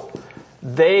gospel.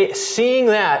 They, seeing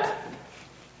that,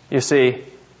 you see,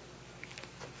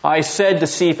 I said to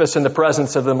Cephas in the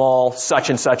presence of them all, such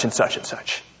and such and such and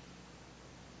such.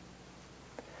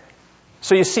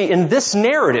 So you see, in this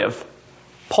narrative,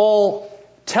 Paul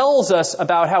tells us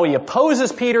about how he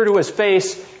opposes Peter to his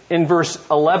face in verse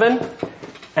 11,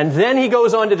 and then he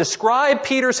goes on to describe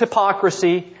Peter's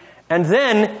hypocrisy, and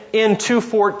then in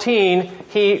 2:14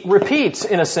 he repeats,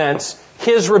 in a sense,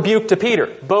 his rebuke to Peter.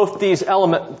 Both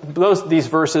these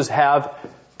verses have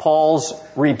Paul's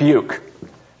rebuke.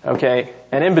 Okay?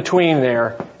 And in between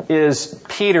there is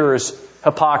Peter's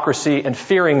hypocrisy and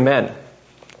fearing men.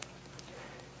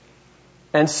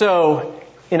 And so,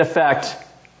 in effect,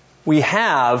 we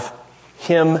have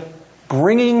him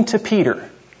bringing to Peter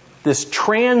this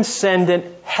transcendent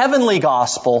heavenly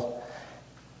gospel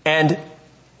and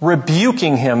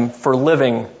rebuking him for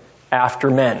living after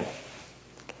men.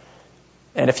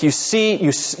 And if you see,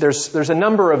 there's a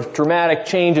number of dramatic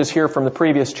changes here from the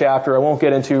previous chapter I won't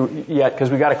get into yet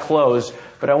because we've got to close.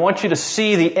 But I want you to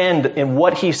see the end in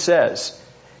what he says.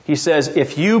 He says,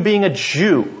 if you being a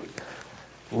Jew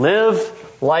live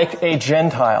like a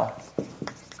Gentile.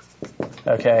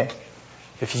 Okay?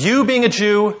 If you being a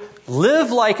Jew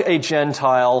live like a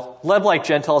Gentile, live like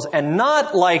Gentiles and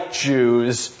not like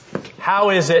Jews,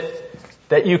 how is it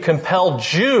that you compel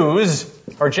Jews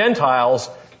or Gentiles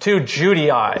to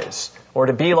Judaize, or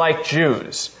to be like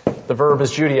Jews? The verb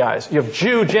is Judaize. You have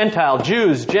Jew, Gentile,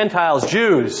 Jews, Gentiles,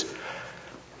 Jews.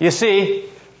 You see,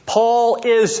 Paul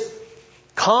is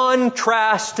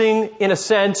contrasting, in a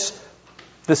sense,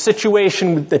 the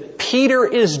situation that Peter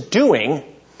is doing,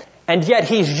 and yet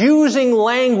he's using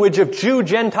language of Jew,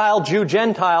 Gentile,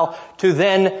 to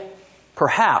then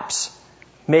perhaps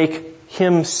make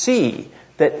him see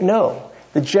that no,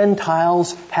 the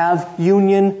Gentiles have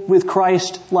union with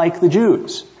Christ like the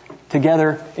Jews,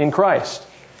 together in Christ.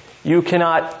 You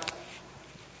cannot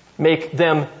make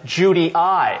them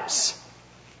Judaize.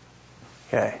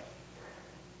 Okay.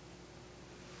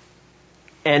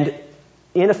 And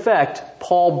in effect,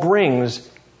 Paul brings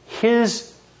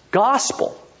his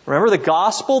gospel. Remember the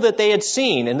gospel that they had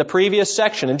seen in the previous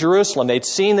section in Jerusalem. They'd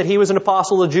seen that he was an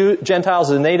apostle of the Gentiles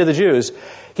and they to the Jews.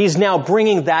 He's now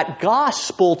bringing that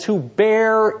gospel to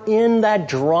bear in that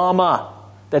drama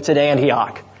that's at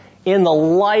Antioch, in the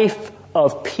life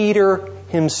of Peter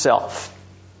himself.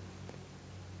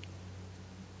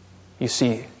 You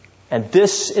see, and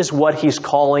this is what he's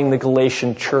calling the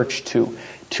Galatian church to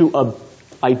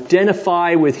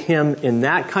identify with him in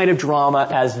that kind of drama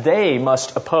as they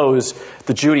must oppose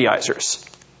the Judaizers.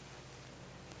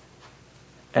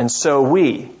 And so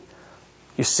we,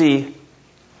 you see,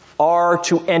 are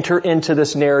to enter into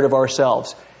this narrative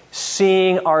ourselves,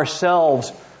 seeing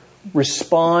ourselves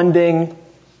responding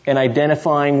and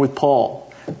identifying with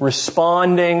Paul,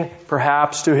 responding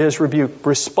perhaps to his rebuke,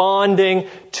 responding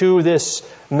to this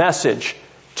message,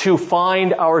 to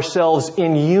find ourselves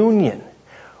in union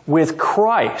with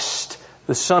Christ,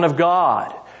 the Son of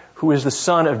God, who is the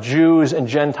Son of Jews and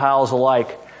Gentiles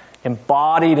alike,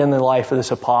 embodied in the life of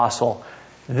this apostle.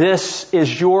 This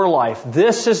is your life.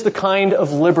 This is the kind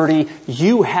of liberty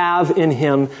you have in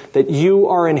Him, that you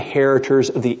are inheritors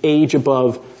of the age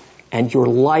above, and your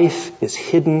life is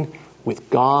hidden with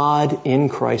God in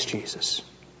Christ Jesus.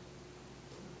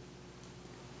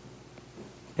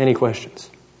 Any questions?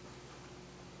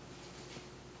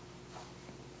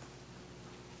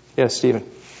 Yes, Stephen.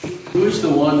 Who are the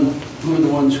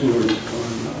ones who are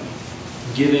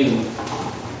giving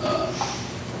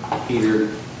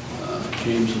Peter,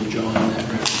 James, and John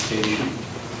that reputation?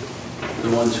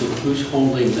 The ones who's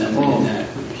holding them in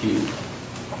that repute?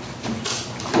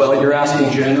 Well, you're asking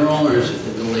in general, or is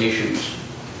it the Galatians?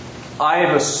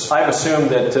 I've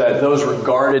assumed that those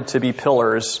regarded to be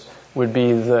pillars would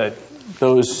be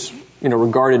those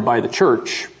regarded by the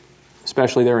church,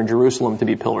 especially there in Jerusalem, to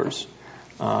be pillars.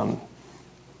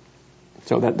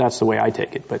 So that's the way I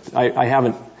take it. But I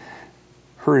haven't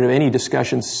heard of any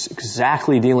discussions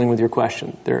exactly dealing with your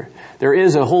question. There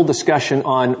is a whole discussion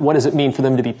on what does it mean for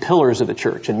them to be pillars of the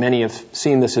church, and many have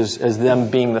seen this as them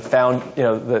being the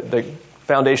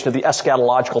foundation of the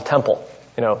eschatological temple.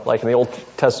 Like in the Old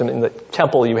Testament, in the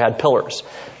temple you had pillars.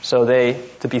 So they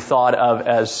to be thought of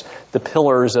as the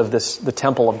pillars of the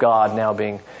temple of God now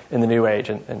being in the New Age.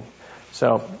 And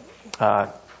so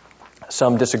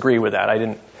some disagree with that. I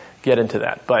didn't get into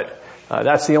that. But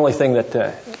that's the only thing that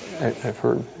I've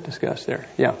heard discussed there.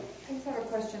 Yeah. I just have a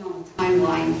question on the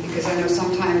timeline, because I know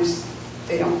sometimes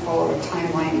they don't follow the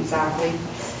timeline exactly.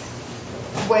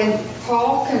 When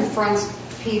Paul confronts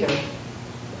Peter,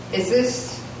 is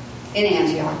this in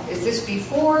Antioch, is this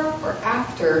before or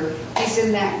after he's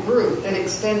in that group that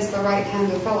extends the right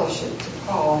hand of fellowship to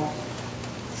Paul?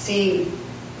 Do you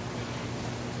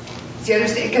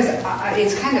understand? Because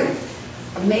it's kind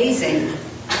of amazing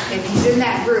if he's in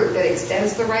that group that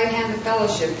extends the right hand of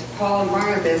fellowship to Paul and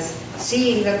Barnabas,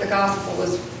 seeing that the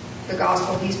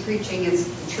gospel he's preaching is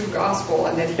the true gospel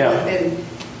and that he has been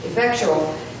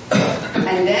effectual,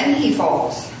 and then he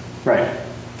falls. Right.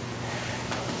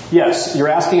 Yes, you're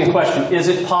asking a question. Is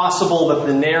it possible that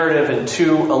the narrative in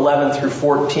 2:11 through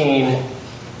 14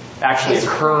 actually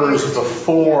occurs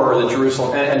before the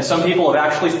Jerusalem? And some people have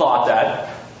actually thought that.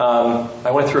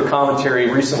 I went through a commentary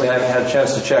recently. I haven't had a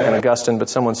chance to check on Augustine, but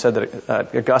someone said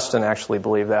that Augustine actually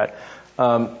believed that.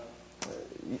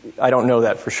 I don't know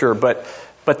that for sure, but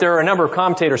there are a number of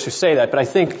commentators who say that. But I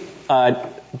think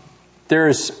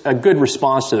there's a good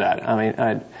response to that. I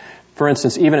mean, for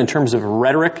instance, even in terms of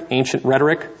rhetoric, ancient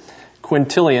rhetoric,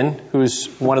 Quintilian, who's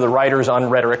one of the writers on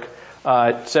rhetoric,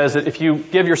 says that if you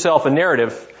give yourself a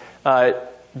narrative,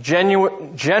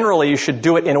 generally you should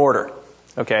do it in order.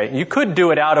 Okay, you could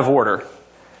do it out of order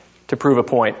to prove a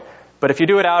point, but if you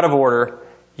do it out of order,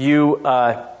 you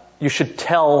should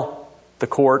tell the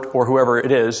court or whoever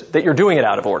it is that you're doing it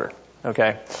out of order.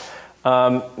 Okay,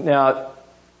 now,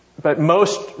 but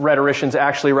most rhetoricians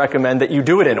actually recommend that you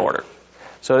do it in order.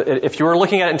 So if you're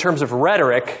looking at it in terms of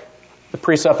rhetoric, the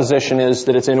presupposition is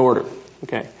that it's in order.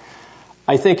 Okay.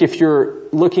 I think if you're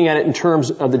looking at it in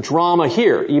terms of the drama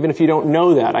here, even if you don't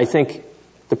know that, I think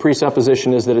the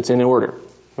presupposition is that it's in order.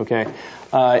 Okay.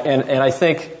 And I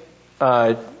think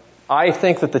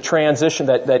that the transition,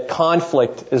 that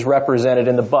conflict is represented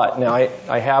in the but. Now,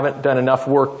 I haven't done enough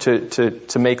work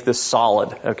to make this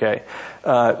solid. Okay.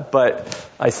 But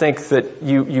I think that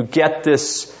you get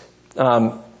this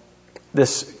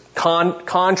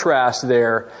contrast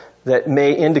there that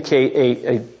may indicate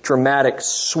a dramatic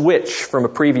switch from a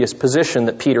previous position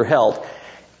that Peter held.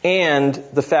 And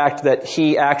the fact that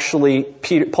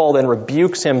Paul then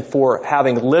rebukes him for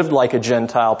having lived like a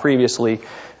Gentile previously,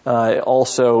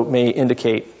 also may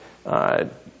indicate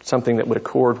something that would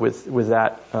accord with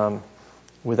that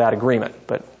agreement.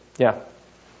 But yeah.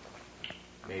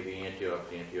 Maybe Antioch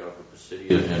of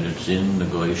Pisidia, and it's in the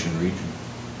Galatian region.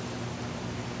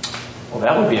 Well,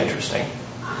 that would be interesting.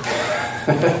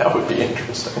 That would be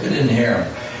interesting. I didn't hear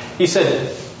him. He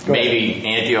said, maybe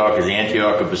Antioch is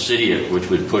Antioch of Pisidia, which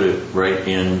would put it right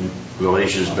in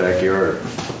Galatia's backyard.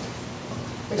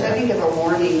 Which I think is a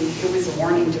warning. It was a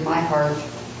warning to my heart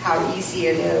how easy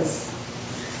it is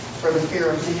for the fear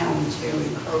of man to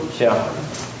encroach. Yeah.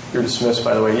 You're dismissed,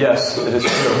 by the way. Yes, it is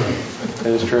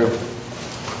true. It is true.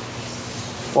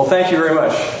 Well, thank you very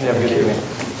much. You have a good evening.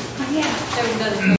 Yeah.